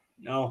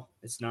 No,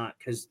 it's not,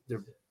 because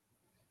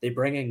they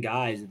bring in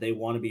guys that they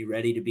want to be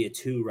ready to be a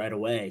 2 right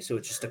away. So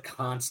it's just a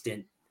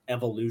constant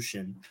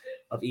evolution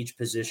of each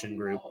position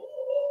group.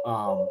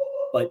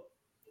 But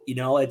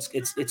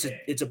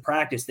it's a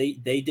practice. They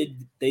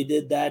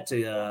did that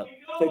to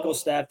Fickle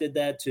staff, did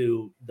that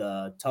to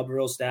the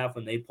Tuberville staff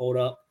when they pulled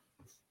up.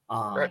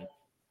 Right.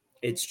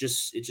 It's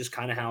just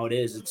kind of how it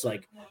is. It's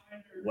like,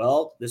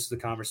 well, this is the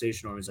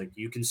conversation always like,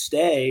 you can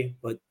stay,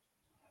 but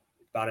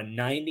about a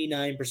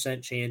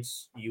 99%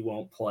 chance you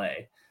won't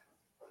play,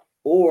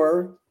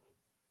 or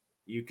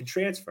you can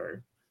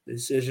transfer. The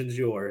decision's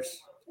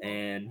yours,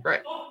 and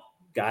Right.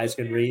 guys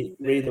can read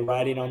the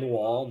writing on the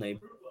wall, and they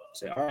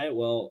say, all right,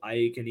 well,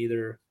 I can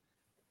either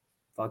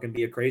fucking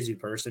be a crazy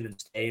person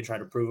and stay and try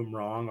to prove them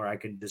wrong, or I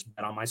can just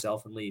bet on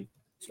myself and leave.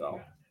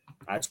 So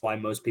that's why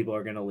most people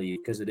are going to leave,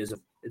 because it's a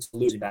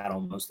losing battle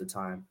most of the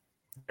time,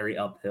 very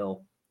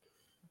uphill.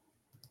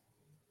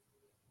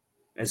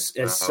 As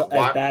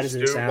bad as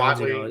it sounds,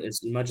 Watley,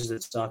 as much as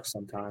it sucks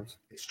sometimes.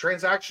 It's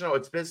transactional.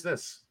 It's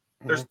business.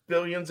 There's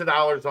billions of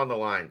dollars on the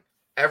line.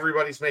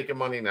 Everybody's making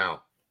money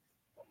now.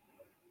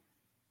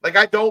 Like,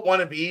 I don't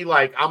want to be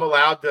like, I'm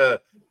allowed to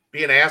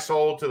be an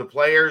asshole to the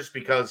players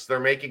because they're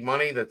making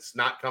money that's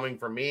not coming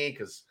from me,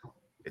 because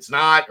it's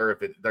not, or if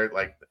they're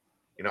like,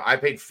 I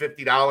paid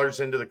 $50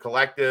 into the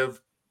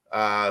collective,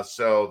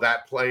 so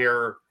that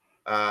player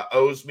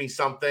owes me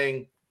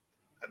something.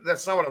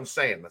 That's not what I'm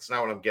saying. That's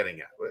not what I'm getting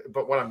at.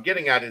 But what I'm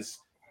getting at is,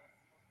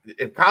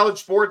 if college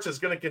sports is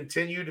going to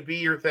continue to be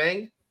your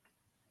thing,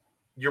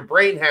 your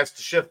brain has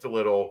to shift a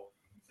little,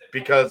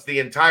 because the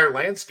entire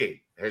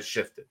landscape has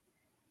shifted.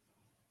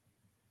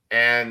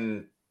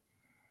 And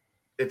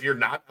if you're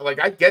not, like,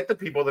 I get the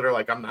people that are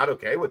like, I'm not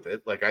okay with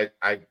it. Like,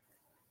 I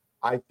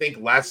think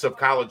less of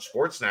college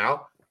sports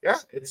now. Yeah,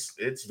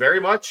 it's very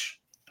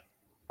much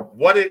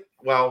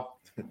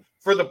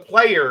for the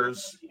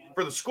players,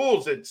 for the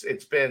schools,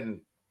 it's been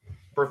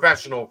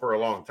professional for a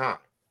long time.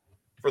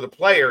 For the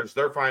players,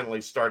 they're finally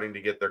starting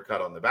to get their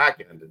cut on the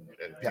back end, and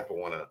people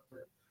want to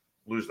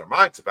lose their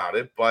minds about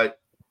it. But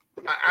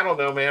I don't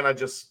know, man. I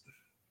just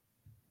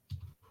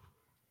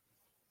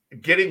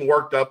getting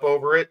worked up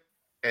over it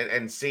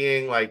and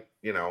seeing, like,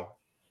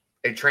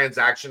 a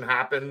transaction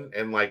happen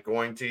and like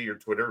going to your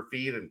Twitter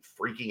feed and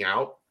freaking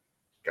out.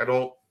 I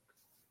don't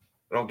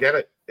get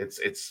it.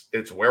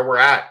 It's where we're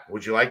at.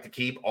 Would you like to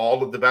keep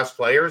all of the best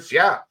players?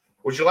 Yeah.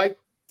 Would you like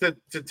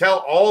to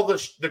tell all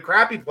the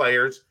crappy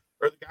players,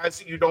 or the guys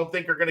that you don't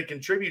think are going to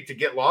contribute, to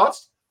get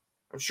lost?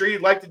 I'm sure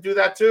you'd like to do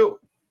that too.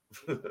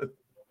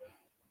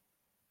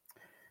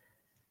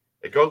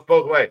 It goes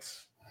both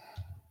ways.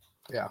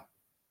 Yeah.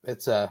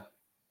 It's a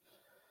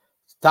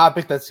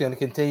topic that's going to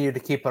continue to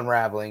keep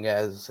unraveling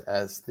as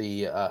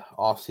the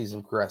off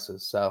season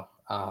progresses. So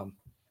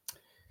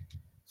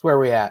it's where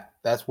we're at.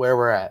 That's where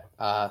we're at.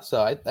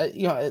 So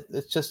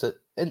it's just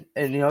and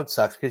it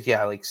sucks because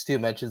like Stu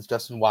mentions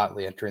Justin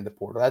Watley entering the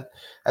portal.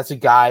 That's a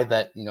guy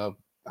that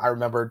I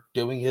remember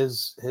doing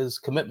his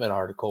commitment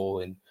article,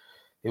 and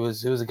it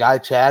was a guy,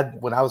 Chad,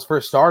 when I was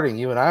first starting.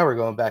 You and I were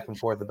going back and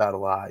forth about a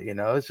lot.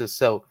 It's just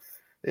so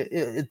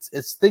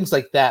it's things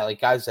like that, like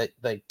guys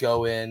that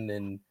go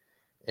in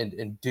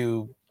and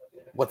do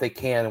what they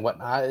can and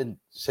whatnot, and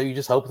so you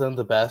just hope them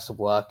the best of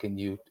luck, and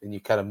you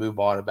kind of move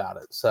on about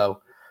it.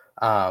 So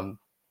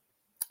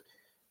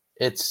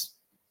it's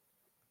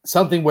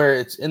something where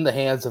it's in the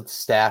hands of the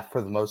staff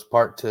for the most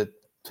part to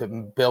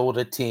build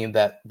a team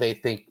that they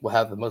think will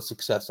have the most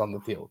success on the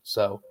field.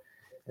 So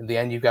in the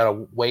end, you've got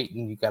to wait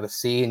and you've got to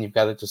see and you've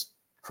got to just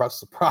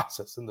trust the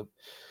process in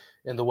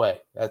the way.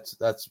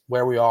 That's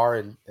where we are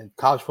in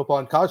college football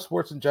and college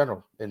sports in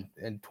general in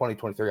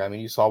 2023. I mean,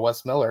 you saw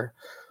Wes Miller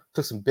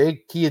took some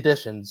big key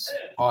additions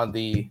on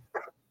the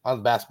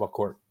basketball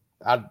court.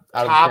 Top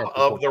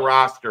of the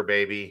roster,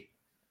 baby.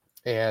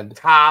 And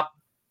top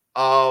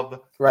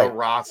of the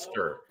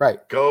roster.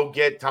 Right. Go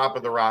get top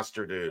of the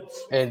roster dudes.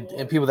 And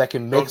people that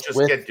can mix Don't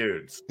just get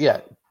dudes.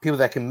 Yeah. People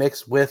that can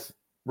mix with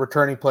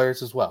returning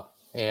players as well.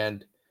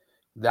 And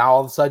now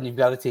all of a sudden you've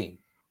got a team.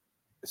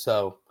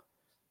 So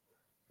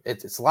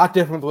it's a lot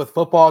different with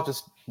football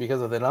just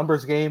because of the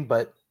numbers game.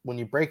 But when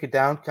you break it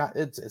down,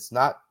 it's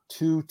not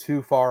too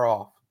far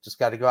off. Just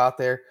got to go out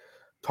there,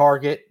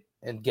 target,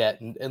 and get.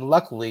 And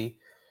luckily,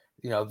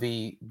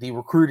 the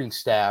recruiting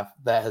staff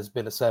that has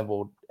been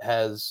assembled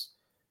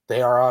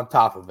they are on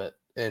top of it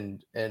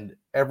in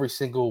every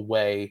single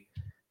way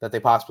that they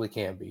possibly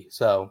can be.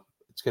 So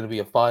it's going to be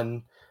a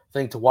fun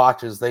thing to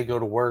watch as they go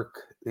to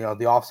work.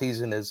 The off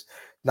season is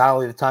not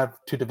only the time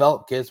to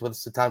develop kids, but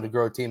it's the time to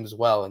grow a team as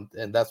well.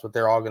 And that's what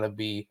they're all going to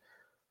be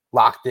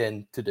locked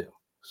in to do.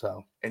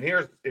 So, and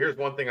here's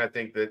one thing I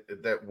think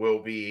that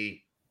will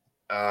be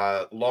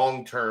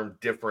long-term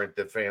different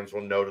that fans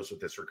will notice with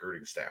this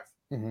recruiting staff.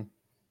 Mm-hmm.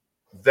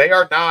 They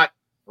are not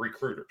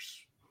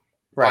recruiters,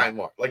 right? By and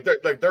large. Like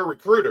they're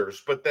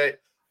recruiters, but they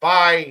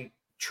by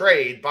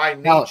trade, by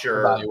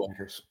nature,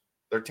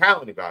 they're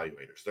talent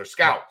evaluators. They're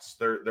scouts.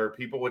 They're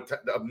people with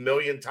a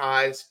million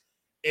ties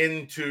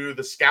into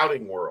the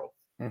scouting world.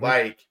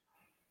 Mm-hmm.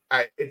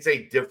 It's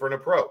a different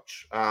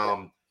approach.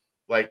 I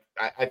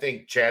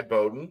think Chad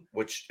Bowden,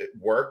 which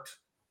worked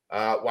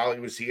while he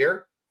was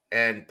here,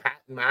 and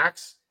Pat and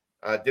Max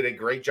did a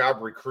great job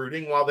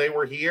recruiting while they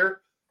were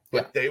here.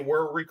 But they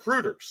were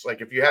recruiters.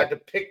 Like if you had to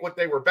pick what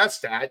they were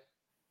best at,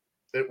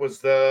 it was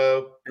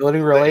the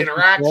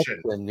interaction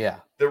and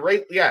the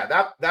rate.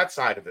 Yeah, that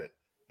side of it.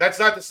 That's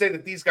not to say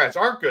that these guys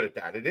aren't good at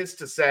that. It is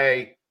to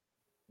say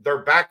their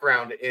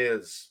background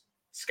is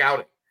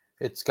scouting.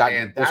 It's got,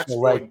 and that's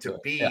going to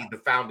be the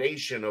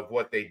foundation of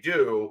what they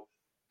do.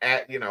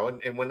 And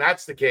when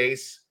that's the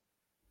case,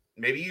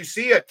 maybe you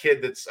see a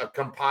kid that's a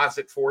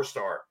composite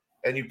 4-star,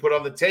 and you put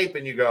on the tape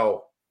and you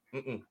go,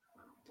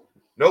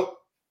 nope.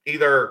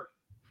 Either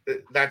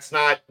that's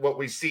not what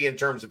we see in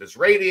terms of his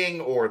rating,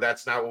 or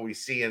that's not what we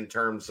see in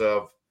terms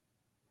of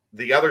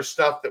the other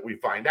stuff that we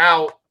find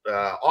out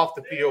off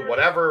the field,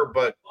 whatever.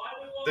 But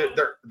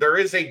there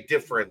is a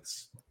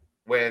difference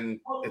when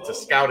it's a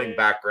scouting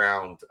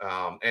background.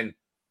 And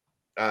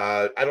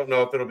I don't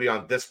know if it'll be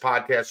on this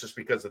podcast just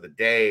because of the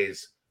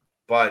days,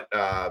 but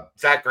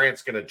Zach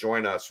Grant's going to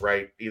join us,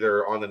 right?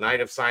 Either on the night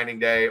of signing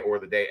day or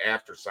the day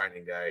after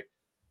signing day.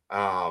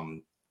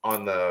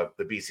 On the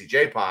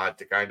BCJ pod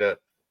to kind of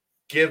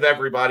give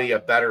everybody a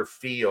better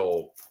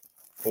feel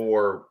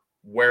for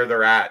where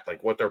they're at,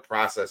 like what their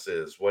process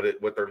is, what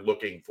they're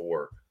looking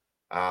for.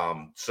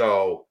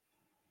 So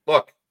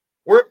look,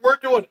 we're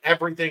doing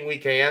everything we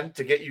can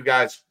to get you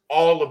guys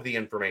all of the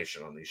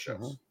information on these shows.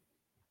 Mm-hmm.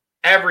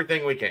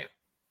 Everything we can.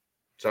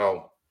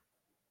 So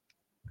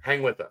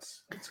hang with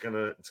us. It's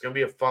gonna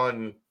be a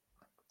fun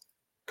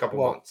couple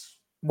months.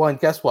 Well, and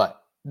guess what?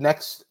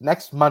 Next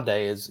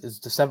Monday is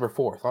December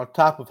 4th. On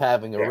top of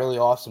having a really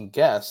awesome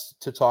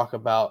guest to talk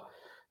about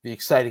the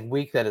exciting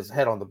week that is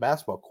ahead on the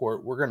basketball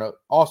court, we're going to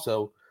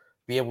also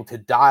be able to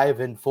dive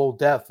in full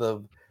depth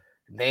of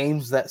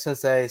names that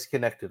Cincinnati is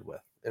connected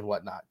with and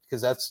whatnot,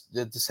 because that's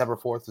December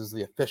 4th is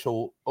the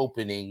official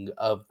opening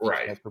of the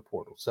transfer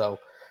portal. So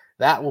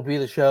that will be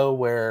the show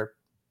where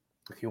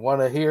if you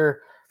want to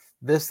hear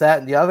this, that,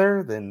 and the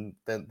other, then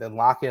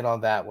lock in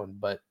on that one.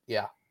 But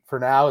yeah, for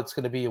now, it's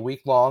going to be a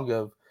week long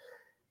of.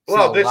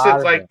 Well, this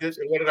is like this.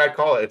 What did I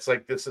call it? It's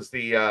like this is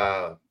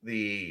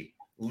the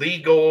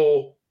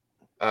legal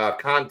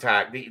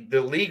contact,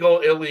 the legal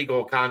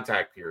illegal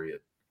contact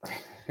period,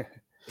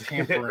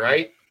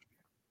 right?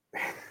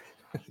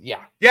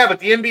 Yeah. But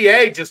the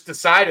NBA just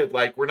decided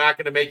like we're not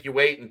going to make you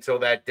wait until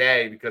that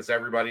day because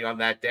everybody on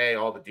that day,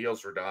 all the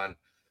deals were done.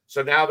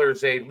 So now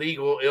there's a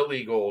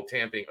legal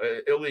tampering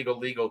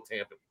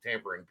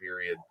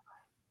period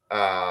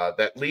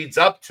that leads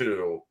up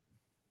to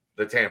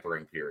the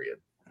tampering period.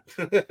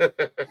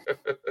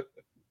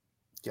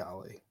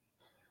 Golly.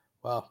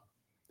 Well,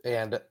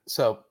 and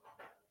so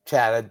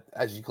Chad,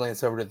 as you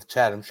glance over to the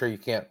chat, I'm sure you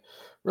can't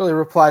really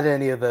reply to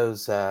any of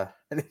those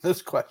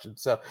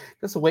questions. So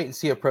just a wait and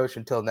see approach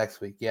until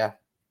next week. Yeah.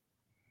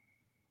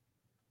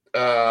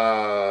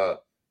 I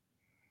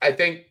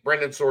think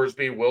Brendan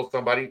Sorsby will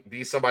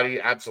be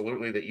somebody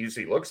absolutely that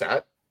UC looks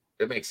at.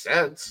 It makes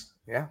sense.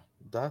 Yeah,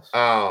 it does.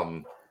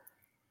 Now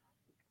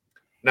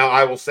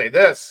I will say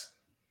this,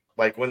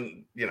 like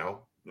when,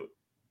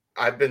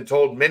 I've been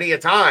told many a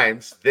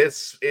times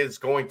this is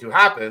going to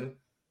happen.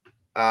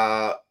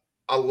 A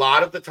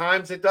lot of the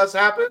times it does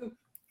happen.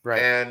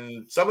 Right.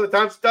 And some of the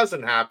times it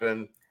doesn't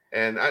happen.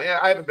 And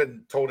I haven't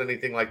been told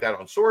anything like that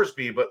on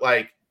Sorsby, but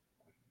like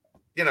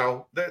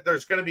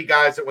there's going to be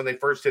guys that when they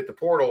first hit the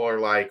portal are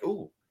like,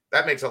 ooh,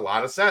 that makes a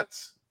lot of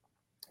sense.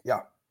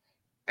 Yeah.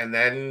 And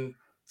then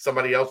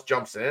somebody else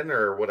jumps in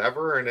or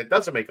whatever, and it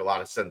doesn't make a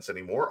lot of sense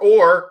anymore.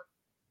 Or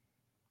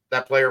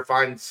that player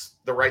finds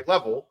the right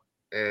level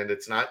and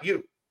it's not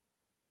you.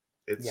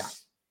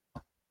 It's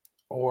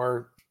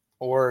Or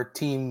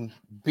team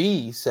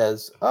B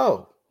says,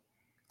 oh,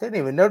 didn't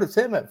even notice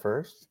him at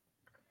first.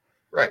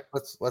 right.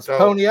 Let's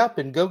pony up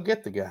and go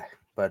get the guy.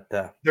 But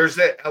there's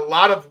a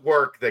lot of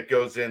work that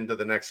goes into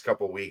the next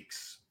couple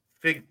weeks,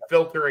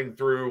 filtering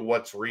through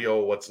what's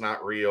real, what's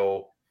not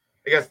real.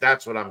 I guess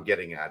that's what I'm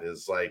getting at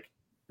is like,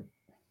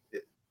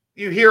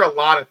 you hear a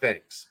lot of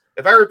things.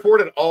 If I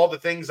reported all the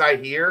things I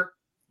hear,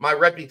 my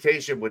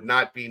reputation would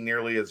not be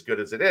nearly as good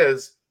as it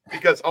is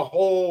because a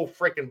whole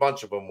freaking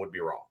bunch of them would be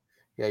wrrong.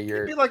 Yeah,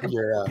 you'd be like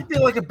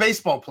a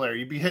baseball player.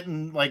 You'd be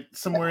hitting like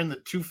somewhere in the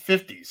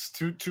 250s,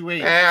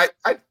 280s.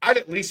 I'd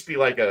at least be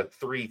like a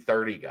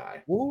 330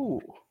 guy.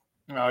 Ooh.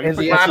 No, you're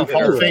putting yourself in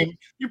Hall of Fame.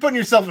 You're putting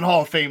yourself in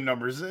Hall of Fame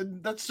numbers.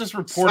 That's just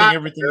reporting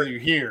everything that you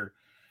hear.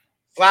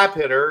 Slap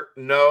hitter,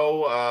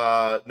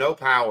 no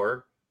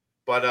power,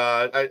 but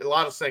a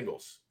lot of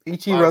singles.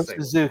 Ichiro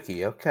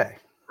Suzuki, okay.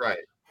 Right.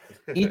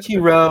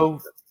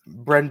 Ichiro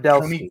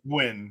Brendelski. Tony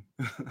Gwynn.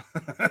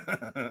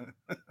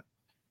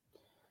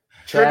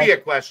 Trivia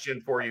question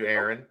for you,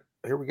 Aaron.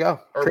 Here we go.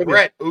 Or Trivia.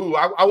 Brent. Ooh,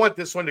 I want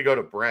this one to go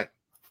to Brent.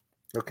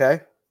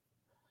 Okay.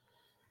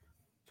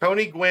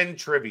 Tony Gwynn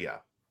trivia.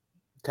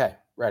 Okay,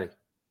 ready.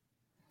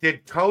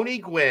 Did Tony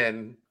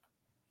Gwynn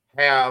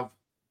have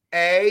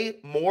A,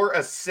 more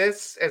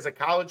assists as a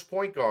college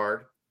point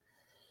guard,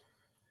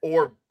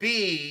 or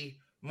B,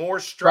 more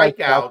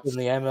strikeouts in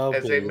the MLB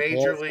as a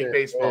Major League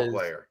Baseball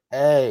player?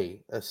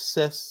 A,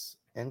 assists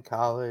in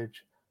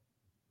college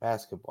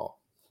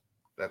basketball.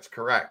 That's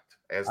correct.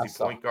 As the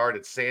point guard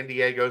at San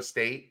Diego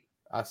State,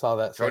 I saw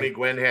that. Tony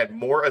Gwynn had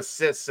more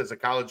assists as a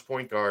college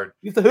point guard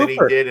than he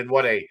did in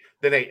a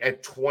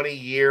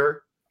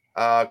 20-year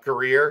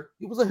career.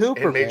 He was a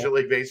hooper in Major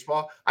League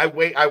Baseball. I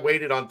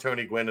waited on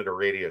Tony Gwynn at a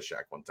Radio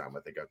Shack one time. I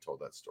think I've told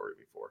that story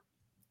before.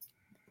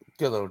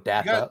 Good little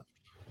dap up.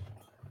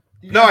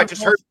 No, I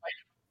just heard.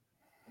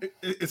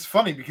 It's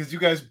funny because you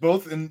guys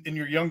both in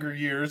your younger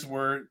years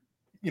were,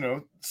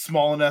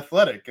 small and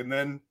athletic, and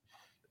then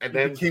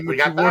we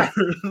got that.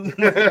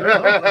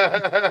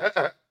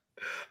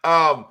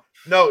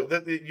 No,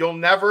 you'll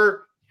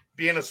never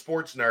be in a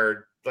sports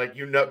nerd. Like,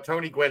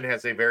 Tony Gwynn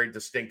has a very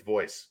distinct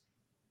voice.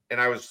 And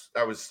I was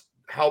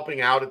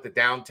helping out at the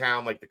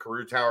downtown, like the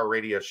Carew Tower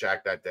Radio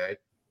Shack that day.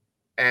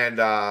 And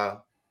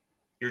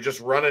you're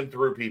just running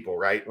through people,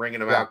 right?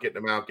 Ringing them out,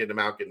 getting them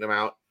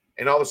out.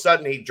 And all of a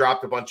sudden he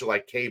dropped a bunch of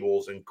like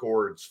cables and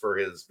cords for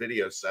his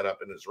video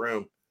setup in his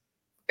room.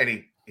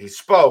 And he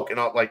spoke, and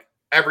like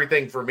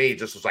everything for me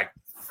just was like,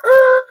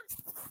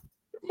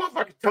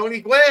 motherfucking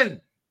Tony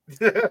Gwynn.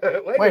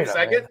 Wait a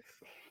second.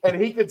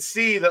 And he could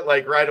see that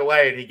like right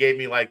away, and he gave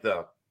me like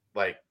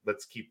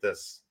let's keep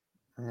this.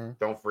 Mm-hmm.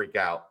 Don't freak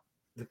out.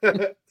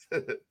 It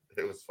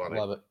was funny.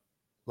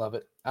 Love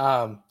it.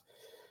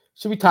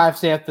 Should we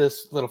timestamp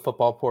this little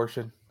football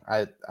portion?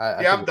 I'm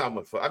done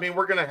with football. I mean,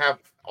 we're gonna have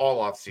all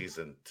off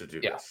season to do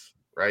this,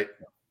 right?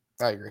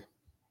 I agree.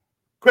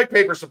 Quick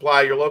Paper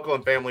Supply, your local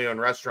and family-owned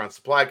restaurant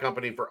supply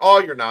company for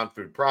all your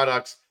non-food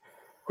products.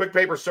 Quick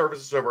Paper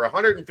services over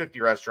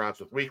 150 restaurants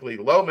with weekly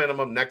low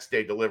minimum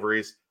next-day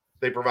deliveries.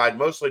 They provide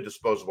mostly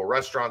disposable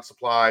restaurant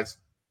supplies,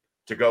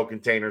 to-go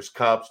containers,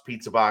 cups,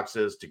 pizza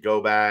boxes, to-go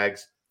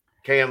bags,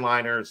 can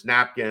liners,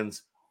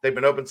 napkins. They've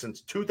been open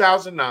since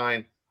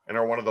 2009 and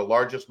are one of the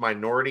largest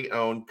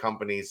minority-owned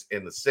companies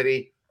in the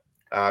city.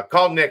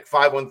 Call Nick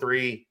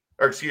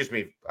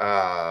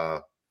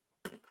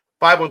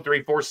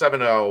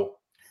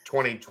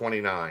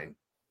 513-470-2029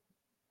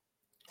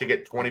 to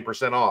get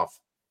 20% off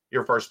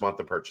your first month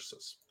of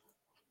purchases.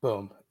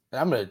 Boom. And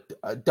I'm going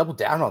to double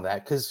down on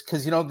that because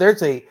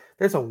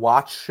there's a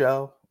watch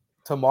show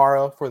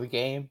tomorrow for the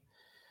game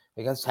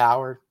against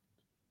Howard.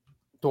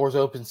 Doors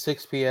open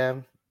 6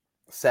 p.m.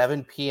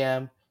 7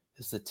 p.m.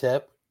 is the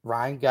tip.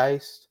 Ryan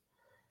Geist,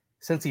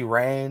 Cincy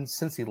Rains,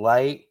 Cincy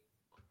Light,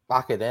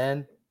 lock it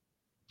in.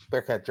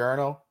 Bearcat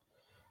Journal.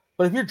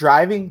 But if you're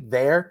driving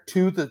there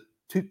to the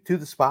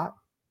spot,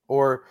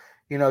 or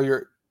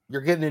you're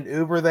getting an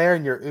Uber there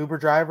and your Uber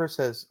driver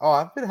says, "Oh,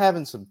 I've been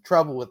having some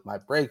trouble with my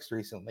brakes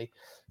recently,"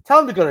 tell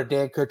him to go to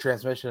Danco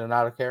Transmission and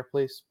Auto Care,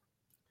 please.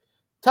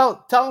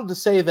 Tell him to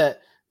say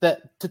that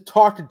to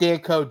talk to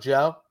Danco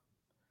Joe,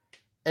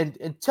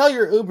 and tell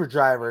your Uber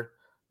driver,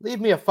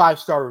 leave me a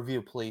 5-star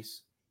review,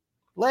 please.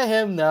 Let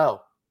him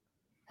know,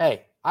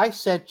 hey, I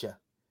sent you.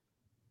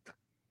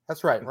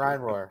 That's right,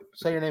 Ryan Royer.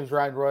 Say your name's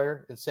Ryan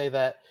Royer and say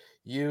that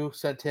you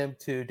sent him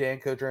to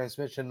Danco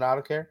Transmission and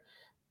Auto Care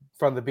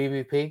from the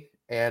BBP,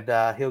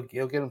 and he'll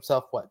get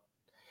himself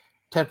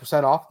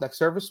 10% off next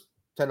service,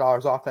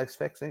 $10 off next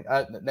fixing,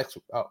 next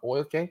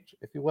oil change,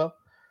 if you will.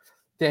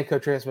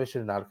 Danco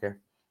Transmission and Auto Care.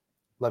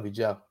 Love you,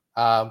 Joe.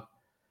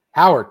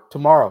 Howard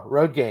tomorrow,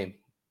 road game.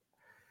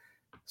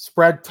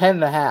 Spread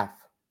 10.5.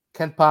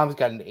 Ken Palm's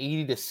got an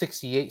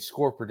 80-68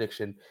 score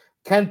prediction.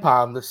 Ken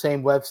Palm, the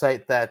same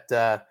website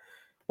that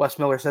Wes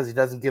Miller says he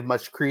doesn't give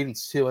much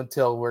credence to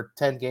until we're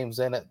 10 games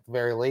in at the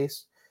very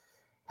least,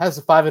 has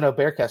the 5-0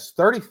 Bearcats,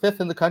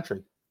 35th in the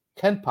country.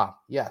 Ken Palm,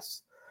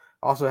 yes.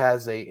 Also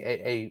has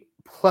a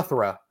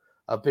plethora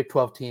of Big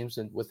 12 teams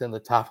within the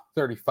top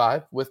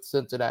 35 with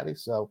Cincinnati.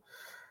 So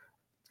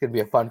it's going to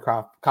be a fun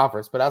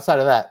conference. But outside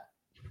of that,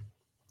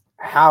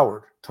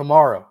 Howard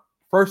tomorrow,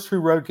 first true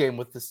road game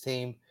with this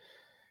team.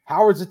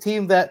 Howard's a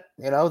team that,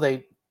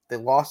 they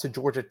lost to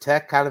Georgia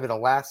Tech kind of in a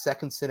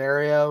last-second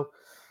scenario.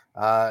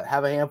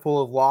 Have a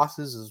handful of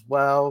losses as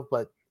well,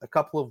 but a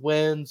couple of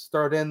wins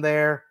thrown in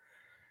there.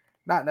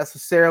 Not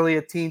necessarily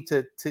a team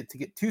to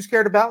get too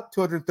scared about.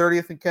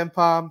 230th in Ken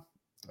Palm.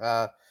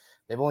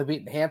 They've only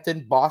beaten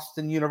Hampton,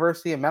 Boston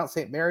University, and Mount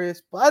St.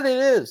 Mary's, but it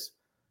is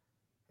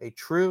a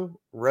true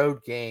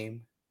road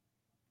game.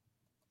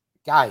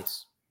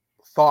 Guys,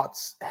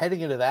 thoughts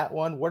heading into that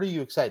one? What are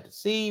you excited to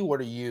see?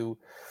 What are you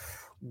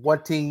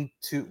wanting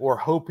to or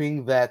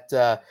hoping that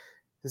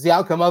is the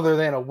outcome other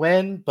than a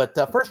win? But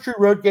first true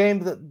road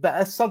game,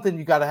 that's something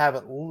you got to have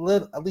at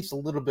least a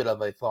little bit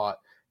of a thought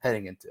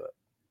heading into it.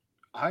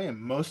 I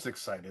am most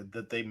excited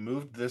that they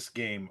moved this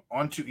game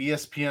onto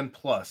ESPN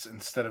Plus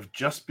instead of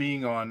just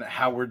being on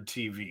Howard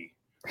TV.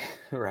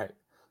 Right.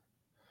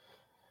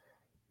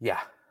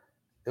 Yeah.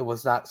 It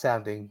was not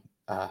sounding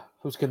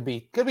who's going to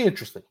be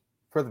interesting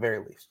for the very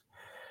least.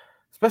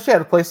 Especially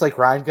at a place like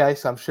Ryan,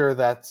 guys. I'm sure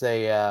that's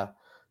a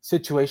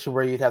situation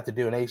where you'd have to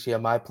do an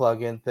HDMI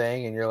plug-in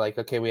thing, and you're like,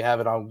 okay, we have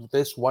it on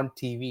this one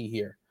TV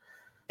here.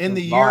 In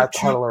the year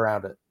huddle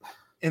around it.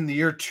 In the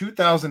year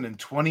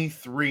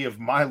 2023 of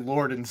my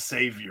Lord and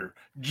Savior,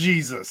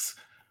 Jesus,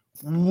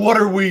 what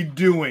are we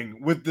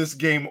doing with this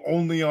game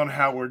only on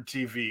Howard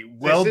TV?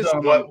 Well this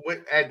done.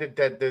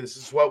 This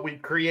is what we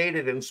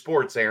created in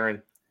sports,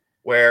 Aaron,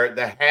 where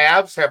the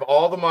haves have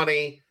all the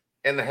money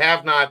and the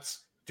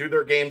have-nots do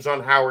their games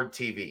on Howard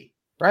TV.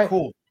 Right.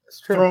 Cool.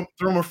 It's true.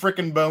 Throw them a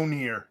freaking bone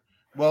here.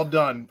 Well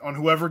done on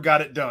whoever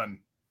got it done.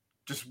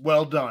 Just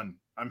well done.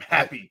 I'm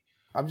happy.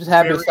 I'm just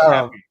happy Very it's not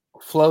happy.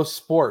 on Flow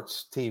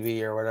Sports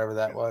TV or whatever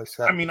that was.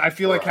 I mean, I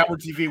feel like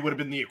Howard TV would have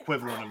been the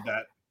equivalent of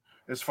that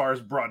as far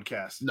as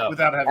broadcast, No,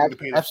 without having to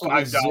pay the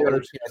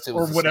 $5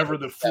 or whatever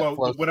the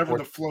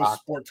Flow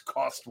Sports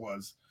cost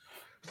was.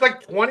 It's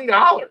like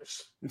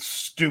 $20. It's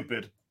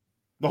stupid.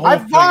 The whole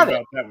thing bought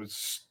about that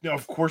was,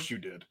 of course you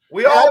did.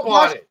 We all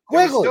bought it. It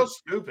was Quigley. still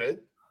stupid.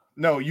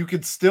 No, you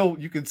could still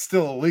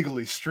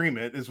illegally stream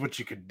it. Is what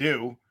you could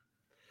do.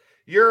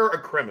 You're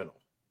a criminal.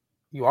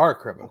 You are a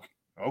criminal.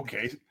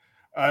 Okay.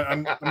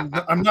 I'm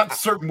not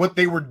certain what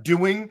they were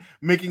doing.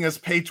 Making us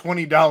pay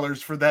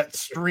 $20 for that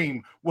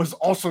stream was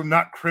also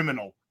not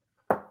criminal.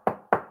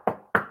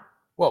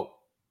 Whoa.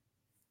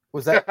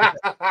 Was that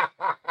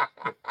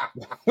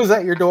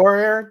your door,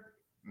 Aaron?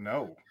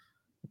 No.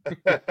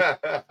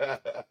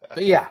 But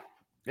yeah,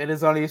 it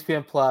is on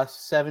ESPN Plus,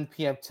 7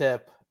 p.m.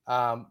 tip.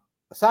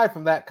 Aside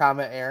from that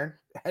comment, Aaron,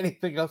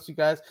 anything else you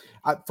guys?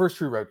 First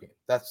true road game.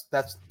 That's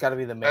got to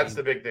be the main. That's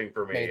the big thing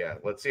for me. Yeah.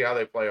 Let's see how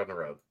they play on the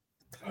road.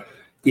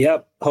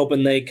 Yep,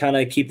 hoping they kind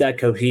of keep that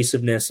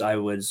cohesiveness I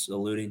was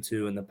alluding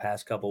to in the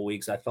past couple of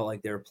weeks. I felt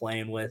like they were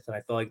playing with, and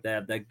I feel like they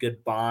have that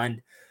good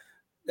bond.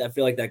 I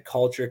feel like that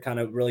culture kind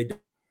of really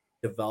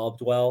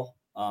developed well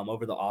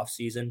over the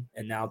offseason,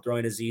 and now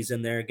throwing Aziz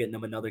in there, getting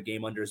him another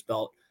game under his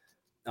belt,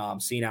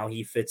 seeing how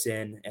he fits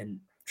in and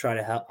try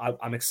to help.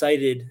 I'm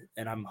excited,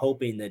 and I'm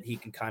hoping that he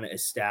can kind of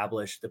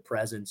establish the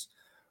presence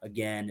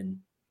again and,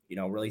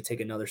 really take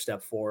another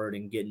step forward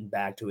and getting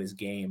back to his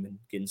game and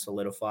getting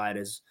solidified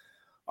as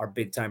our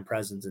big time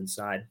presence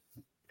inside.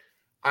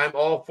 I'm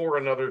all for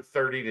another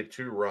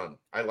 30-2 run.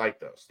 I like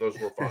those. Those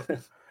were fun.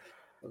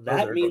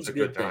 That means a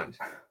good time.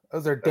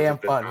 Those are damn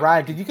fun.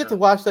 Ryan, did you get to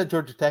watch that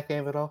Georgia Tech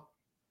game at all?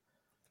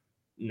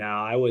 No,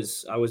 I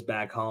was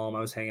back home.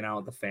 I was hanging out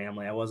with the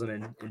family. I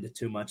wasn't into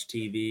too much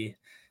TV.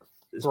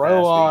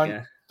 Throw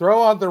on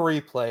the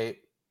replay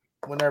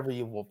whenever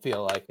you will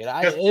feel like it.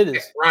 It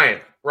is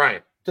Ryan.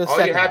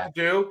 All you have to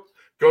do,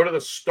 go to the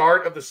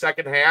start of the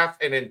second half,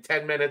 and in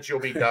 10 minutes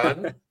you'll be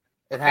done.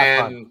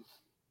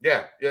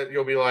 Yeah,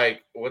 you'll be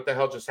like, what the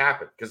hell just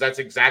happened? Because that's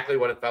exactly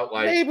what it felt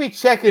like. Maybe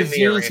check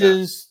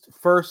Aziz's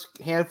first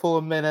handful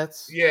of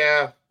minutes.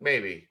 Yeah,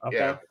 maybe. Okay.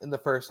 Yeah. In the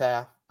first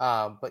half.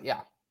 But yeah,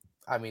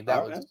 I mean,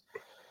 it's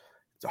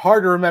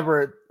hard to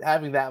remember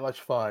having that much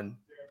fun.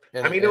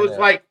 It was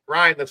like,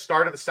 Ryan, the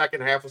start of the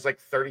second half was like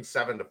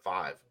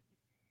 37-5.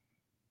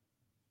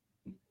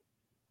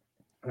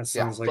 That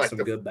sounds like some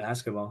good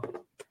basketball.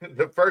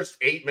 The first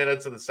 8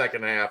 minutes of the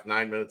second half,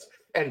 9 minutes,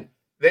 and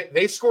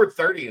they scored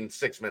 30 in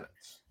 6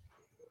 minutes,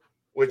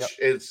 which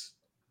is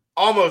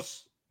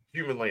almost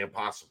humanly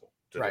impossible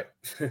to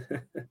do.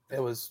 It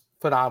was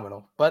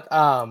phenomenal. But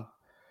what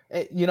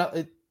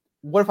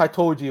if I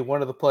told you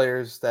one of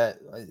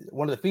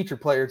the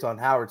featured players on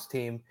Howard's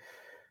team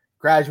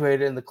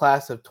graduated in the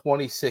class of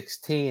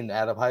 2016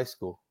 out of high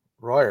school?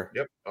 Royer.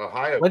 Yep,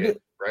 Ohio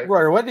kid, right?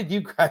 Royer, when did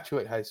you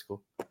graduate high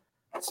school?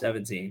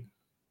 17.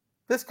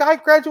 This guy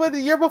graduated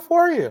the year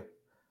before you.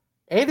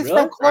 And he's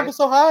Really? from Columbus,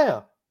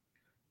 Ohio.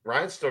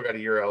 Ryan's still got a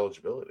year of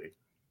eligibility.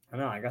 I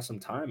know. I got some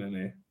time in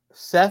me.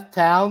 Seth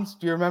Towns.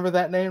 Do you remember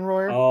that name,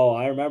 Royer? Oh,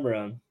 I remember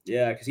him.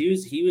 Yeah, because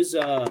he was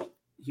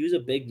a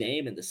big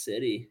name in the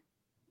city.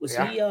 Was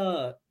Yeah. he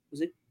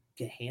was it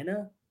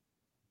Gahanna?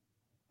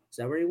 Is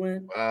that where he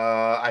went?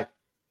 I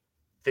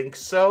think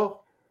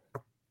so.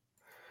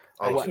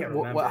 I What, can't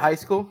what remember. high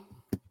school?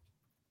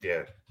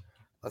 Yeah.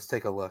 Let's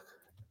take a look.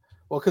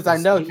 Well, because I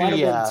know he might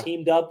he have been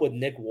teamed up with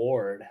Nick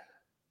Ward.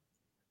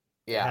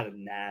 They yeah. had a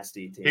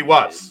nasty team. He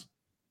was.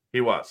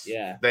 He was.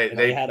 Yeah. They And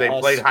they had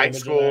us played high scrimmaging their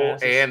school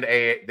asses. and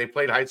they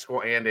played high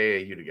school and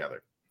AAU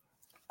together.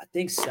 I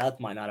think Seth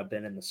might not have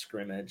been in the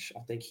scrimmage. I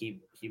think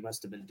he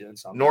must have been doing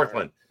something.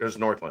 Northland. It was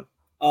Northland.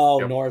 Oh,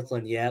 Yep.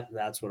 Northland. Yep,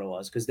 that's what it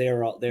was. Because they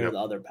were Yep. the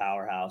other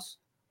powerhouse.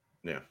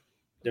 Yeah.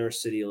 They're a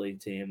city league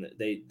team.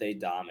 They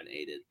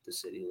dominated the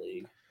city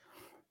league.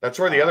 That's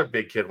where the other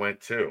big kid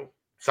went too.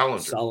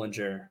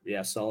 Sullinger. Yeah,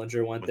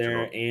 Sullinger went to there.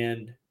 Northland.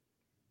 And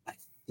I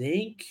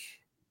think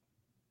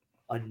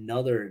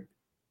another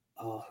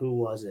who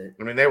was it?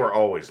 I mean, they were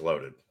always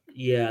loaded.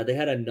 Yeah, they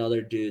had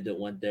another dude that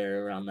went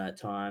there around that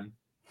time.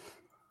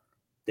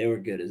 They were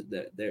good as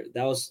that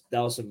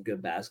was some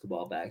good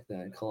basketball back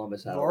then.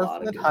 Columbus had a lot of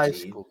Northland good High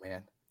teams. School,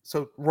 man.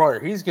 So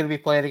Royer, he's going to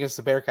be playing against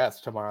the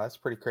Bearcats tomorrow. That's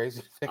pretty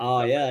crazy.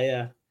 Oh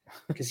yeah.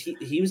 Because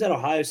he was at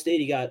Ohio State.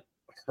 He got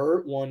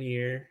hurt 1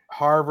 year.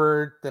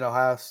 Harvard, then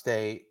Ohio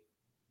State.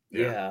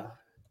 Yeah.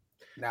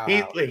 Now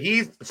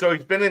He's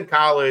been in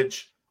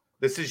college.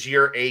 This is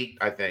year 8,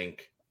 I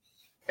think,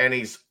 and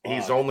he's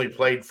only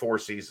played 4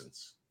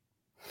 seasons,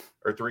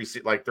 or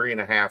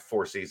 3.5,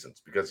 4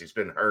 seasons because he's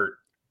been hurt.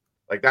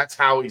 Like that's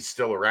how he's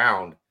still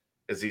around,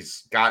 is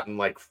he's gotten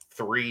like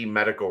 3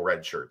 medical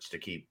red shirts to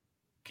keep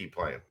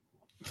playing.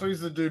 So he's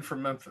the dude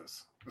from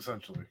Memphis,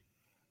 essentially.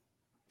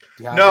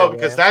 No,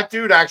 because that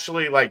dude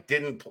actually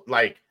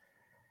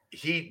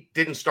he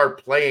didn't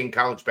start playing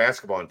college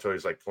basketball until he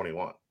was like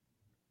 21.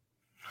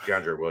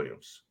 DeAndre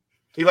Williams.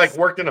 He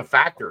worked in a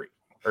factory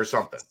or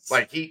something.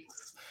 He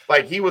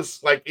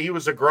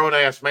was a grown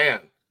ass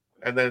man,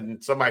 and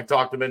then somebody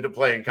talked him into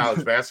playing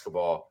college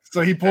basketball.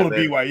 So he pulled a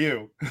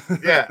BYU.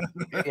 Yeah.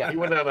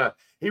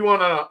 He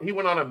went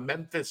on a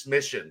Memphis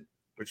mission,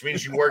 which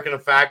means you work in a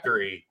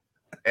factory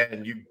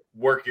and you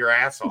work your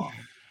ass off.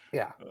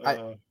 Yeah.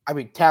 I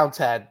mean, Towns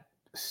had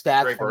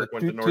stats Trey from Burke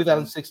went the to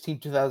Northland.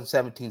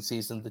 2016-2017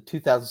 season, the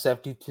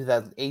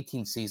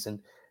 2017-2018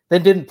 season.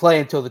 Then didn't play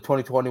until the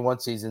 2021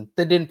 season.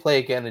 Then didn't play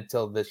again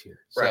until this year.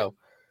 Right. So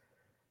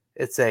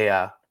it's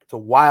a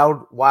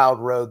wild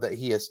road that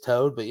he has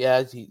towed. But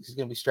yeah, he's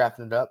going to be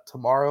strapping it up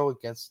tomorrow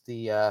against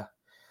the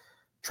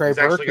Trey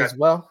Burke as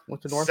well.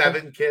 Went to Northland.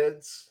 7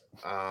 kids.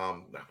 No,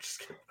 I'm just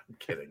kidding. I'm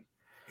kidding.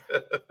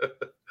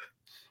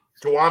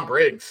 Juwan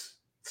Briggs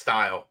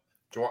style.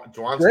 Juwan's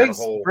got a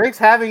whole. Briggs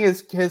having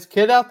his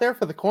kid out there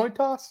for the coin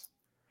toss.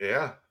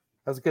 Yeah,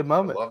 that was a good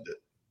moment. I loved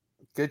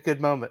it. Good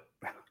moment.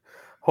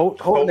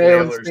 Holt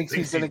Naylor Naylor thinks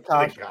he's in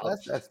college.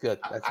 That's good.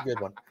 That's a good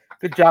one.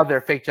 Good job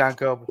there, fake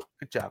Danco.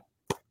 Good job.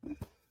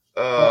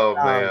 Oh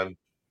man.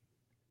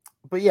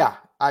 But yeah,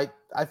 I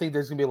think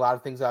there's gonna be a lot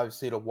of things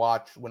obviously to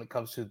watch when it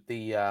comes to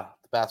the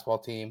basketball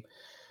team.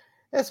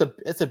 It's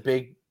a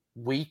big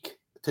week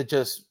to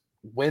just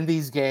win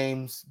these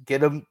games, get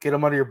them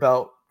under your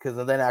belt,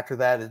 because then after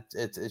that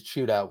it's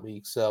shootout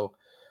week. So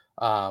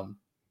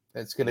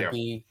it's gonna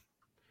be.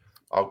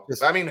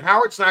 I mean,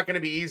 Howard's not going to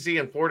be easy,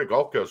 and Florida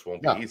Gulf Coast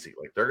won't be easy.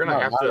 They're going to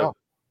have to.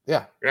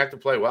 Yeah, you're going to have to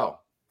play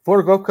well.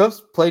 Florida Gulf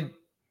Coast played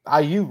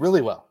IU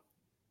really well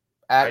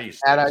at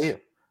IU.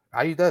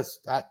 IU does.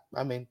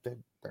 I mean,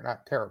 they're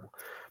not terrible,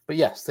 but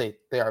yes, they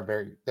are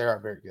very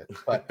good.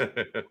 But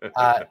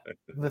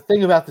the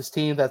thing about this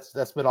team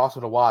that's been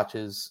awesome to watch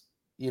is,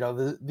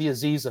 the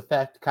Aziz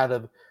effect kind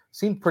of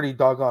seemed pretty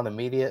doggone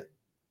immediate,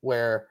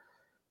 where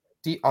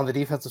on the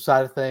defensive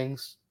side of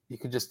things, you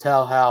can just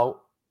tell how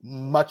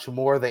much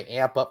more they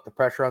amp up the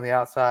pressure on the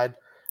outside,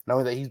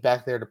 knowing that he's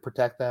back there to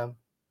protect them.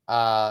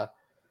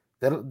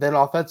 Then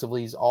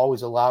offensively, he's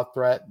always a loud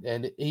threat,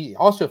 and he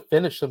also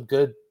finished some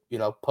good,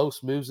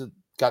 post moves and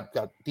got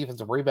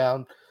offensive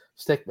rebound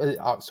stick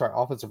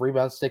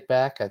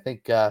back. I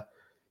think you're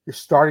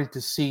starting to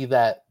see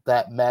that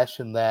mesh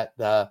and that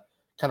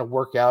kind of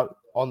work out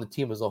on the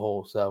team as a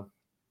whole. So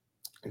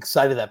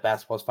excited that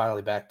basketball is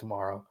finally back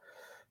tomorrow,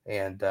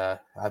 and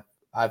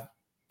I've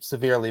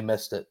severely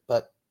missed it,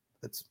 but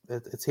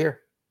it's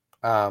here.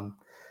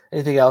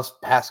 Anything else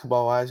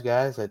basketball wise,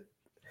 guys? I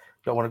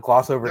don't want to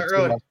gloss over it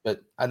too much,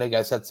 but I know you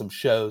guys had some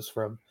shows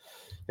from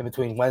in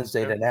between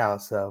Wednesday to now,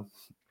 so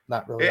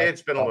not really.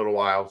 It's been a little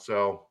while,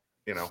 so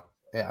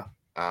yeah.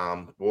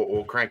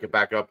 We'll crank it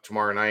back up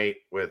tomorrow night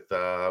with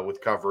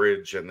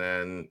coverage, and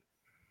then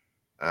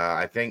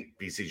I think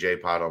BCJ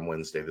pod on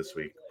Wednesday this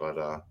week.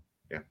 But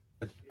yeah,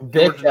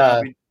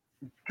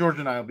 George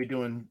and I will be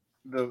doing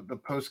the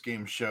post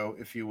game show,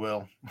 if you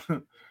will.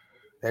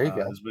 There you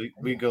go. As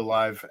we go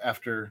live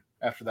after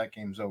that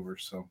game's over.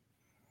 So,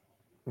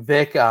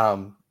 Vic,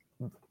 you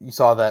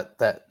saw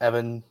that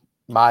Evan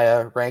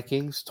Maya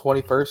rankings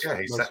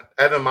 21st. Yeah,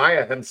 Evan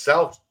Maya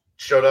himself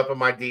showed up in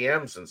my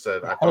DMs and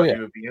said, I thought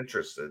you would be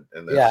interested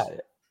in this. Yeah.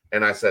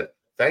 And I said,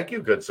 thank you,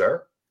 good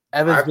sir.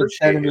 Evan's been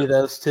sending me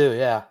those too.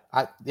 Yeah.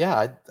 I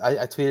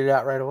tweeted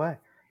out right away.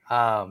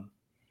 21st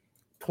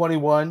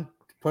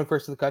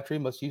in the country,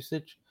 most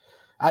usage.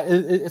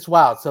 It's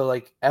wild. So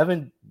like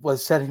Evan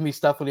was sending me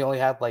stuff when he only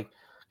had like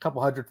a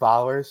couple hundred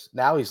followers.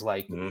 Now he's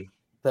like he's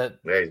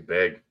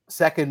big.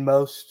 Second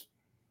most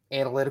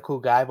analytical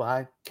guy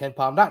behind Ken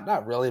Palm.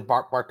 Not really.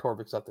 Mark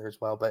Torvik's up there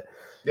as well, but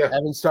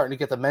Evan's starting to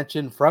get the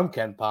mention from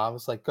Ken Palm.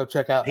 It's like, go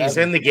check out. He's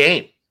Evan. in the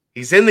game.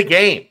 He's in the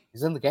game.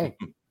 He's in the game.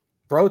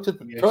 Throw it to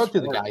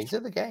the guy. He's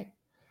in the game.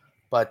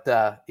 But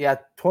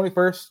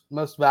 21st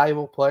most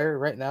valuable player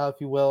right now, if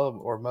you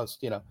will, or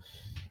most kind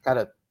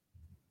of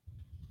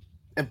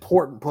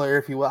important player,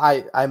 if you will.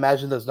 I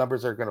imagine those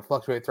numbers are going to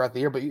fluctuate throughout the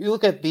year. But you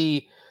look at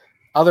the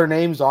other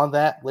names on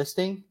that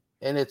listing,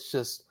 and it's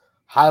just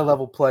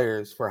high-level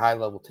players for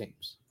high-level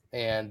teams.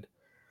 And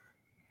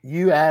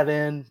you add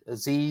in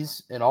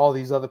Aziz and all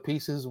these other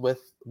pieces with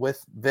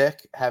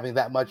Vic having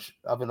that much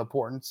of an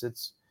importance,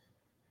 it's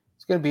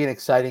going to be an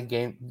exciting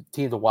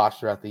team to watch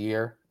throughout the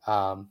year.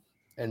 And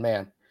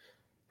man,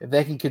 if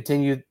they can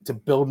continue to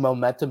build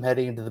momentum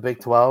heading into the Big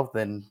 12,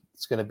 then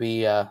it's going to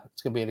be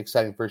an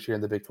exciting first year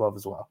in the Big 12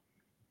 as well.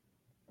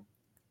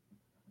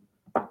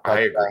 I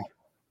agree.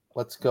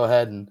 Let's go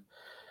ahead and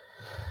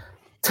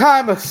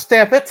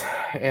stamp it,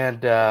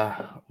 and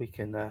we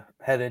can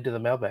head into the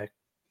mailbag.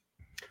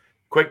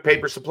 Quick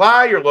Paper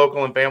Supply, your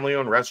local and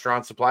family-owned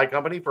restaurant supply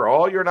company for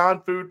all your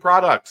non-food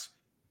products.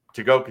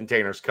 To-go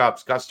containers,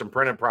 cups, custom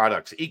printed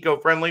products,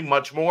 eco-friendly,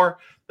 much more.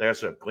 They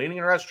also have cleaning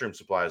and restroom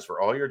supplies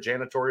for all your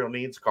janitorial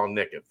needs. Call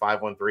Nick at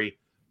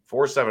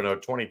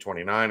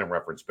 513-470-2029 and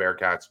reference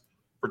Bearcats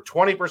for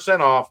 20%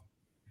 off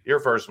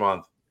your first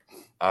month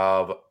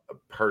of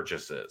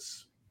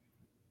purchases.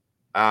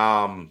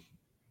 Also,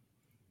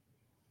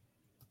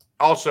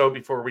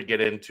 before we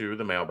get into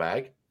the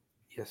mailbag.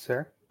 Yes,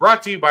 sir.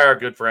 Brought to you by our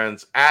good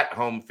friends at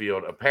Home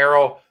Field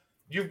Apparel.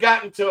 You've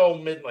got until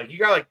midnight. You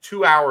got like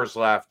 2 hours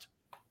left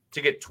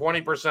to get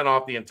 20%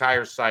 off the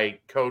entire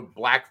site. Code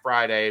Black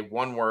Friday,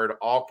 one word,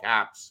 all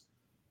caps.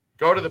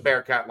 Go to the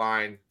Bearcat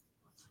line.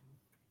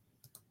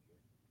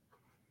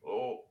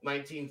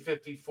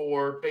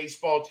 1954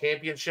 baseball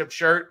championship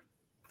shirt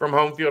from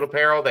Home Field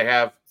Apparel. They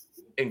have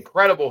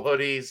incredible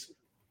hoodies,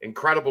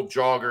 incredible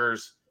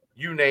joggers.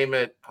 You name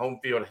it, Home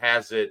Field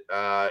has it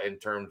in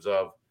terms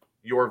of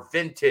your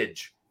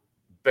vintage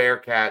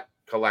Bearcat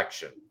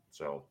collection.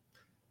 So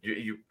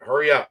you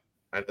hurry up.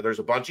 There's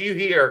a bunch of you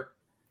here.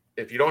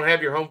 If you don't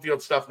have your Home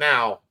Field stuff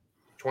now,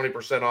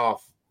 20%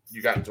 off.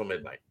 You got until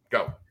midnight.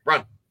 Go.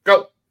 Run.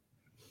 Go.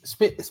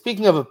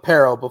 Speaking of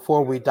apparel,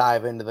 before we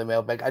dive into the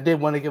mailbag, I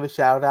did want to give a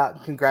shout out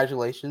and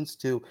congratulations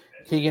to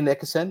Keegan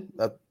Nickerson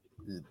of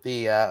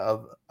the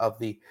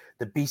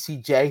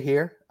BCJ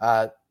here.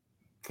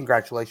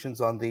 Congratulations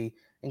on the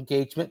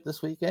engagement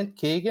this weekend,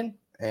 Keegan.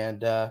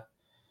 And it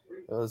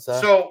was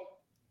so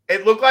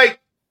it looked like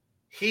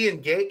he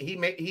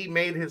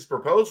made his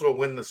proposal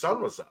when the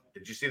sun was up.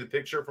 Did you see the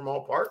picture from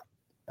All Park?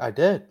 I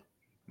did.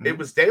 It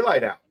was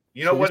daylight out.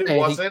 You know what it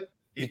wasn't?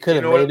 You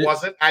know what it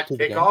wasn't at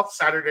kickoff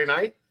Saturday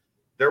night?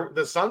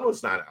 The sun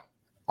was not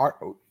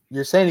out.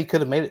 You're saying he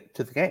could have made it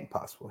to the game,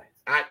 possibly?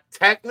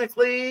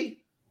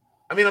 Technically,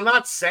 I mean, I'm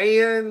not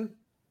saying.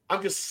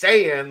 I'm just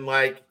saying,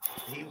 like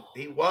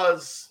he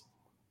was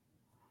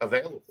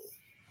available.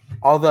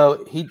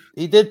 Although he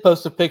did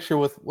post a picture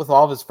with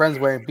all of his friends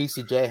wearing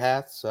BCJ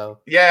hats, so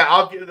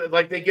yeah,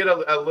 they get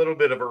a little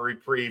bit of a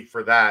reprieve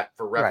for that,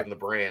 for repping the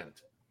brand.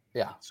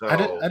 Yeah. So I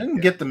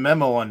didn't get the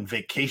memo on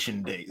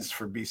vacation days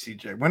for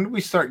BCJ. When did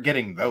we start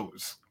getting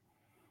those?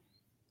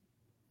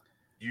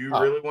 You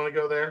really want to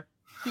go there?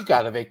 You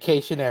got a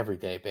vacation every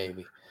day,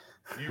 baby.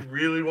 You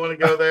really want to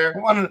go there? I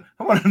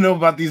want to know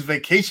about these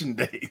vacation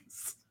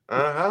days.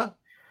 Uh-huh.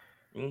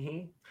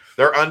 Mm-hmm.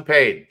 They're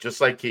unpaid, just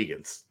like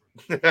Keegan's.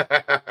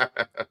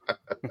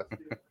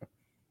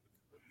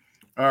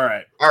 All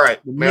right.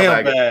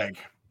 Mailbag.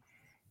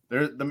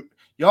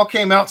 Y'all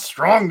came out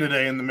strong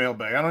today in the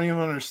mailbag. I don't even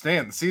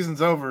understand. The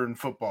season's over in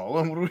football.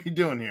 What are we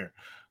doing here?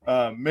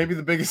 Maybe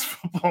the biggest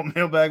football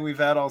mailbag we've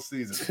had all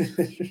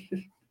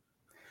season.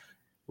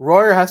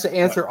 Royer has to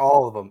answer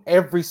all of them,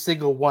 every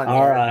single one.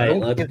 All right,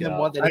 don't give him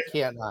one that he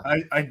can't.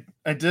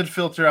 I did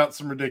filter out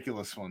some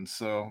ridiculous ones.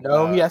 So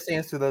no, he has to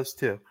answer those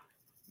too.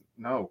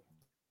 No,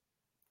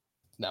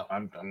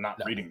 I'm not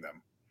reading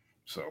them.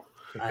 So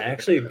I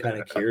actually am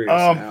kind of curious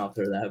now if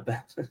they're that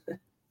bad.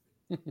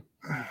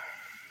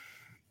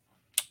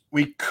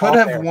 We could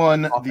have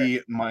won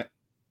the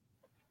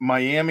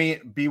Miami,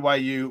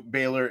 BYU,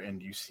 Baylor,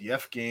 and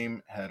UCF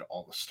game had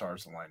all the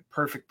stars aligned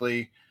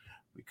perfectly.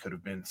 We could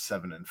have been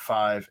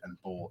 7-5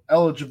 and bowl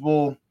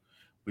eligible.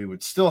 We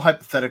would still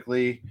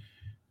hypothetically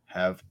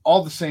have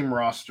all the same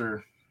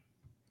roster.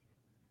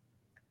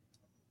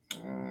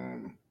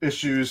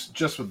 issues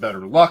just with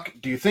better luck.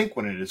 Do you think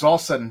when it is all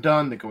said and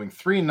done that going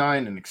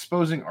 3-9 and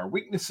exposing our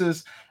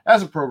weaknesses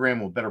as a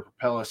program will better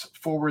propel us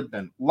forward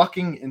than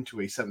lucking into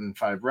a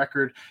 7-5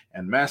 record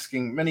and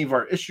masking many of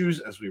our issues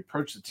as we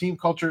approach the team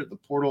culture, the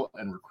portal,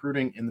 and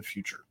recruiting in the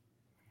future?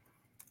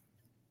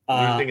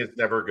 Losing is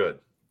never good.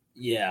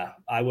 Yeah,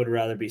 I would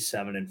rather be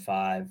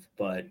 7-5,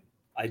 but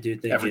I do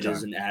think Every it time.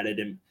 is an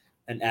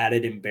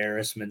added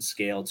embarrassment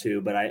scale too.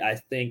 But I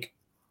think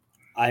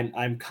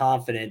I'm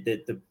confident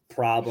that the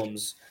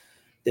problems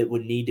that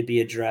would need to be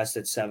addressed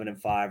at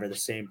 7-5 are the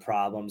same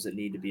problems that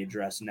need to be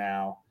addressed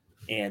now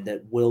and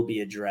that will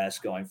be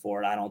addressed going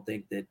forward. I don't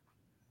think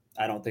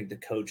the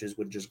coaches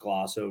would just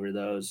gloss over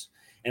those.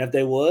 And if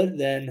they would,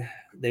 then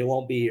they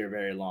won't be here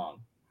very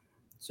long.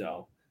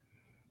 So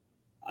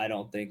I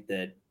don't think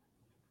that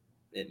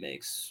it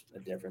makes a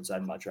difference.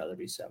 I'd much rather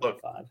be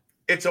 7-5.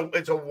 It's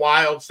a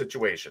wild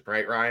situation,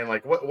 right, Ryan?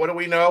 Like, what do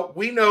we know?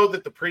 We know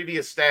that the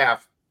previous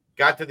staff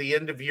got to the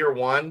end of year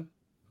one,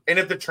 and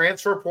if the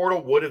transfer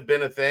portal would have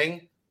been a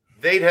thing,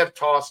 they'd have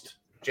tossed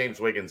James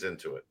Wiggins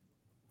into it.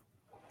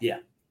 Yeah.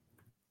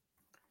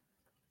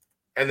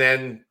 And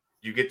then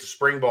you get to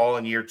spring ball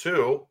in year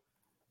two,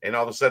 and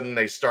all of a sudden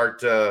they start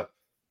to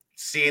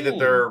see that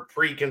their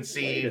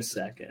preconceived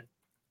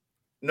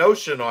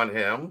notion on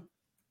him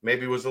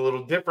maybe was a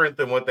little different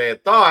than what they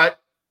had thought.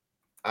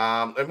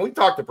 And we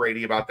talked to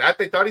Brady about that.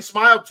 They thought he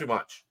smiled too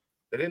much.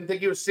 They didn't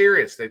think he was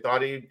serious. They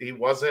thought he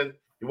wasn't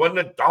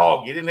a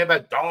dog. He didn't have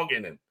that dog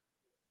in him.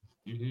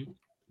 Mm-hmm.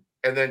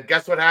 And then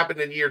guess what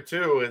happened in year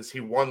two is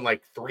he won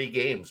like 3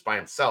 games by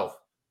himself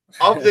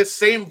of this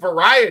same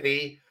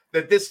variety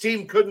that this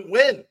team couldn't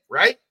win,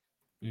 right?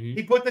 Mm-hmm.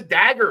 He put the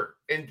dagger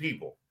in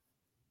people.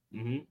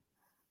 Mm-hmm.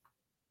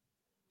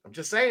 I'm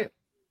just saying.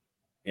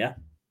 Yeah.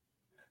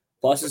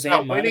 Pluses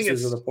and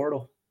minuses of the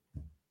portal.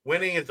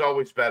 Winning is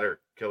always better,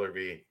 Killer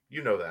V.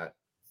 You know that.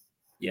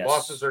 Yes.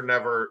 Losses are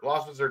never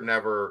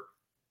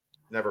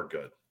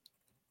good.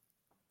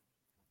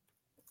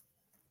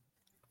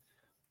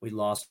 We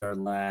lost our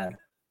lad.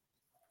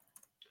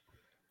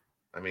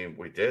 I mean,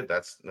 we did.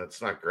 That's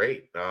not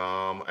great.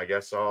 I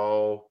guess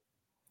I'll.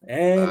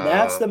 And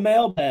that's the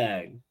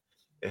mailbag.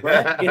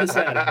 Brett, get us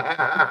out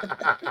of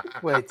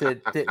here. Wait,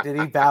 did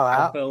he bow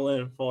out? Fill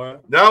in for him.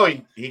 No,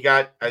 he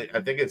got. I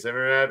think it's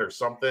internet or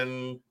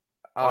something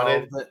on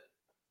it.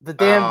 The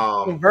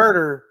damn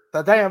converter,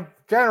 the damn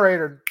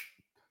generator,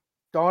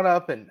 going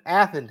up and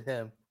athened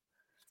him.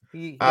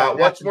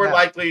 What's more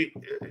likely?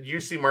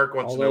 UC Mark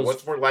wants to know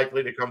what's more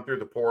likely to come through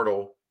the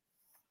portal: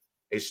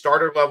 a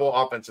starter level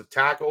offensive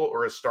tackle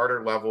or a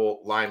starter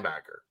level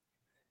linebacker.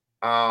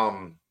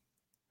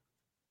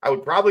 I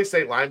would probably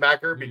say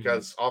linebacker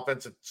because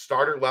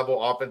starter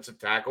level offensive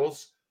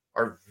tackles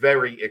are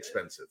very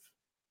expensive.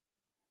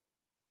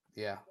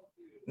 Yeah.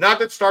 Not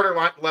that starter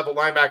level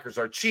linebackers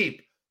are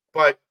cheap,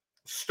 but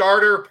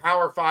starter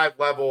Power 5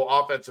 level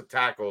offensive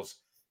tackles,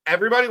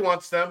 everybody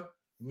wants them.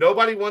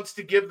 Nobody wants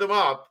to give them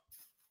up.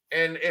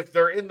 And if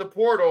they're in the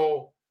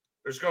portal,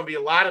 there's going to be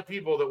a lot of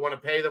people that want to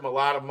pay them a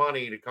lot of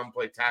money to come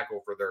play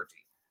tackle for their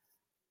team.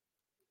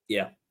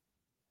 Yeah.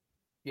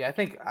 Yeah, I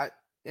think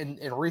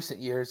in recent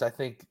years, I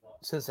think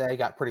Cincinnati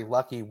got pretty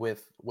lucky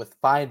with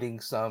finding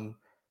some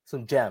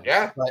gems.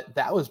 Yeah. But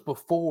that was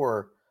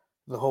before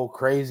the whole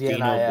crazy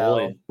Dino NIL,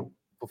 Boyd.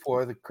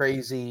 before the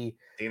crazy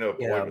Dino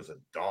Boyd was a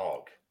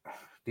dog.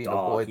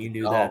 Boyd, you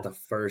knew that the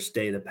first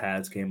day the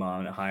pads came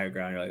on at Higher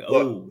Ground. You're like,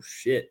 look, oh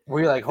shit.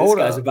 We're like, this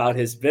guy's about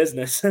his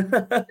business.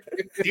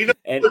 Dino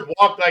Boyd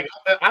walked like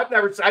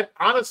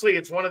honestly,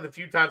 it's one of the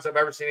few times I've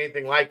ever seen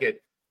anything like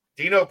it.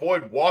 Dino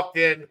Boyd walked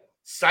in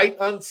sight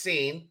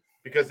unseen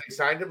because they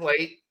signed him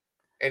late,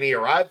 and he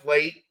arrived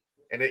late,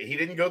 and he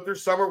didn't go through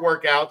summer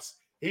workouts.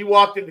 He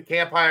walked into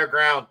Camp Higher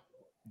Ground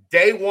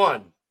day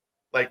one,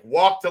 like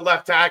walked to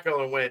left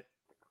tackle and went.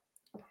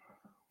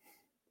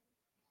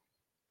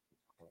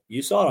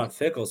 You saw it on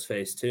Fickle's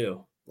face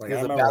too. Like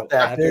I remember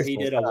after he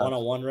did a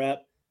one-on-one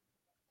rep,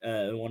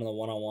 one of the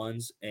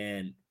one-on-ones,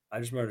 and I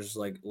just remember just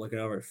like looking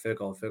over at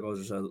Fickle. Fickle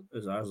was just,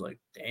 I was like,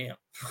 damn.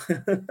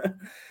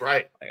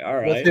 Right. Like, all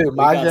right, dude, we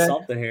got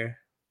something here.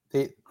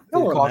 I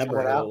don't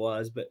remember who it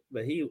was, but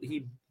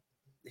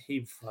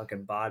he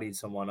fucking bodied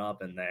someone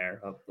up in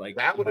there. Like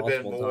that would have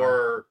been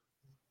more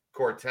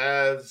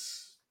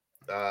Cortez.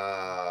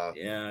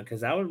 Yeah,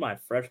 because that was my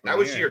freshman. That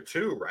was year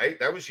 2, right?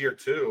 That was year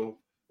 2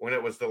 when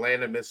it was the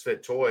Land of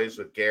Misfit Toys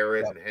with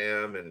Garrett and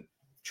him and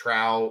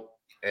Trout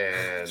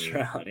and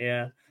Trout.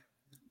 Yeah.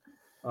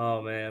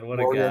 Oh man, what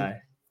Morgan. a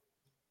guy.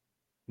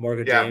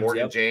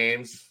 Morgan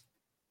James.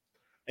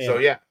 So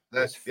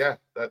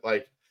that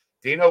like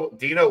Dino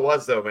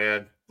was though,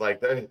 man.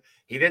 Like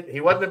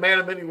he wasn't a man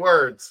of many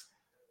words,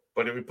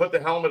 but if we put the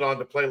helmet on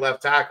to play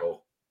left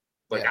tackle,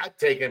 like I'd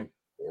take him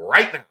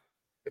right now.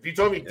 If you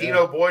told me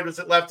Dino Boyd was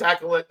at left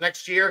tackle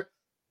next year,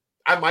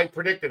 I might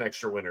predict an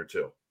extra win or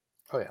 2.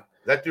 Oh yeah,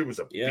 that dude was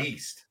a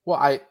beast. Well,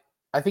 I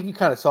think you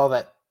kind of saw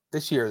that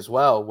this year as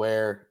well,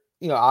 where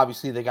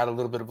obviously they got a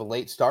little bit of a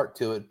late start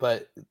to it,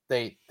 but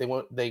they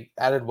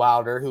added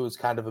Wilder, who was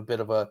kind of a bit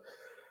of a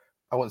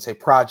I wouldn't say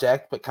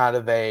project, but kind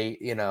of a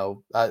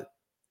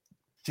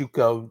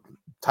JUCO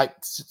type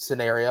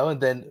scenario.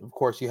 And then of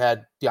course you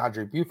had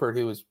DeAndre Buford,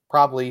 who was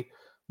probably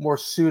more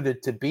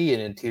suited to be an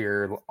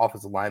interior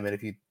offensive lineman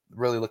if you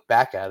really look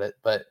back at it.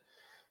 But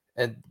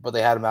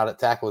they had him out at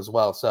tackle as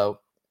well. So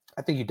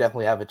I think you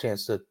definitely have a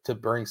chance to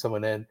bring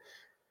someone in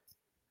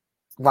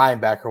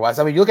linebacker wise.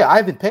 I mean, you look at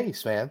Ivan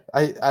Pace, man.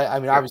 I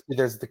mean, obviously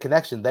there's the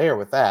connection there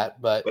with that,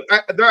 but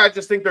I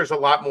just think there's a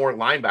lot more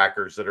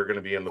linebackers that are going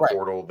to be in the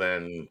portal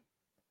than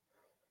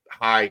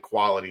high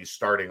quality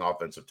starting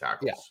offensive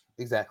tackles.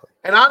 Yeah, exactly.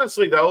 And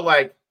honestly, though,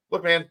 like,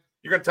 look, man,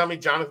 you're going to tell me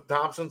Jonathan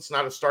Thompson's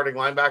not a starting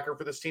linebacker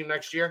for this team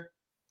next year?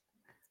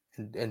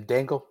 And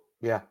Danco,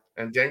 yeah.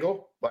 And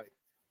Dingle? Like,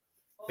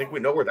 I think we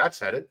know where that's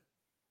headed.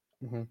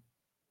 Mm-hmm.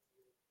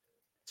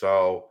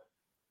 So,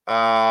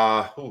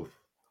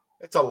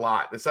 it's a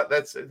lot.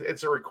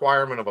 It's a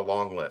requirement of a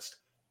long list.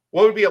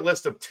 What would be a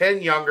list of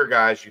 10 younger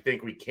guys you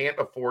think we can't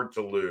afford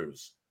to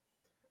lose?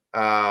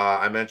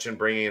 I mentioned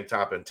bringing in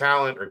top-end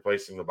talent,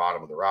 replacing the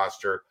bottom of the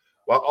roster,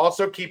 while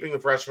also keeping the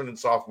freshmen and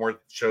sophomore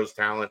that shows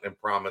talent and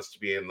promise to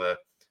be in the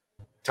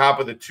top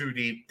of the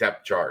 2-deep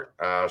depth chart.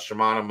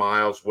 Shimon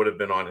Miles would have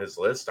been on his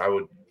list. I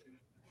would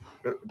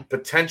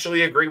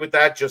potentially agree with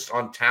that just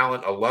on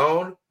talent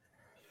alone.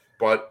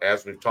 But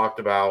as we've talked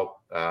about,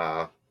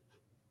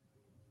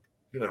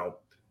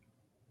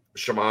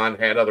 Shimon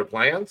had other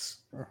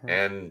plans,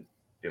 and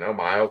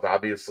Miles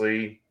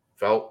obviously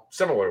felt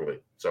similarly.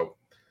 So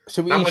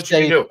should we each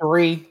say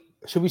 3?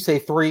 Should we say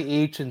 3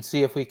 each and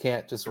see if we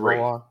can't just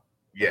roll on?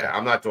 Yeah, okay.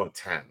 I'm not doing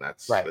 10.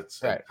 That's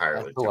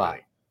entirely too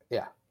many.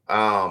 Yeah.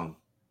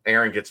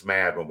 Aaron gets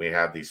mad when we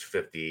have these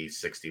 50,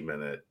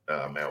 60-minute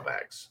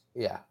mailbags.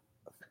 Yeah.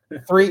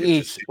 3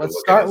 each. Let's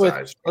start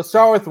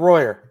with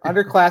Royer.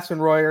 Underclassman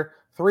Royer.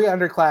 3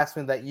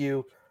 underclassmen that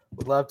you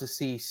would love to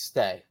see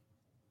stay.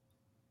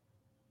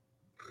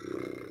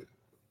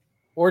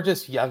 Or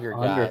just younger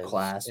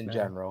guys in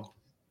general.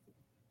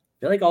 I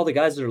feel like all the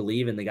guys that are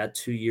leaving, they got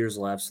 2 years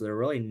left, so they're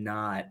really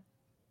not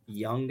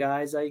young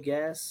guys, I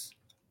guess.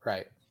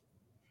 Right.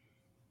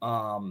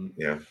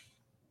 Yeah.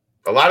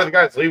 A lot of the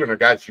guys leaving are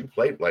guys you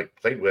played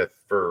with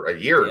for a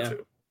year or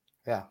two.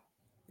 Yeah.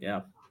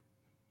 Yeah.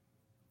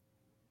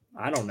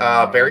 I don't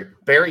know.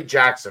 Barry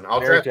Jackson. I'll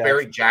draft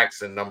Barry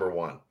Jackson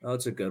 #1. Oh,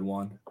 that's a good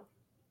one.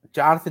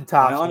 Jonathan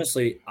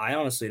Thompson. I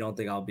honestly don't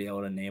think I'll be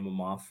able to name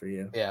them off for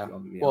you. Yeah.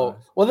 Well,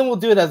 then we'll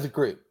do it as a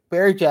group.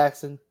 Barry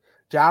Jackson,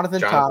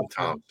 Jonathan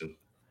Thompson.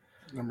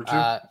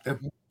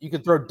 #2. You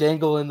could throw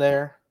Dangle in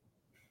there.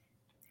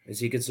 Is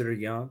he considered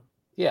young?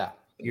 Yeah.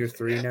 Year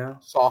 3 now?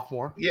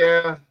 Sophomore.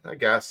 Yeah, I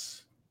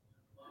guess.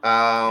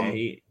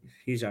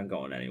 He's not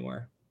going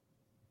anywhere.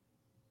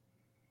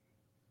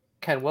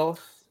 Ken Willis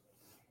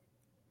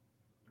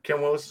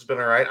has been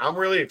all right. I'm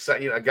really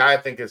excited. A guy I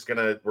think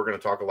we're gonna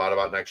talk a lot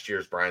about next year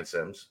is Brian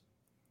Sims.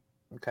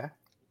 Okay.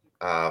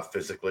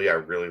 Physically, I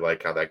really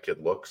like how that kid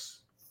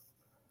looks.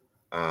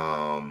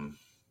 Kalen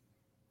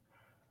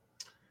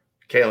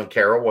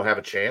Carroll will have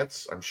a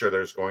chance. I'm sure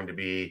there's going to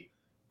be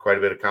quite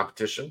a bit of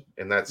competition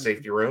in that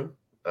safety room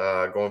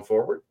going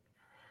forward.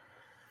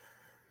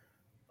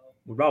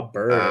 What about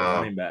Bird at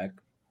running back?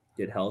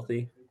 Get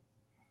healthy?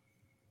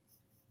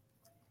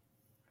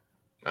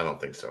 I don't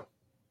think so.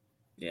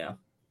 Yeah.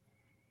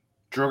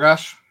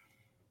 Drogosh?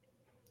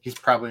 He's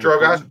probably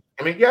Drogosh.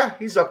 I mean, yeah,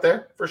 he's up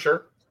there for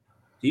sure.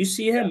 Do you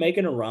see him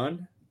making a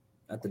run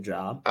at the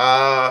job?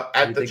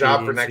 At the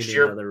job for next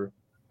year?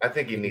 I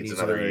think he needs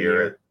another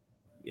year.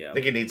 Yeah. I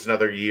think he needs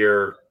another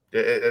year,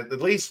 at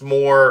least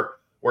more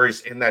where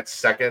he's in that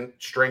second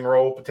string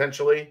role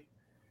potentially,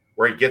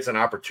 where he gets an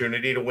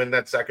opportunity to win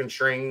that second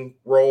string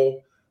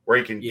role, where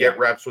he can get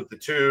reps with the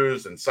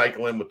 2s and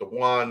cycle in with the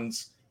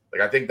 1s.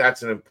 Like, I think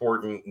that's an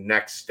important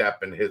next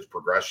step in his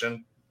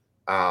progression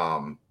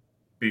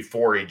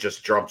before he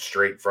just jumps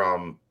straight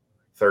from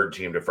third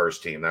team to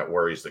first team. That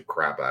worries the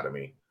crap out of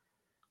me.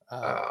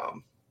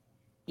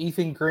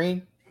 Ethan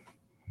Green?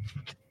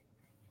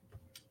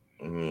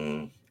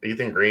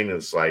 Ethan Green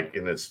is like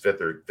in his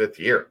fifth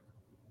year.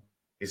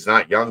 He's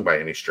not young by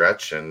any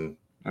stretch. And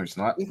no, he's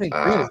not. Ethan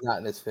Green is not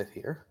in his 5th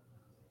year.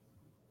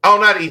 Oh,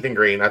 not Ethan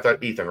Green. I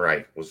thought Ethan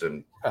Wright was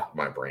in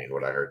my brain,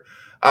 what I heard.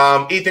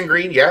 Ethan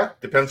Green,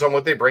 depends on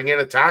what they bring in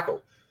at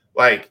tackle.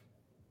 Like,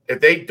 if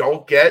they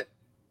don't get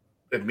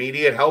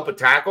immediate help at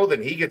tackle,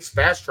 then he gets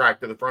fast-tracked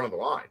to the front of the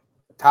line.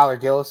 Tyler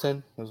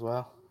Gillison as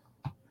well.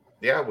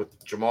 Yeah,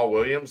 with Jamal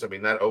Williams. I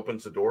mean, that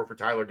opens the door for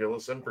Tyler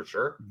Gillison for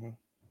sure.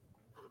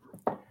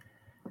 Mm-hmm.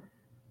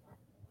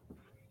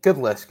 Good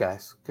list,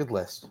 guys. Good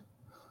list.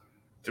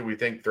 Do we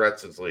think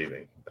Threats is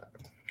leaving?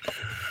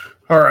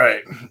 All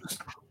right.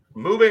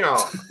 Moving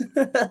on.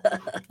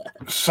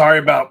 Sorry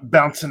about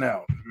bouncing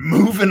out.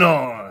 Moving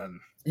on.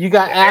 You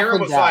got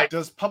Aaron was like,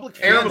 does public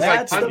Aaron was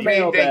like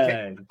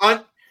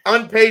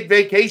unpaid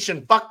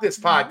vacation. Fuck this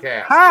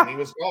podcast. And he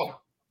was gone.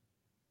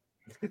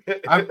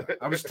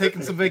 I was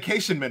taking some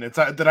vacation minutes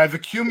that I've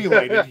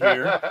accumulated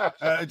here.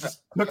 I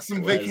just took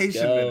some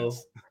vacation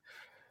minutes.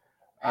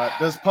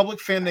 Does public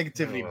fan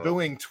negativity,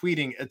 booing,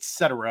 tweeting,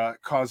 etc.,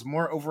 cause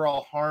more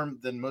overall harm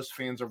than most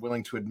fans are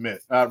willing to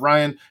admit?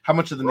 Ryan, how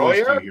much of the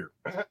noise do you hear?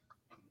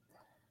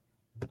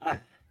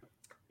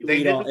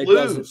 They didn't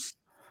lose.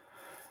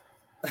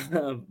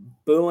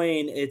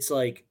 Booing, it's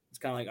kind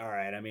of like, all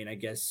right. I mean, I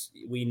guess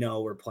we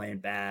know we're playing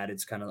bad.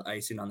 It's kind of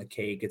icing on the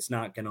cake. It's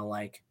not gonna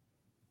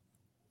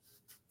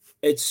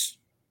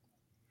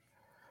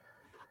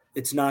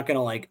it's not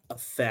going to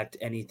affect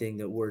anything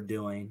that we're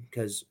doing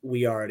because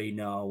we already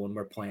know when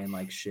we're playing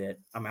like shit.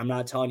 I mean, I'm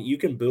not telling you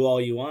can boo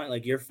all you want.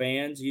 Like, your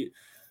fans, you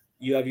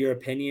have your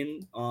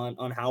opinion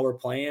on how we're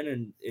playing.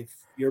 And if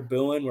you're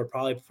booing, we're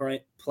probably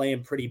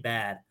playing pretty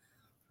bad.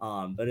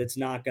 But it's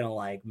not going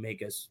to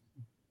make us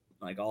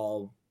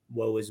all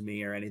woe is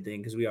me or anything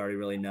because we already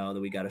really know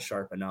that we got to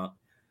sharpen up.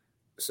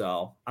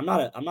 So I'm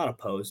not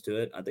opposed to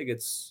it. I think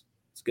it's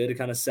good to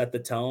kind of set the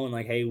tone.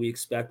 Like, hey, we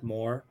expect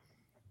more.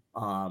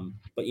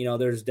 But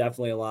there's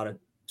definitely a lot of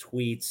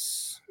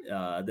tweets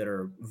that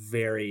are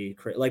very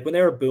like when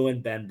they were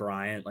booing Ben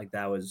Bryant, I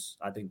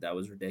think that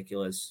was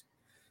ridiculous.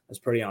 That's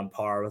pretty on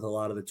par with a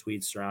lot of the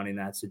tweets surrounding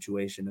that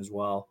situation as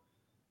well.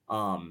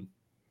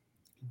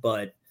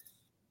 But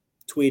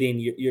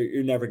tweeting,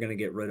 you're never going to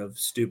get rid of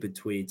stupid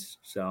tweets.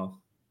 So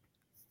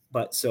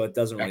it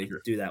doesn't really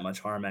do that much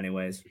harm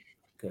anyways,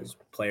 because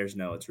players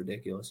know it's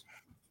ridiculous.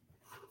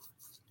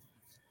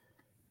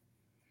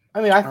 I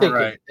mean, I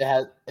think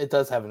it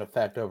does have an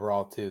effect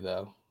overall too,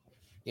 though.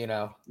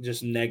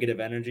 Just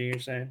negative energy, you're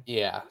saying?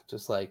 Yeah,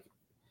 just I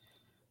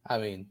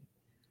mean,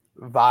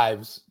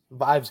 vibes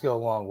go a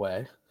long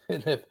way.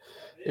 And if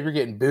you're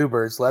getting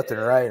boobers left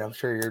and right, I'm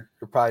sure you're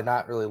probably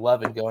not really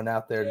loving going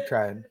out there to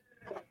try and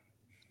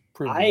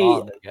prove them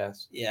wrong, I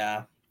guess.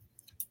 Yeah,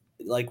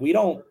 we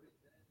don't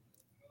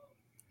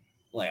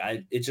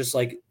it's just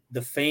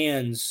the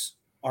fans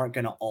aren't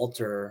going to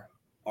alter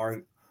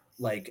our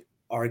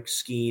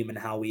scheme and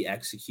how we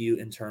execute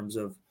in terms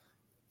of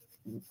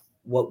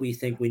what we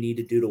think we need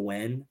to do to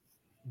win.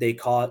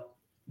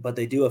 But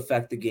they do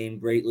affect the game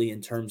greatly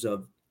in terms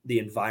of the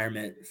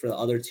environment for the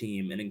other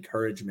team and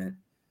encouragement.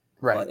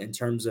 Right. But in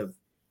terms of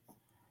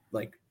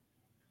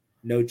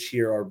no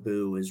cheer or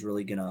boo is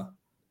really gonna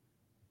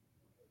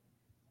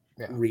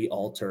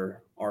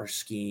re-alter our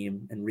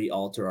scheme and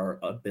re-alter our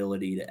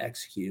ability to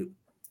execute.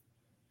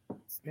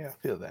 Yeah, I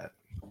feel that.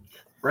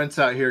 Brent's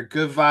out here.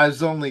 Good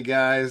vibes only,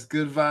 guys.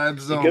 Good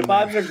vibes only. Good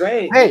vibes are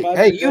great.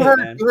 Hey, you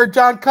heard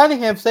John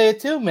Cunningham say it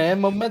too,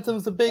 man.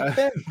 Momentum's a big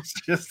thing.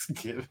 Just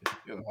give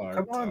it a hard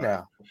Come on time.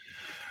 now.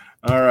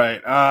 All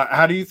right.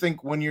 How do you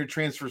think one-year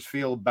transfers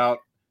feel about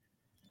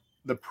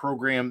the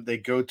program they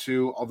go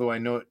to? Although I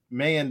know it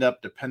may end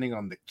up depending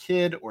on the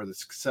kid or the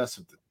success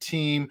of the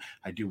team.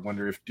 I do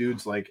wonder if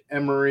dudes like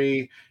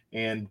Emery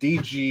and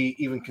DG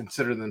even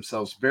consider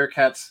themselves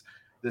Bearcats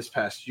this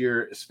past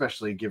year,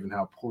 especially given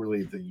how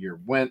poorly the year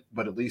went.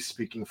 But at least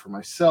speaking for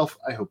myself,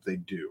 I hope they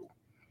do.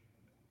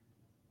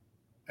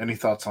 Any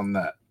thoughts on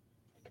that?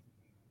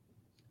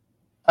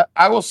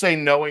 I will say,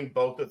 knowing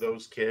both of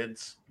those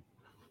kids,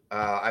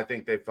 I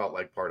think they felt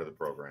like part of the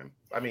program.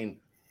 I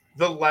mean,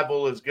 the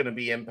level is going to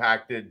be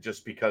impacted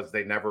just because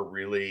they never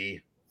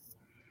really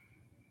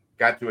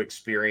got to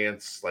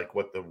experience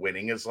what the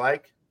winning is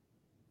like.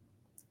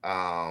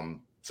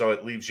 So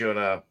it leaves you in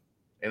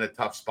a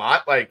tough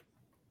spot.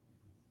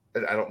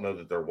 I don't know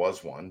that there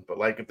was one, but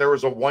if there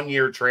was a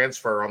 1-year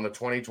transfer on the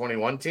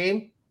 2021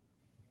 team,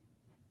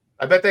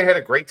 I bet they had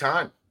a great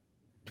time.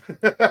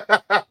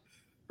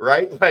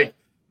 Right?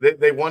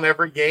 They won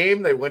every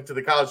game. They went to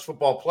the college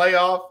football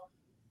playoff.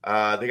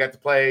 They got to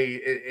play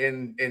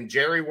in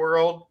Jerry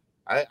World.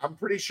 I'm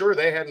pretty sure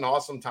they had an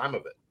awesome time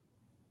of it.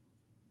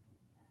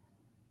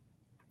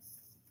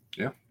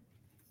 Yeah.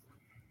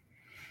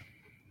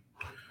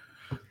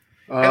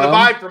 And the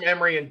vibe from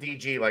Emery and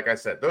DG, like I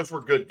said, those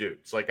were good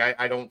dudes.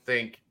 I don't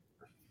think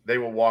they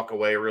will walk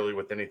away really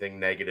with anything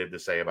negative to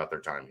say about their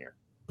time here.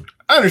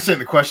 I understand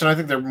the question. I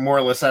think they're more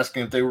or less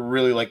asking if they were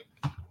really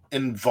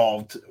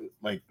involved,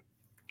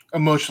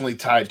 emotionally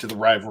tied to the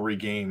rivalry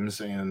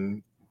games.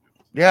 And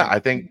yeah, I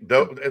think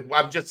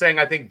I'm just saying,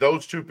 I think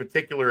those two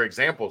particular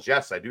examples,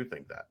 yes, I do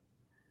think that.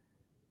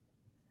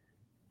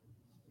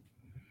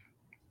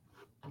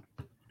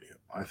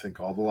 I think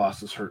all the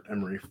losses hurt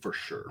Emery for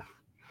sure.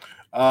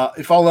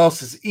 If all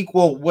else is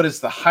equal, what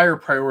is the higher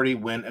priority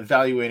when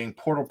evaluating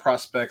portal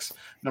prospects?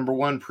 Number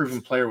 1,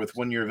 proven player with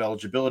 1 year of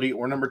eligibility,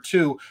 or number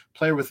 2,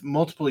 player with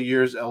multiple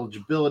years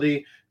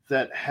eligibility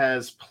that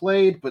has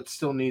played but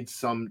still needs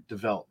some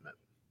development?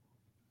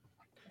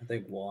 I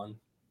think 1.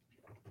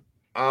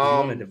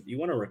 You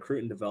want to recruit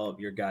and develop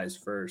your guys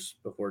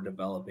first before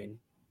developing.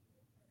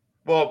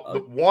 Well, the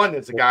 1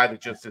 is a guy that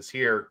just is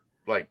here,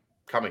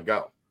 come and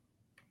go.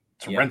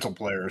 It's a rental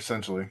player,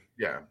 essentially.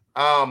 Yeah.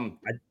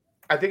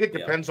 I think it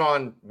depends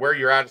on where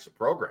you're at as a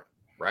program,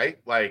 right?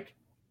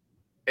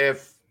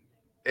 If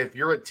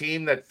you're a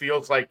team that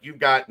feels like you've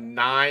got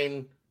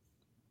 9,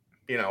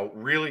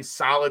 really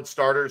solid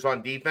starters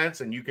on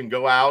defense, and you can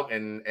go out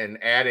and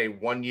add a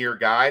 1-year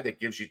guy that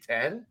gives you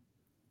 10,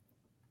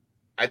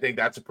 I think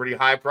that's a pretty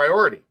high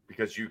priority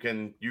because you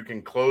can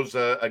close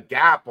a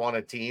gap on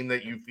a team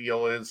that you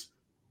feel is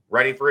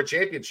ready for a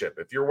championship.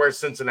 If you're where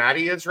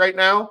Cincinnati is right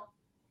now,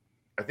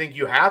 I think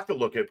you have to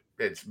look at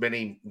as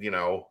many,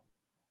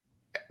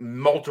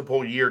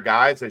 multiple year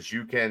guys as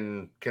you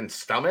can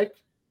stomach.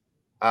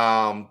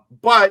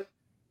 But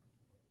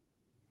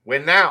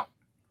win now.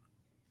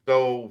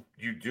 So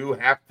you do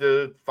have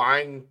to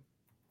find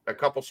a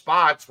couple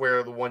spots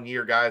where the 1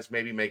 year guys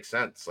maybe make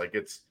sense. Like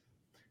it's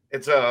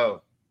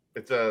a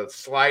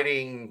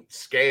sliding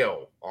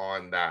scale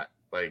on that.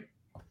 Like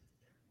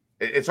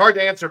it's hard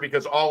to answer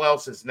because all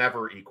else is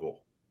never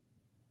equal,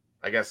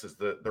 I guess is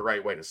the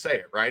right way to say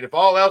it, right? If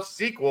all else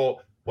is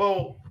equal,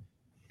 well,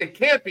 it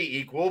can't be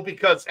equal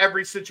because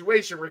every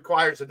situation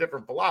requires a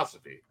different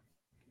philosophy.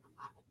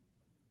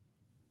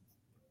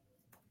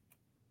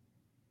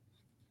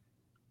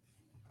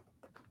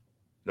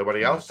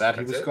 Nobody else? That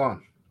he was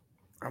gone.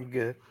 I'm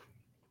good.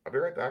 I'll be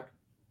right back.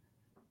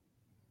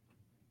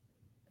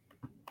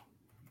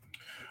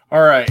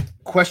 All right.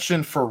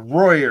 Question for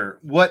Royer.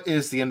 What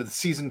is the end of the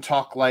season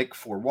talk like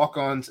for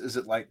walk-ons? Is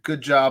it like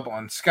good job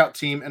on scout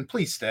team and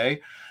please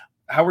stay?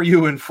 How were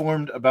you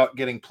informed about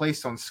getting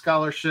placed on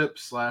scholarship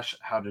 /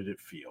 how did it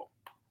feel?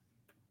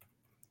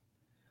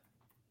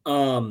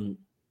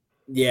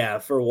 Yeah,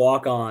 for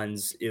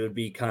walk-ons, it would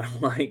be kind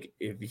of like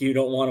if you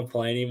don't want to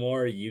play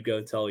anymore, you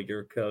go tell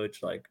your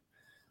coach, like,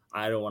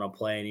 I don't want to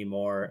play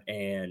anymore.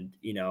 And,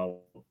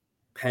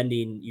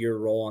 pending your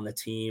role on the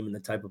team and the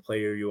type of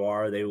player you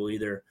are, they will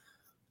either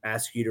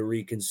ask you to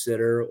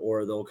reconsider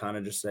or they'll kind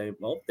of just say,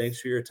 well, thanks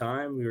for your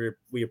time.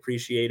 We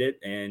appreciate it.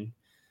 And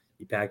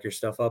you pack your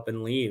stuff up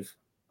and leave.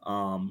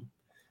 But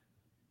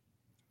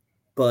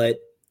what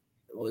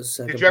was the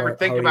second Did you ever part?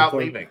 think about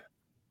leaving?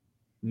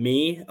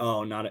 Me?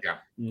 Oh, not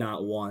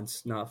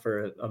once, not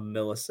for a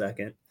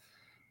millisecond.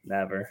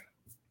 Never.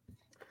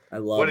 I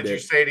loved it. What did you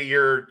say to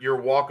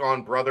your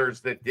walk-on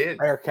brothers that did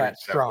Bearcat reach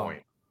that strong.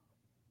 point?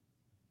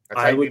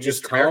 I would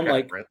just tell them,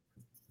 like,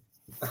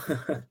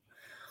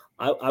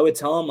 I would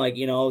tell them, like,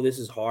 this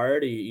is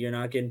hard. You're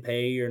not getting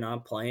paid. You're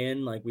not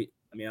playing. Like,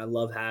 I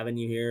love having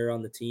you here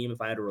on the team if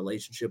I had a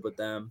relationship with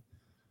them.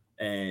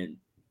 And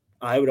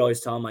I would always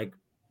tell them, like,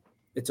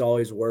 it's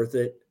always worth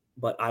it.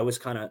 But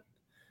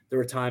there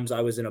were times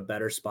I was in a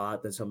better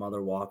spot than some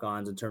other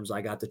walk-ons in terms of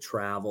I got to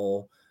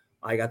travel.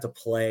 I got to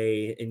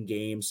play in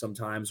games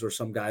sometimes where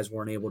some guys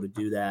weren't able to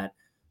do that.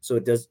 So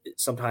it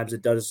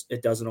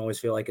doesn't always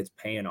feel like it's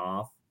paying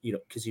off,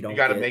 because you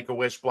got to make a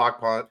wish block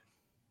punt.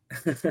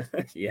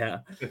 Yeah.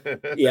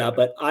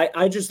 But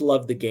I just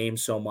loved the game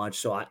so much.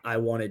 So I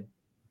wanted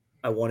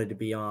to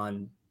be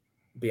on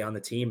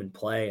the team and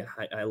play.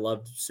 I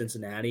loved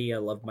Cincinnati. I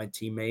loved my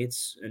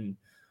teammates and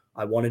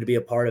I wanted to be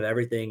a part of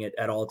everything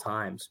at all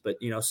times. But,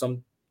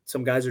 some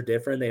guys are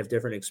different. They have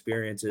different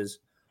experiences.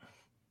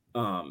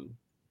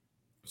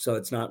 So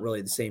it's not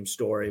really the same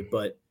story,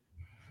 but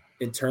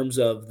in terms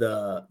of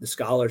the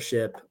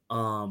scholarship,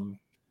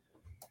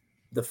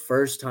 the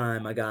first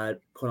time I got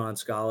put on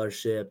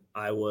scholarship,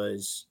 it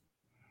was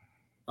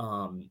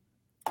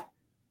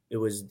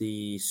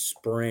the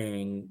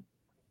spring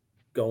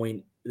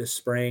in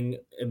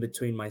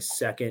between my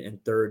second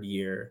and third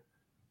year.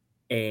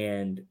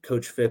 And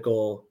Coach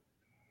Fickle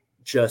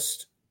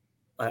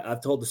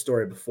I've told the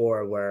story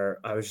before where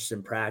I was just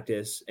in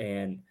practice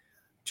and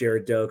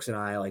Jared Dokes and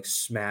I like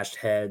smashed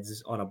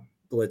heads on a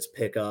blitz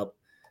pickup.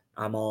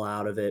 I'm all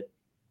out of it.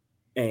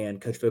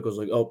 And Coach Fickle's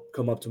like, oh,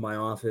 come up to my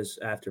office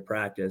after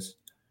practice.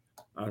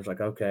 I was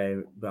like, okay.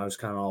 But I was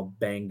kind of all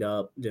banged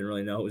up. Didn't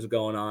really know what was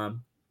going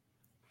on.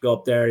 Go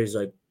up there. He's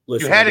like,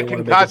 listen. You had a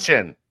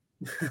concussion.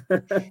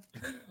 I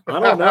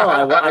don't know.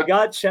 I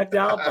got checked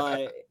out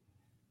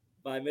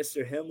by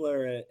Mr.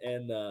 Himmler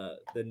and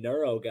the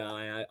neuro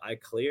guy. I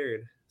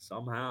cleared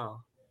somehow.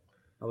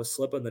 I was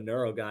slipping the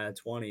neuro guy at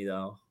 20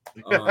 though.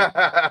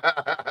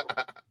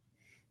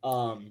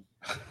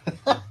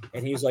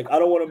 And he's like, I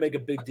don't want to make a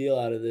big deal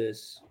out of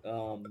this.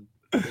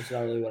 It's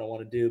not really what I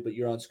want to do, but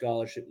you're on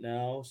scholarship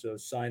now, so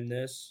sign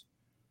this.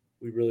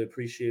 We really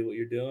appreciate what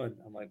you're doing.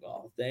 I'm like,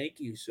 oh, thank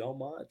you so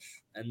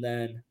much. And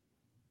then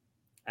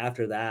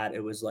after that,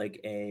 it was like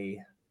a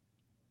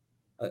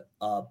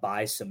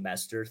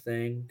bi-semester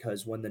thing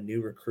because when the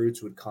new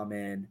recruits would come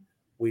in,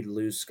 we'd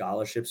lose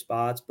scholarship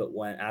spots. But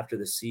after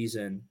the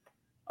season,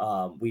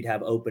 we'd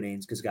have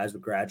openings because guys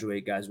would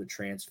graduate, guys would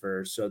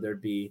transfer. So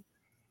there'd be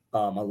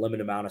a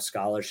limited amount of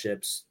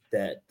scholarships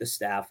that the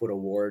staff would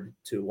award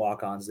to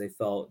walk-ons they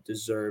felt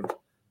deserved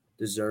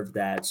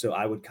that. So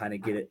I would kind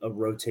of get a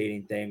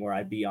rotating thing where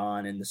I'd be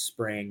on in the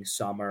spring,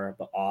 summer,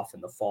 but off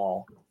in the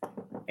fall.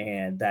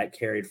 And that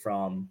carried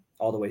from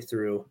all the way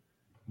through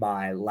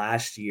my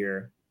last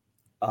year.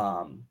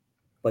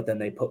 But then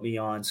they put me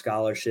on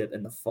scholarship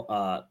in the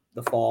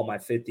fall, my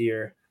fifth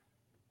year.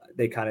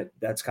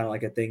 That's kind of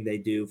like a thing they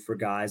do for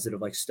guys that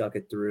have like stuck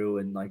it through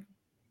and like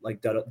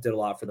did a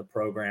lot for the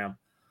program.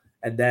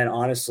 And then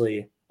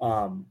honestly,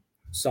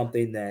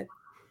 something that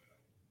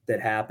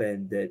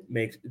happened that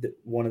makes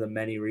one of the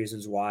many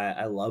reasons why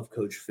I love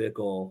Coach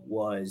Fickle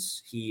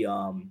was he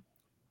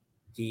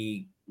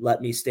he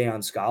let me stay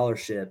on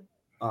scholarship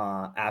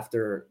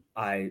after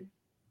I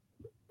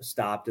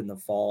stopped in the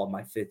fall of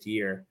my 5th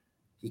year.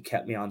 He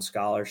kept me on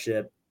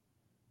scholarship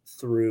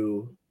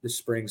through the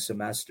spring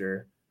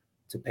semester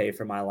to pay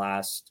for my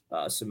last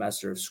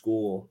semester of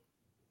school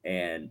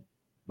and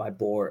my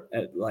board,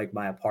 like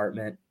my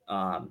apartment.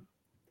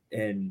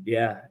 And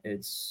yeah,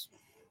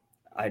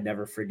 I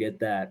never forget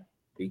that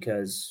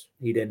because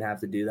he didn't have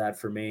to do that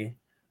for me.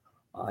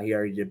 He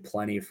already did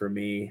plenty for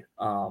me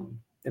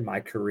in my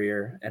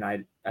career, and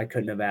I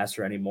couldn't have asked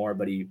for any more,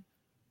 but he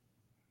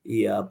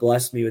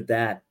blessed me with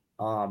that.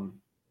 So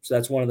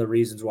that's one of the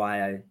reasons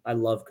why I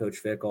love Coach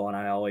Fickle, and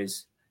I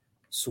always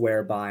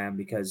swear by him,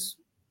 because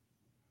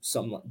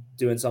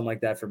doing something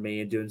like that for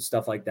me and doing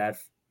stuff like that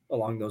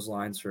along those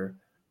lines for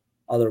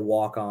other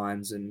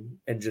walk-ons and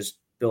just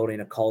building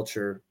a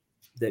culture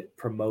that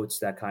promotes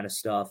that kind of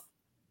stuff.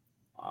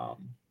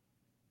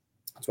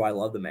 That's why I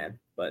love the man.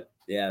 But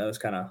yeah, that was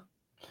kind of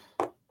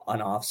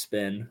an off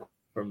spin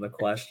from the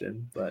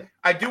question, but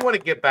I do want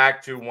to get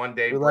back to one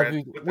day. We Brent,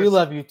 love you. We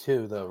love you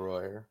too, though,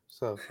 Royer.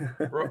 So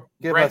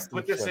Brent,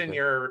 put this in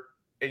your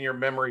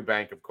memory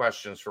bank of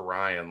questions for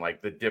Ryan,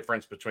 like the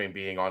difference between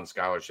being on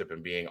scholarship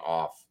and being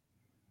off,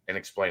 and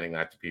explaining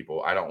that to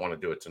people. I don't want to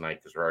do it tonight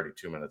because we're already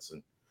 2 minutes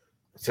and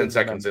 10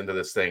 seconds into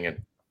this thing,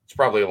 and it's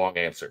probably a long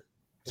answer.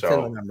 It's in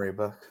the memory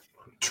book.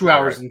 2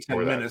 hours and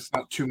 10 minutes,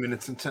 not 2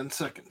 minutes and 10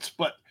 seconds.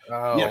 But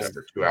yes,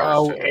 2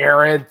 hours.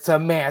 Aaron,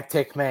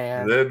 semantic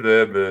man. Blah,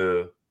 blah,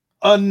 blah.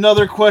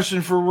 Another question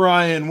for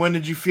Ryan. When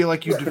did you feel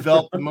like you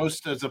developed the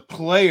most as a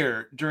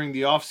player, during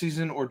the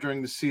offseason or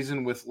during the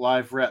season with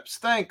live reps?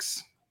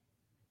 Thanks.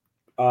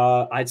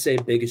 I'd say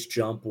biggest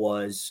jump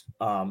was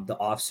the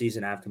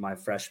offseason after my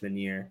freshman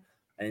year.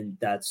 And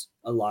that's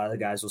a lot of the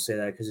guys will say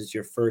that because it's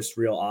your first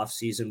real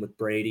offseason with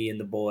Brady and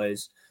the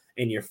boys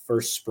and your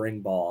first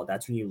spring ball.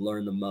 That's when you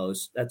learn the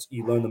most.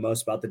 You learn the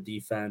most about the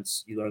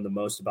defense. You learn the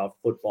most about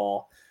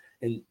football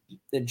in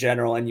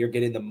general, and you're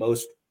getting the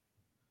most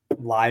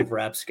live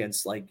reps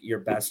against like your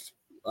best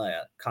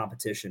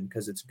competition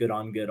because it's good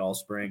on good all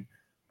spring.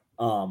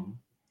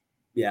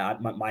 Yeah,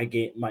 my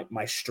game,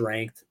 my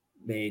strength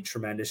made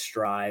tremendous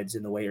strides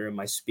in the weight room,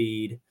 my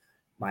speed,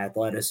 my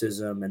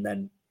athleticism, and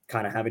then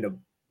kind of having to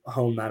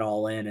hone that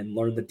all in and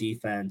learn the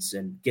defense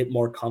and get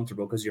more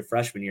comfortable because your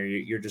freshman year,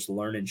 you're just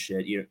learning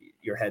shit.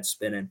 Your head's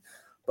spinning.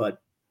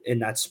 But in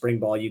that spring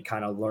ball, you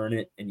kind of learn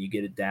it and you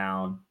get it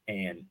down,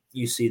 and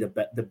you see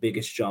the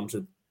biggest jumps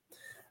with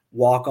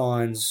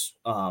walk-ons,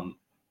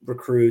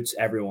 recruits,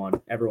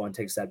 everyone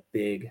takes that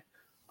big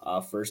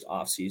first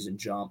off-season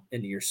jump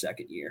into your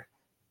second year.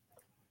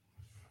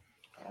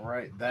 All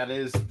right, that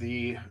is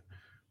the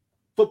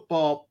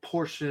football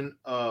portion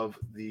of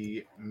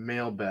the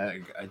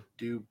mailbag. I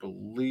do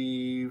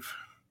believe.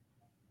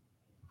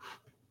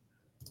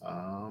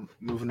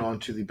 Moving on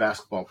to the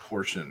basketball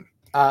portion.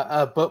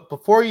 But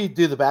before you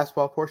do the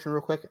basketball portion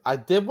real quick, I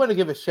did want to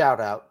give a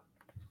shout out.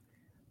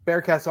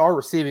 Bearcats are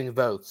receiving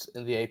votes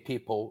in the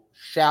AP poll.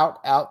 Shout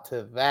out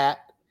to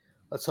that.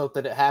 Let's hope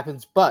that it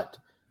happens. But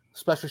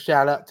special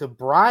shout out to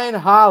Brian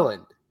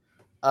Holland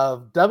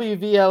of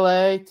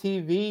WVLA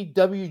TV,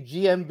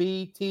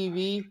 WGMB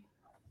TV.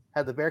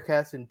 Had the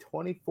Bearcats in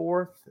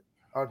 24th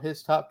on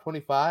his top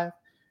 25,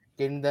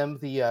 getting them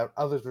the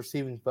others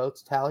receiving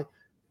votes tally.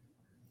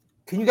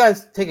 Can you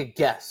guys take a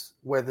guess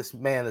where this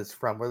man is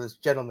from, where this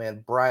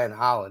gentleman, Brian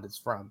Holland, is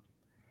from?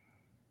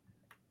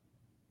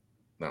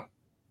 No.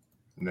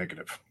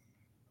 Negative.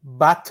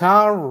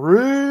 Baton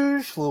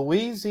Rouge,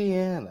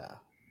 Louisiana.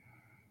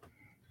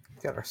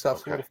 Got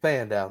ourselves a little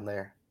fan down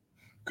there.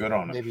 Good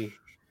on him.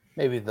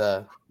 Maybe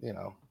the,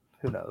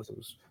 who knows? It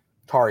was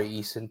Tari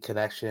Eason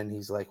connection.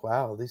 He's like,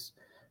 wow, these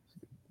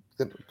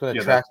going to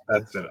attract.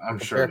 That's it. I'm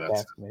sure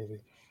that's it. Maybe.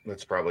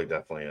 That's probably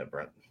definitely it,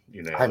 Brent.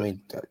 You nailed it. I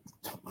mean,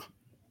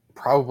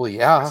 probably,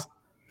 yeah.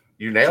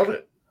 You nailed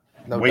it.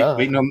 No,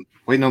 waiting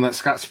on that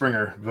Scott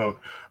Springer vote.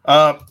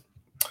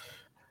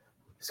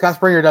 Scott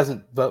Springer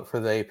doesn't vote for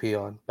the AP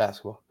on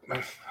basketball.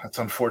 That's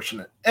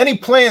unfortunate. Any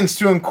plans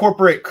to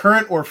incorporate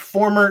current or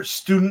former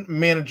student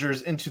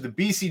managers into the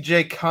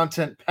BCJ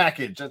content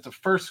package? That's the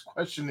first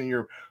question in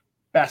your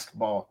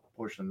basketball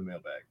portion of the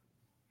mailbag.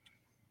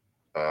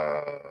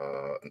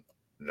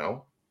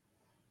 No.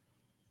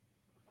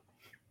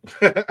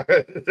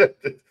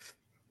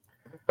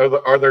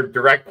 Are there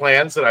direct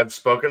plans that I've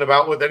spoken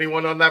about with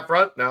anyone on that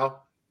front? No,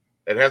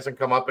 it hasn't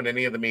come up in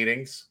any of the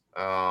meetings.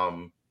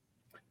 But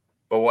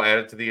we'll add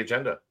it to the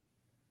agenda.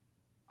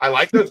 I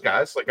like those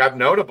guys. Like, I've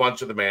known a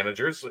bunch of the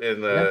managers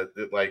in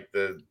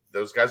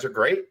those guys are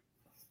great.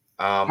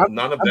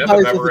 None of them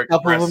have ever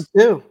expressed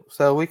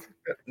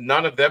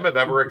none of them have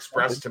ever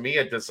expressed to me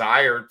a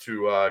desire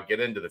to get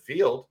into the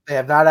field. They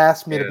have not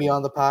asked me to be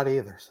on the pod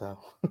either. So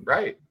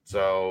right.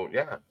 So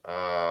yeah.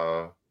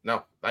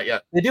 No, not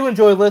yet. They do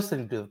enjoy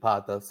listening to the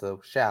pod though.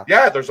 So shout.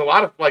 Yeah, there's a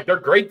lot of they're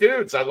great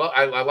dudes. I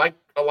like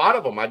a lot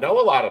of them. I know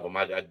a lot of them.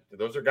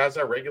 Those are guys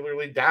I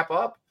regularly dap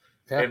up.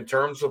 Yeah. In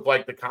terms of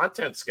the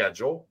content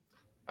schedule,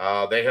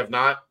 they've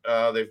not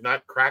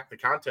cracked the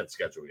content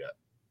schedule yet.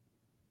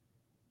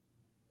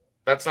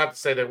 That's not to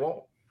say they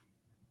won't.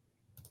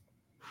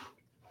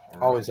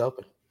 Always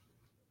open.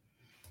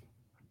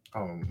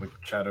 Oh, like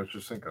Chad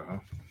Ochocinco, huh?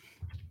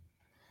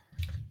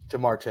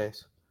 Jamar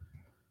Chase.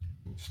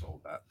 He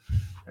stole that.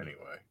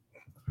 Anyway.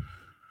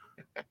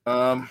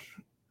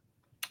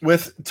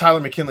 With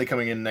Tyler McKinley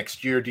coming in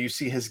next year, do you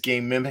see his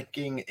game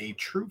mimicking a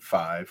true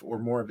 5 or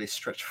more of a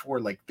stretch 4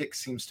 like Vic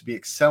seems to be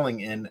excelling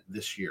in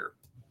this year?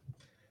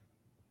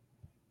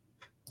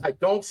 I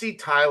don't see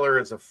Tyler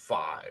as a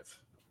 5.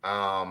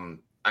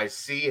 I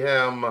see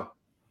him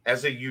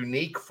as a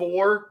unique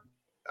 4.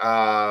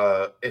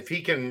 If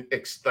he can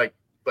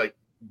like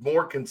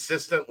more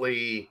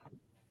consistently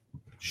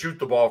shoot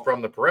the ball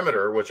from the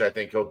perimeter, which I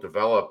think he'll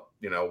develop,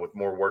 with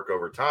more work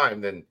over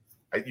time, then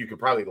you could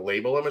probably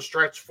label him a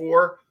stretch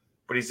 4.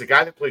 But he's a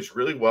guy that plays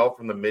really well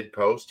from the mid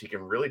post. He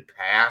can really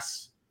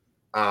pass.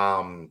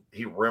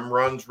 He rim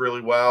runs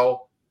really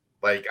well.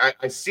 Like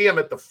I see him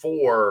at the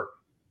 4,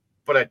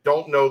 but I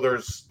don't know.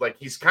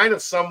 He's kind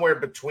of somewhere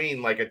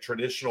between like a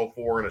traditional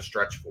 4 and a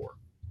stretch 4,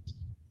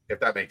 if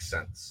that makes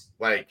sense.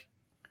 Like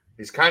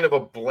he's kind of a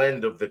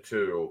blend of the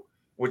two,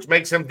 which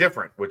makes him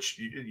different, which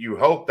you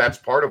hope that's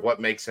part of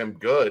what makes him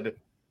good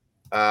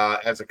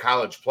as a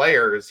college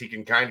player, is he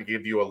can kind of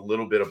give you a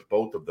little bit of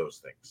both of those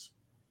things.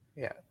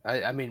 Yeah.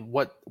 I mean,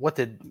 what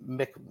did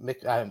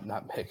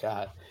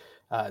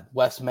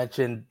Wes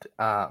mentioned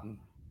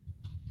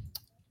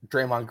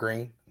Draymond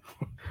Green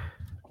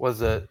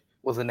was a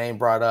name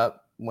brought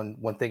up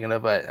when thinking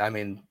of it. I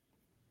mean,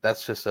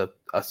 that's just a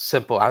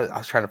simple. I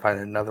was trying to find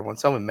another one.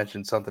 Someone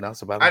mentioned something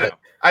else about it. I know.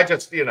 I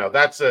just,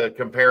 that's a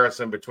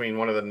comparison between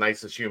one of the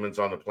nicest humans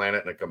on the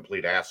planet and a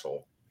complete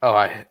asshole.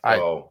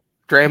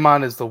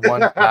 Draymond is the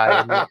one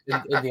guy in the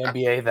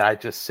NBA that I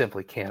just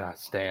simply cannot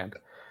stand.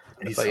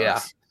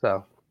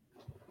 All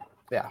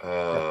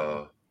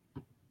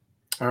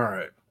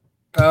right.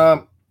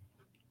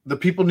 The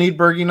people need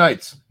Bergie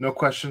Knights. No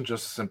question,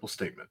 just a simple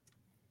statement.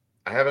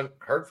 I haven't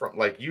heard from.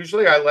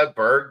 Usually I let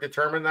Berg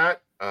determine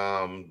that.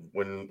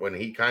 When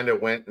he kind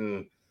of went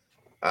and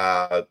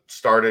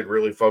started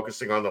really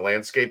focusing on the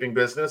landscaping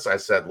business, I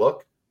said,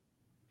 look,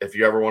 if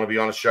you ever want to be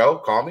on a show,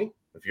 call me.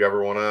 If you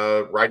ever want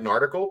to write an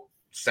article,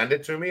 send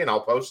it to me and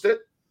I'll post it.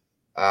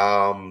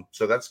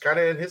 So that's kind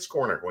of in his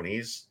corner. When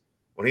he's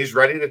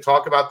ready to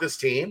talk about this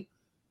team,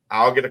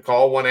 I'll get a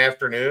call one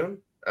afternoon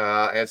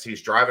as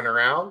he's driving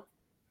around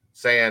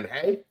saying,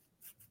 hey,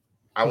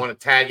 I want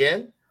to tag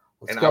in.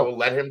 I will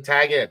let him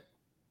tag in.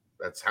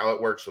 That's how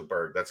it works with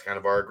Berg. That's kind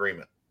of our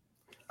agreement.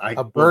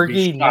 A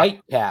Bergie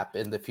nightcap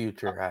in the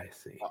future, I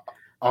see.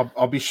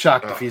 I'll be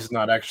shocked if he's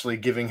not actually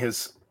giving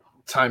his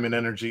time and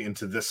energy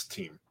into this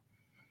team.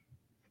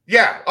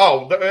 Yeah.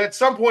 At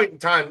some point in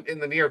time in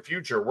the near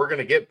future, we're going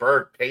to get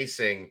Berg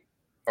pacing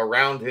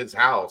around his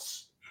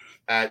house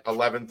at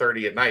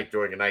 11:30 at night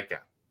doing a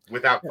nightcap,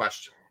 without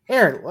question.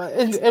 Aaron,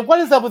 and what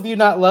is up with you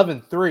not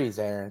loving threes,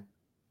 Aaron?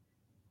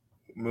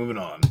 Moving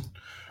on.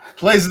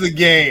 Plays of the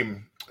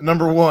game.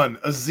 Number 1,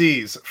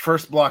 Aziz,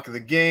 first block of the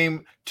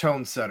game,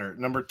 tone setter.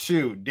 Number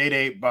 2,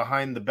 Day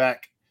behind the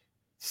back,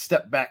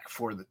 step back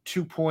for the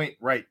 2-point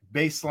right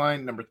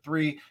baseline. Number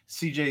 3,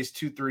 CJ's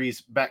 2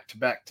 threes back to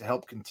back to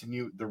help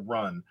continue the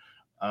run.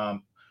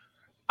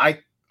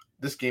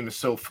 This game is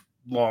so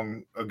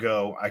long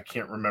ago, I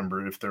can't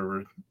remember if there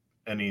were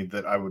any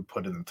that I would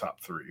put in the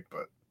top 3.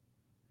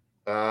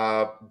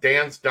 But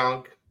Dan's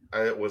dunk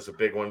was a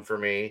big one for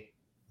me.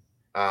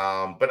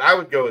 But I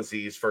would go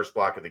Aziz first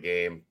block of the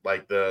game.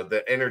 Like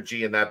the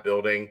energy in that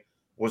building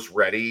was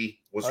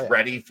ready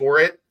for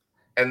it.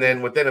 And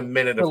then within a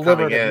minute of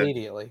coming in,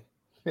 immediately.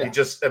 Yeah. He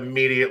just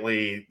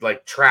immediately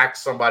tracked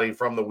somebody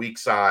from the weak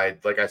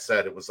side. Like I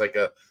said, it was like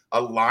a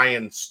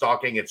lion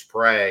stalking its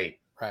prey.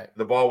 Right.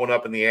 The ball went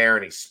up in the air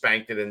and he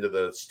spanked it into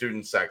the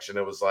student section.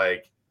 It was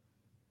like,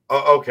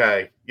 oh,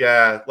 okay.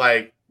 Yeah.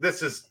 Like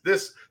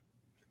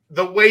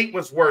the wait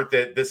was worth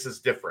it. This is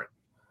different.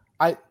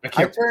 I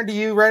turned to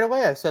you right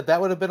away. I said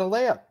that would have been a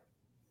layup.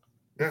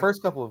 The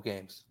first couple of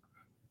games.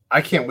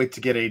 I can't wait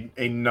to get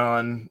a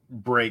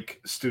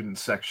non-break student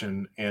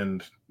section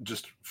and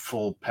just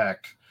full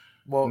packed.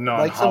 Well,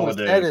 like someone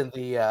said in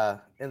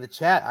the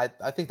chat,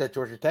 I think that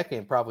Georgia Tech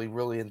game probably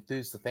really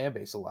enthused the fan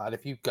base a lot.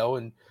 If you go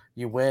and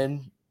you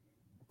win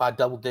by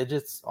double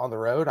digits on the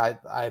road,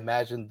 I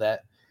imagine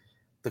that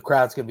the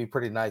crowd's going to be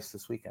pretty nice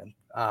this weekend.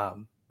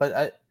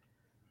 But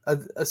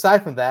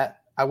aside from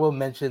that, I will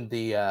mention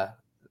the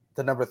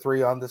number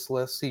 3 on this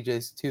list,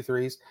 CJ's 2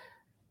 threes.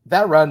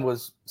 That run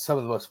was some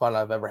of the most fun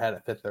I've ever had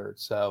at Fifth Third.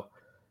 So,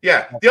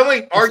 yeah, the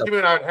only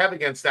argument I would have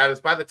against that is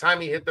by the time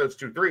he hit those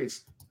 2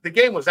 threes, the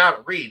game was out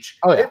of reach.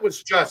 Oh, yeah. It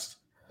was just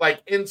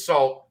like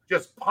insult,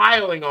 just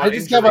piling on. I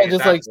just kept on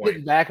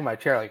sitting back in my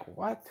chair, like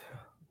what?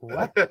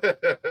 But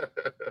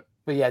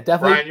yeah,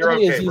 definitely. Brian, you're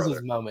okay, Aziz's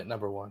brother. moment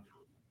number 1.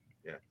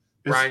 Yeah,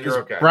 Brian, you're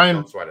okay. Brian,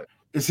 don't sweat it.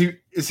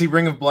 Is he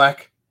Ring of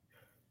Black?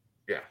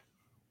 Yeah.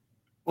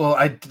 Well,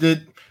 I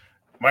did.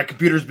 My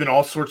computer's been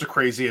all sorts of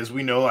crazy. As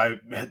we know, I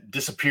had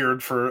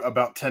disappeared for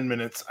about 10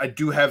 minutes. I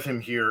do have him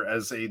here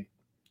as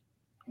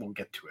we'll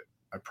get to it.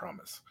 I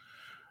promise.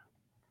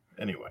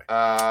 Anyway.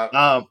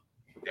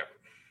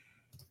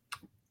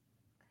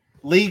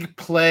 League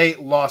play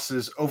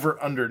losses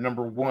over under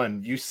number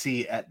 1,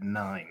 UC at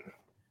 9. I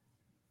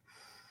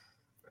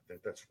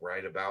think that's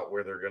right about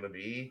where they're going to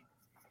be.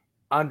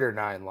 Under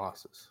 9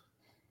 losses.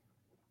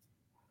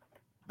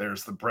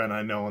 There's the Brent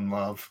I know and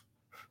love.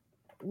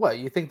 What,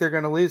 you think they're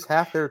going to lose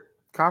half their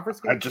conference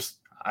games?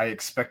 I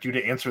expect you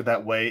to answer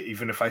that way,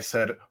 even if I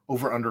said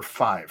over under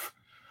 5.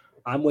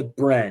 I'm with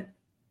Brent.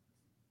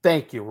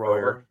 Thank you,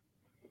 Royer.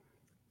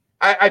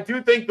 I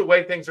do think the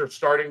way things are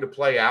starting to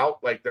play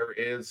out, like there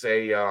is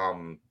a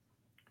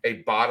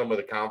bottom of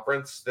the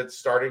conference that's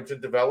starting to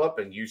develop,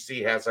 and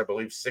UC has, I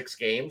believe, 6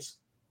 games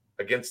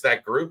against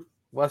that group.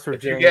 West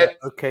Virginia,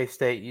 OK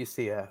State,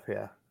 UCF,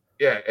 yeah.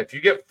 Yeah, if you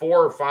get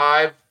 4 or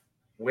 5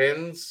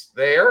 wins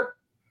there,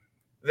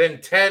 then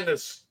 10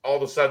 is all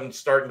of a sudden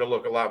starting to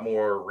look a lot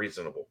more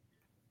reasonable.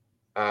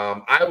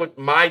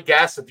 My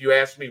guess, if you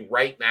ask me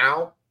right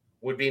now,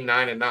 would be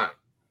 9-9.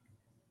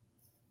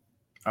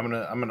 I'm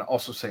gonna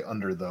also say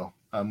under though.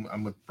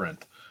 I'm with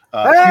Brent.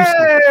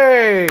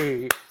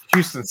 Hey!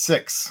 Houston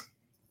 6.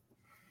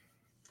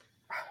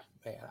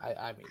 Man,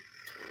 I mean,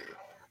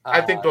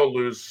 I think they'll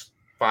lose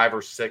 5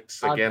 or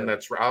 6 again. Under.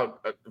 That's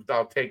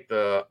I'll take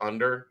the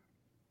under,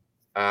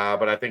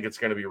 but I think it's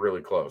going to be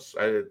really close.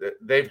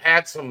 They've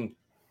had some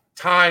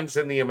times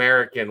in the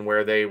American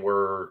where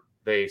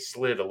they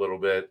slid a little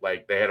bit.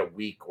 Like they had a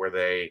week where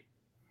they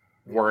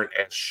weren't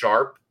as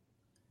sharp.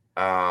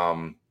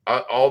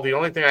 The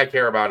only thing I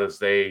care about is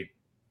they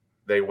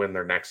win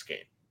their next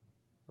game.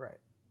 Right.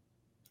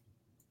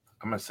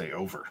 I'm gonna say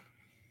over.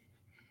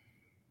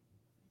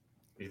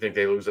 You think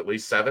they lose at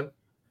least 7?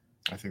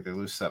 I think they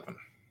lose 7,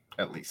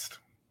 at least.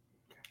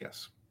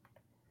 Yes.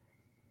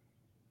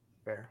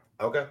 Fair.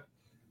 Okay.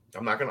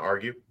 I'm not going to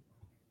argue.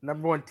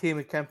 Number 1 team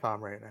in KenPom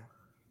right now.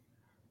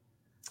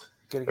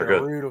 Gonna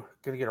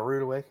get a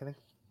rude awakening.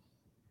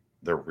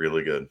 They're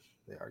really good.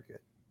 They are good.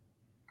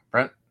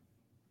 Brent?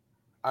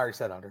 I already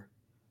said under.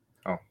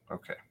 Oh,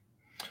 okay.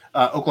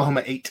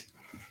 Oklahoma 8.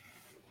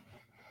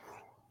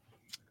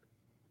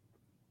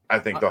 I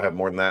think they'll have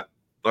more than that.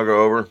 I'll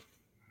go over.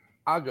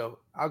 I'll go.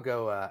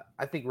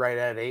 I think right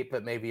at 8,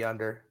 but maybe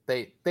under.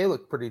 They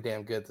look pretty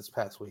damn good this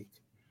past week.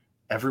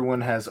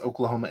 Everyone has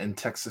Oklahoma and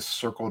Texas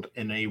circled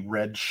in a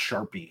red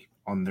Sharpie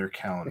on their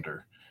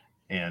calendar,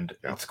 and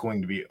it's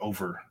going to be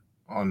over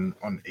on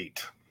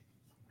 8.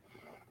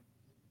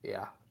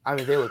 Yeah, I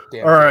mean they look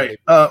damn. All right.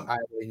 I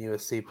win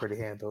USC pretty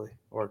handily,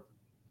 or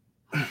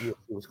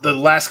the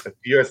last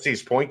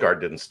USC's point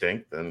guard didn't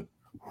stink. Then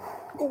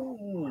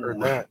heard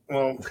that.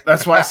 Well,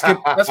 that's why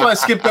I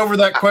skipped over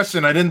that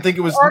question. I didn't think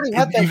it was already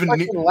had that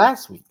question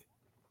last week.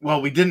 Well,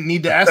 we didn't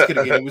need to ask it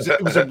again.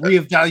 It was a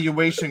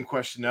reevaluation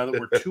question. Now that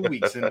we're 2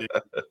 weeks into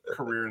his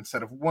career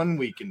instead of 1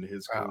 week into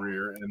his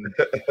career, and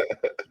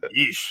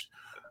yeesh,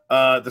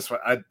 that's why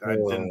I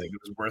didn't think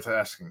it was worth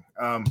asking.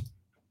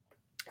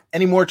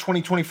 Any more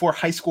 2024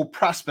 high school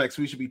prospects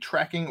we should be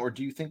tracking, or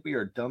do you think we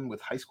are done with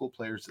high school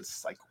players this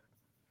cycle?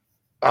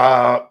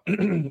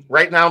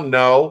 Right now,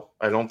 no.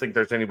 I don't think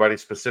there's anybody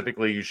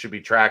specifically you should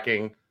be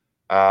tracking.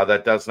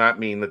 That does not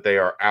mean that they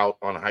are out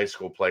on high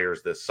school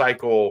players this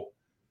cycle.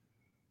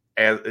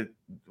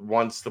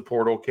 Once the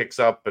portal kicks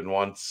up and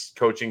once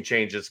coaching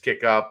changes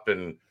kick up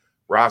and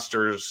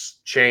rosters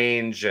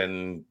change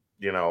and,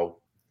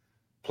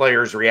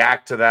 players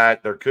react to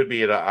that, there could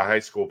be a high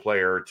school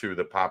player or two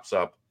that pops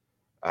up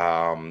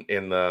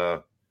in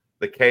the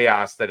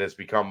chaos that has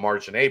become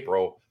March and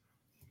April.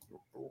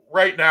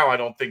 Right now, I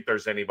don't think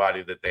there's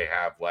anybody that they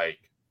have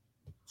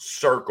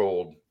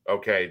circled,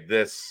 okay,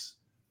 this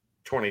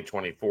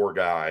 2024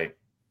 guy.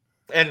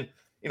 And,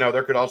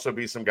 there could also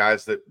be some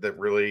guys that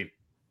really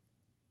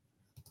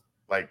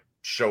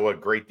show a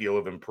great deal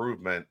of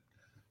improvement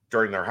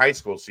during their high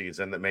school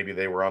season that maybe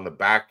they were on the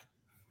back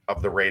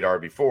of the radar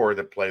before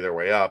that play their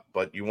way up,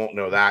 but you won't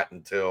know that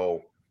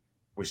until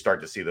we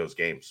start to see those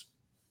games.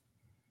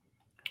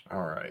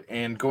 All right.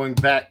 And going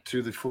back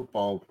to the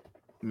football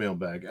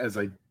mailbag, as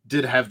I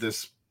did have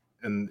this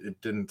and it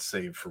didn't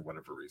save for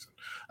whatever reason.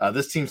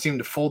 This team seemed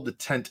to fold the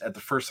tent at the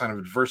first sign of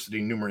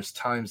adversity numerous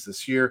times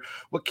this year.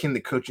 What can the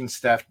coaching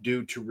staff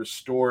do to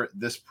restore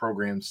this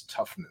program's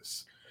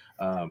toughness?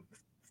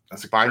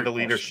 That's Find the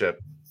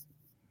leadership.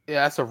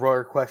 Yeah, that's a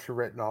Royer question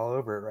written all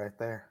over it right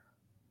there.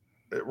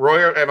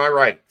 Royer, am I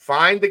right?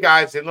 Find the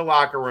guys in the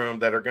locker room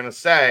that are going to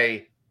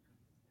say,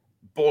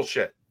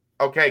 bullshit.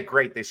 Okay,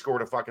 great. They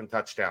scored a fucking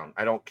touchdown.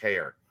 I don't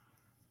care.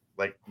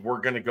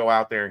 We're going to go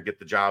out there and get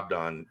the job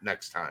done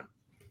next time.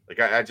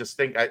 I just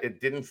think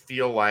it didn't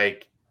feel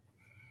like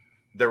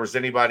there was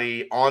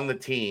anybody on the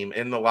team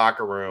in the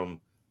locker room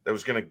that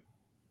was going to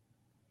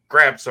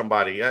grab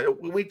somebody.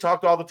 We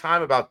talked all the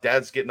time about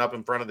Dez getting up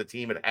in front of the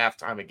team at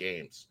halftime of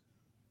games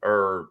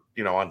or,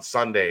 on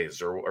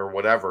Sundays or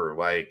whatever.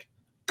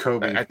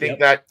 Kobe. I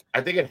think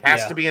it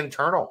has to be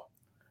internal.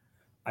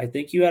 I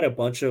think you had a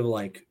bunch of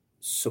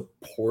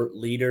support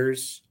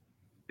leaders.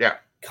 Yeah.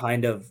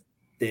 Kind of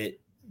that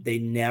they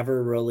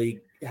never really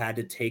had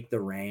to take the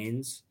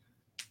reins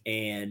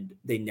and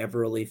they never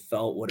really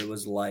felt what it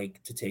was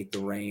like to take the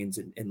reins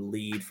and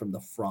lead from the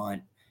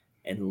front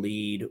and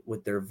lead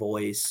with their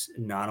voice,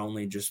 not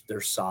only just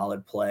their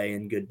solid play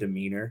and good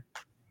demeanor.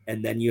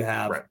 And then you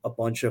have a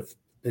bunch of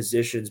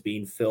positions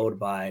being filled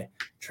by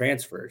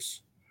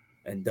transfers.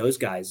 And those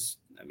guys,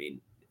 I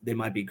mean, they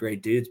might be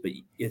great dudes, but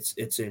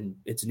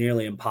it's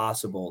nearly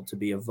impossible to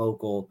be a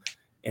vocal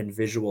and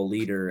visual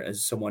leader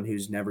as someone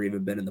who's never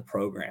even been in the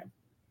program.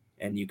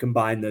 And you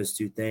combine those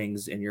two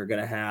things and you're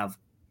going to have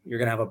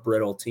a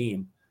brittle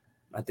team.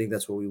 I think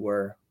that's what we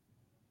were,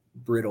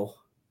 brittle.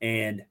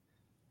 And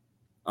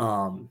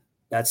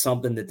that's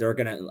something that they're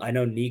going to, I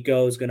know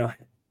Nico is going to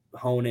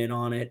hone in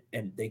on it,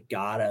 and they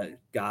gotta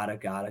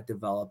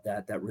develop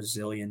that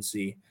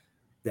resiliency,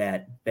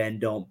 that bend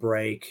don't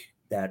break,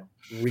 that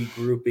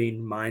regrouping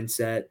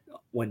mindset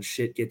when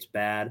shit gets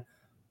bad.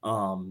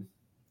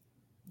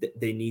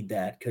 They need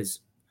that, because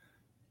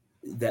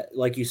that,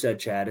 like you said,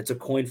 Chad, it's a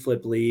coin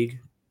flip league,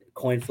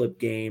 coin flip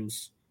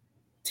games,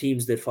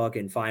 teams that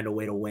fucking find a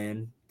way to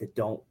win, that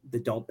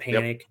don't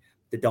panic,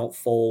 that don't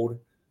fold.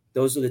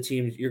 Those are the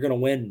teams you're going to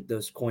win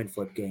those coin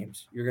flip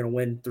games. You're going to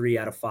win 3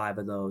 out of 5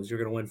 of those. You're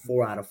going to win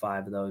 4 out of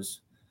 5 of those.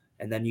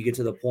 And then you get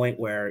to the point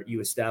where you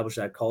establish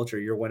that culture.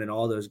 You're winning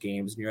all those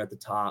games and you're at the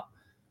top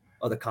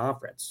of the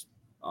conference.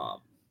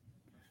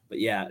 But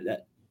yeah,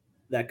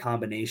 that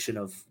combination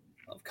of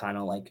kind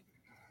of like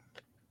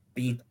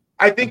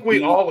I think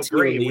we all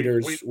agree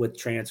leaders with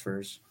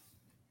transfers.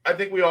 I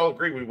think we all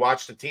agree. We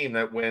watched a team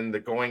that when the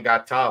going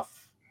got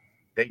tough,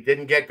 they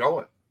didn't get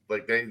going.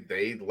 Like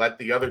they let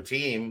the other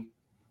team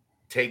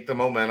take the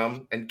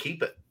momentum and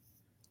keep it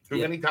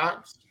too many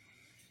times.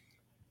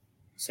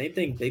 Same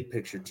thing, big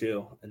picture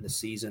too. In the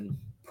season,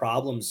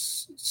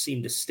 problems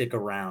seem to stick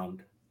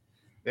around.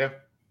 Yeah,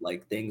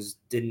 like things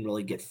didn't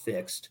really get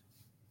fixed.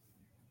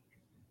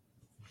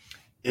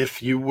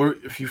 If you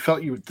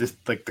felt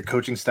like the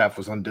coaching staff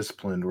was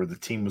undisciplined or the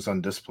team was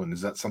undisciplined,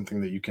 is that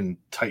something that you can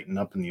tighten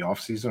up in the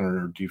offseason,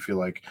 or do you feel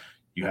like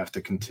you have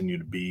to continue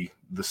to be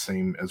the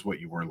same as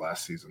what you were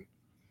last season?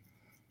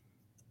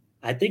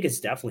 I think it's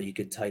definitely you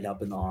could tighten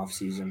up in the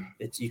offseason.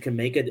 You can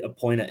make it a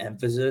point of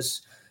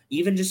emphasis,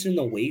 even just in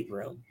the weight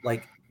room.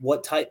 Like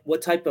what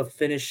type of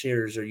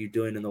finishers are you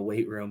doing in the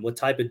weight room? What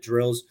type of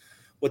drills?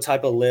 What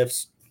type of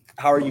lifts?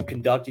 How are you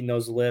conducting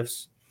those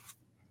lifts?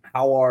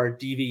 How are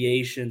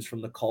deviations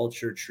from the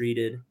culture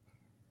treated?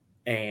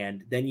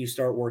 And then you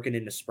start working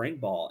into spring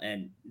ball,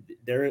 and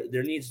there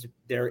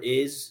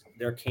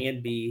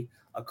can be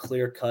a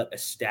clear-cut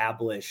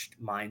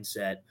established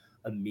mindset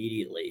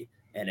immediately.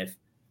 And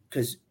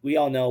because we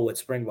all know what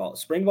spring ball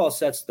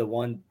sets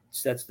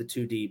the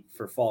 2 deep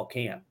for fall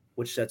camp,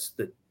 which sets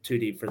the 2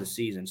 deep for the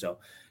season. So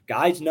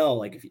guys know,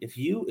 like if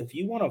you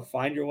want to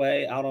find your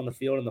way out on the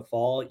field in the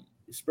fall,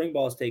 spring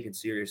ball is taken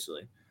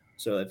seriously.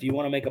 So if you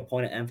want to make a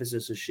point of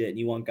emphasis of shit and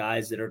you want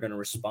guys that are going to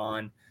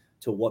respond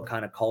to what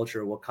kind of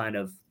culture, what kind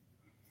of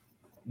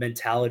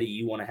mentality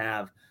you want to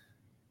have,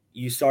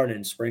 you start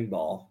in spring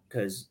ball,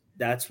 because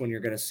that's when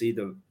you're going to see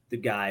the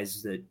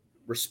guys that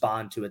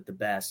respond to it the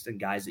best, and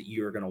guys that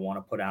you're going to want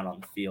to put out on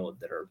the field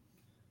that are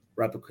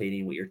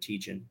replicating what you're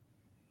teaching.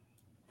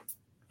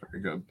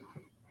 Very good.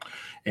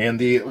 And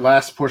the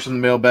last portion of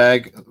the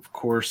mailbag, of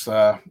course,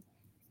 the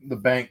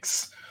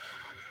Banks.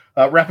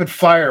 Rapid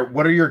fire.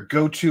 What are your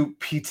go-to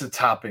pizza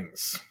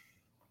toppings?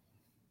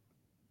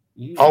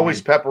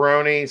 Always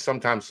pepperoni,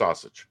 sometimes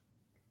sausage.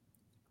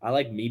 I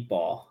like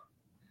meatball.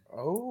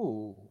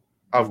 Oh,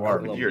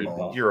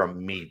 you're a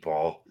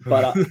meatball.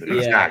 But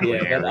exactly.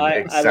 Yeah, but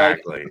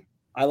exactly.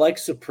 I like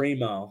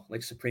Supremo,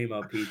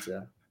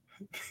 pizza.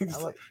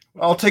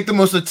 I'll take the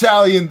most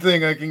Italian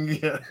thing I can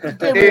get.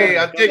 Hey,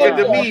 I'll take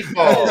the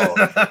meatball.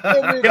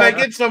 Can I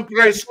get some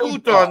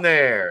prosciutto on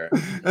there?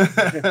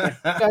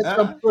 Got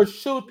some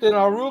prosciutto and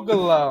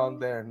arugula on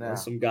there now.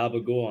 Some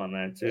gabagool on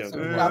that too.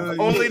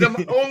 Only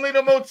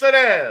the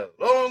mozzarella.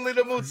 Only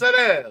the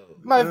mozzarella.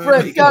 My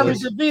friend Tommy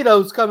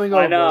DeVito's coming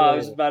over. I know. I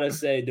was about to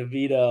say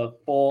DeVito,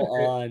 full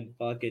on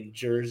fucking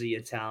Jersey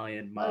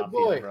Italian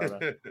mafia,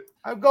 brother.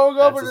 I'm going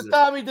over to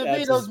Tommy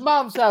DeVito's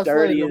mom's house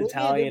dirty later.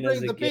 Italian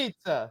bring the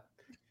pizza.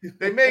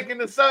 They making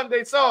the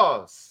Sunday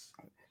sauce.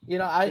 You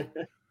know,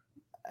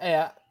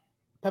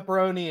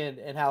 pepperoni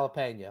and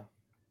jalapeno.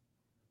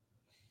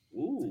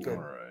 Ooh, all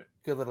right.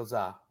 Good little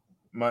za.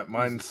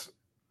 Mine's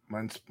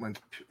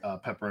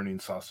pepperoni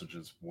and sausage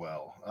as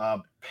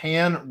well.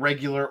 Pan,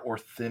 regular, or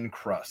thin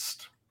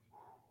crust?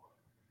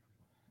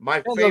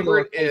 My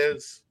favorite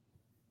is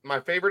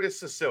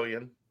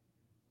Sicilian.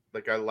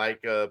 Like I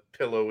like a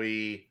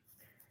pillowy,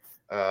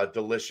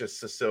 delicious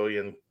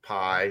Sicilian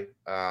pie.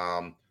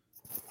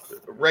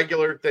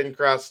 Regular thin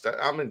crust,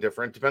 I'm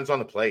indifferent. Depends on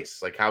the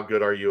place. Like how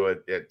good are you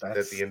at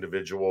the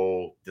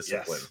individual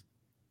discipline? Yes.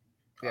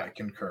 Yeah, I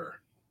concur.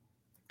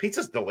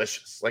 Pizza's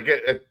delicious. Like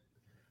it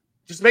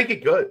just make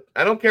it good.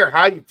 I don't care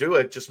how you do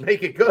it. Just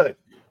make it good.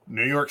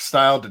 New York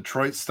style,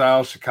 Detroit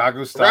style,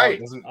 Chicago style.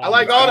 Right. I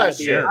like all that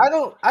shit. I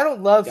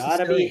don't love.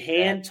 Gotta be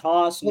hand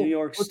tossed New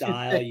York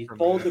style. You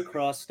fold the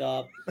crust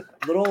up,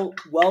 little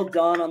well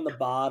done on the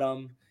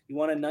bottom. You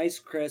want a nice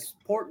crisp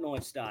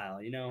Portnoy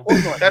style, you know.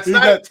 That's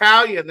not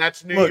Italian.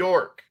 That's New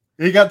York.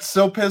 He got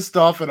so pissed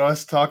off at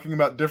us talking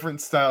about different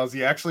styles,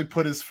 he actually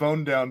put his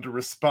phone down to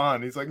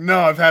respond. He's like,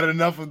 no, I've had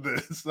enough of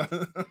this.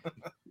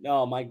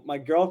 No, my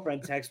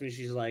girlfriend texted me.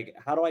 She's like,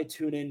 how do I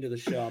tune into the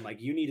show? I'm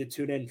like, you need to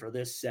tune in for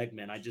this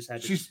segment. I just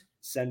had to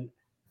send.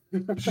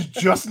 She's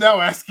just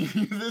now asking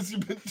you this.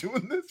 You've been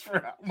doing this for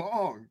how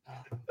long?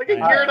 Like a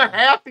year and a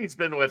half he's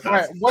been with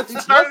us. He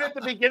started at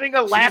the beginning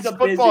of last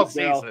football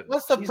season.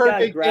 What's the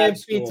perfect damn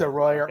pizza,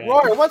 Royer? Okay.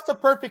 Royer, what's the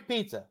perfect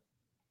pizza?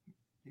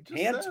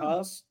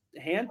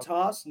 Hand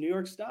tossed New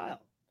York style.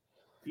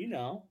 You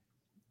know.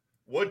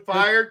 Wood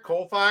fired,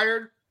 coal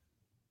fired.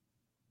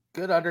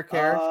 Good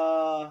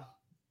undercarriage.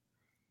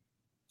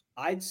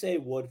 I'd say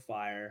wood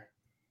fire.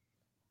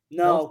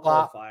 No,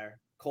 coal fire.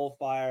 Coal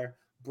fire.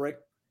 Brick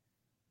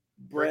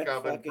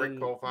oven, brick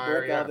coal fire.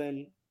 Brick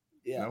oven.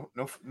 Yeah.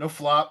 No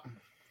flop.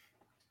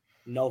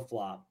 No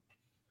flop.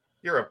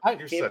 You're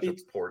such a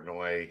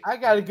Portnoy. I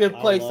got a good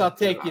place I'll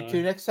take you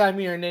to. Next time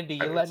you're in Indy,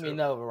 you let me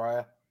know,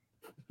 Roya.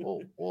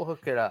 We'll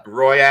hook it up.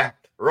 Roya.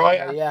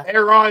 Yeah. Hey,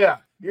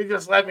 Roya. You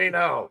just let me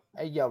know.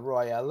 Hey, yo,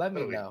 Roya, let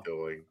me know.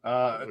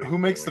 Who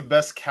makes the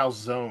best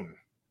calzone?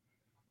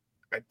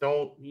 I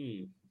don't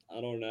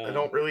know. I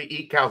don't really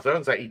eat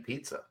calzones. I eat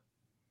pizza.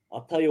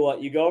 I'll tell you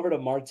what, you go over to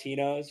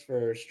Martino's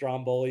for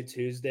Stromboli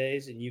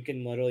Tuesdays, and you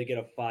can literally get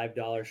a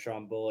 $5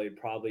 Stromboli,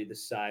 probably the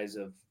size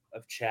of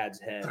Chad's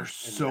head. They're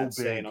so big.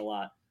 Saying a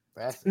lot.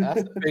 That's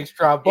a big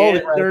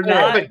Stromboli. They're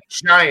not a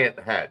giant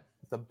head.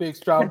 It's a big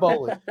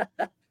Stromboli.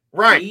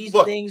 Right. These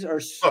things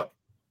are. Look,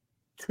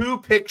 2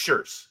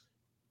 pictures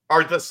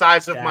are the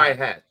size of my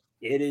head.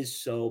 It is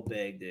so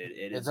big, dude.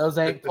 It is. Those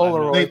ain't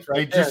Polaroids.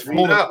 They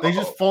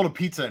just fold a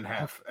pizza in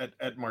half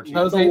at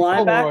Martino's. The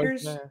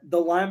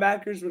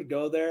linebackers would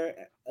go there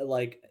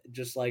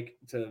just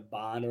to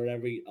bond or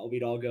whatever.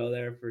 We'd all go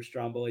there for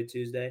Stromboli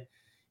Tuesday,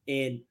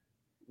 and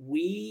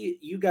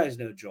you guys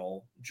know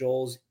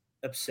Joel's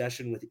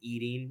obsession with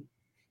eating.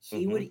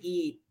 He would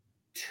eat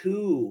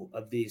 2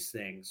 of these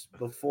things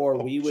before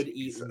we would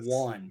eat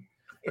 1.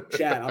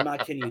 Chad, I'm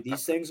not kidding you.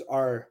 These things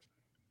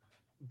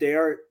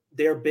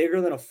they're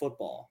bigger than a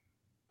football.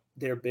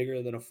 They're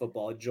bigger than a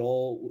football.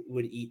 Joel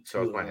would eat 2.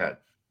 So is my head.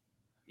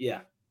 Yeah.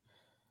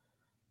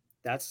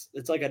 It's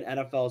like an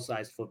NFL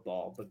sized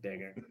football, but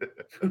bigger.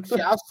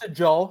 Shouts to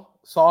Joel.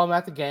 Saw him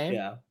at the game.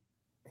 Yeah.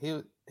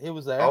 He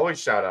was there. Always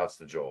shout outs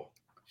to Joel.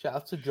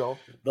 Shouts to Joel.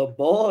 The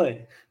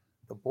boy.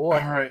 All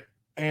right.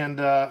 And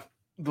the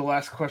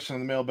last question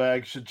in the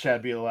mailbag: should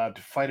Chad be allowed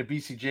to fight a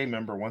BCJ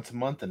member once a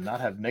month and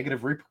not have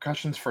negative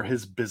repercussions for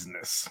his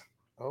business?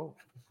 Oh.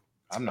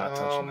 I'm not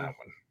touching that one.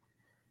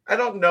 I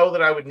don't know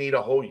that I would need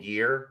a whole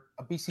year.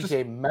 A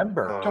BCJ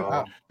member.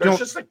 There's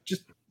just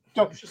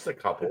a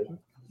couple.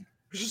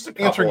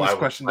 Answering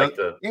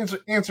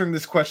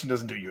this question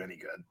doesn't do you any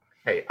good.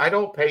 Hey, I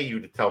don't pay you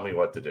to tell me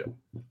what to do.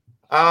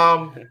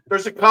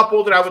 There's a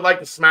couple that I would like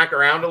to smack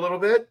around a little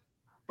bit,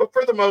 but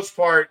for the most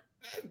part,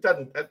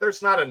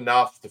 there's not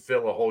enough to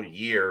fill a whole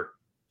year.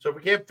 So if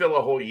we can't fill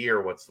a whole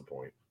year, what's the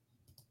point?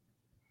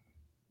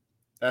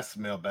 That's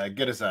the mailbag.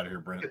 Get us out of here,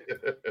 Brent.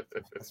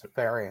 That's a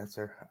fair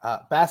answer.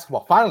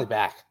 Basketball finally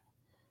back.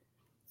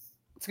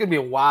 It's going to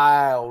be a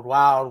wild,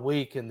 wild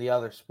week in the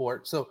other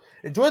sports. So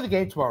enjoy the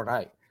game tomorrow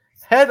night.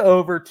 Head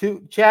over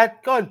to Chad.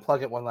 Go ahead and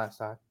plug it one last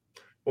time.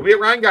 We'll be at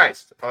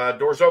Rhinegeist.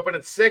 Doors open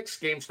at 6.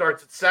 Game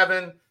starts at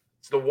 7.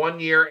 It's the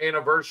 1-year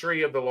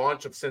anniversary of the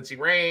launch of Cincy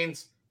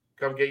Reigns.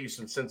 Come get you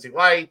some Cincy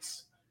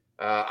lights.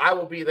 I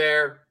will be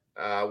there.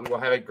 We will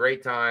have a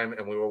great time,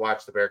 and we will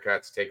watch the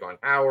Bearcats take on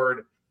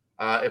Howard.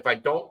 If I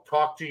don't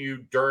talk to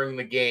you during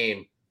the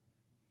game,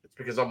 it's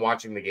because I'm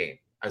watching the game.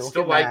 I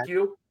still like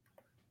you.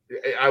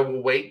 I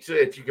will wait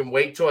if you can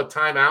wait till a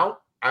timeout,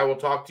 I will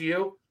talk to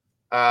you.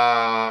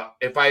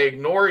 If I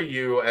ignore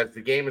you as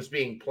the game is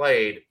being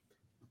played,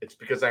 it's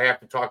because I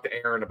have to talk to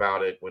Aaron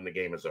about it when the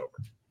game is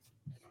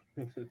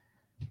over.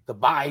 The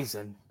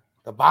Bison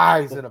of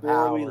Howard.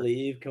 Before we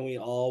leave, can we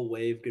all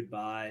wave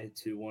goodbye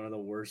to one of the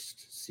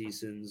worst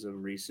seasons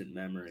of recent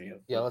memory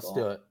of football? Yeah, let's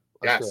do it.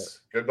 Yes,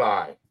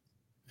 goodbye.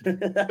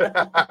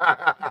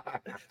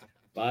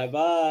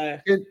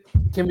 Bye-bye.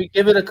 Can we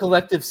give it a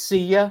collective see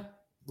ya?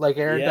 Like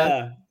Aaron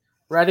does?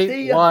 Ready?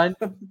 See ya. 1,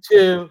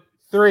 2,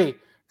 3.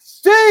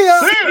 See ya!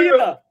 See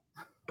ya!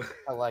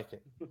 I like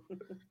it.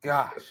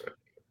 Gosh.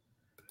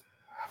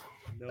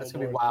 That's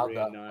going to be wild,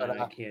 though. But,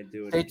 I can't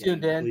do it. Stay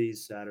tuned in.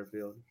 Please,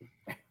 Satterfield.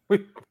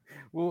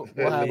 We'll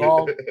have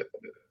all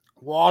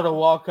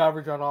wall-to-wall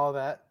coverage on all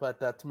that.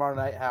 But tomorrow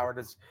night, Howard,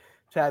 as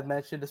Chad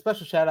mentioned, a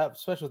special shout-out,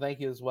 special thank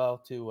you as well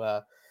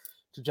to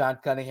John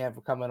Cunningham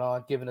for coming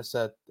on, giving us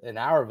an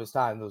hour of his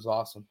time. It was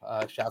awesome.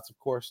 Shouts, of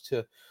course,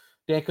 to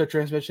Danco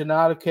Transmission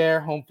Auto Care,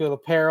 Home Field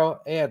Apparel,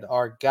 and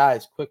our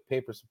guys, Quick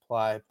Paper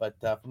Supply. But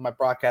for my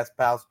broadcast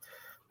pals,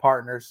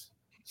 partners,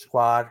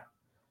 squad,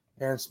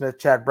 Aaron Smith,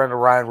 Chad Brenda,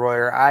 Ryan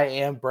Royer, I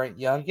am Brent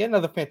Young. Get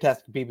another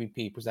fantastic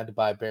BBP presented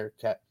by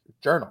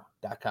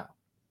BearcatJournal.com.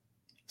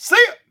 See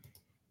ya!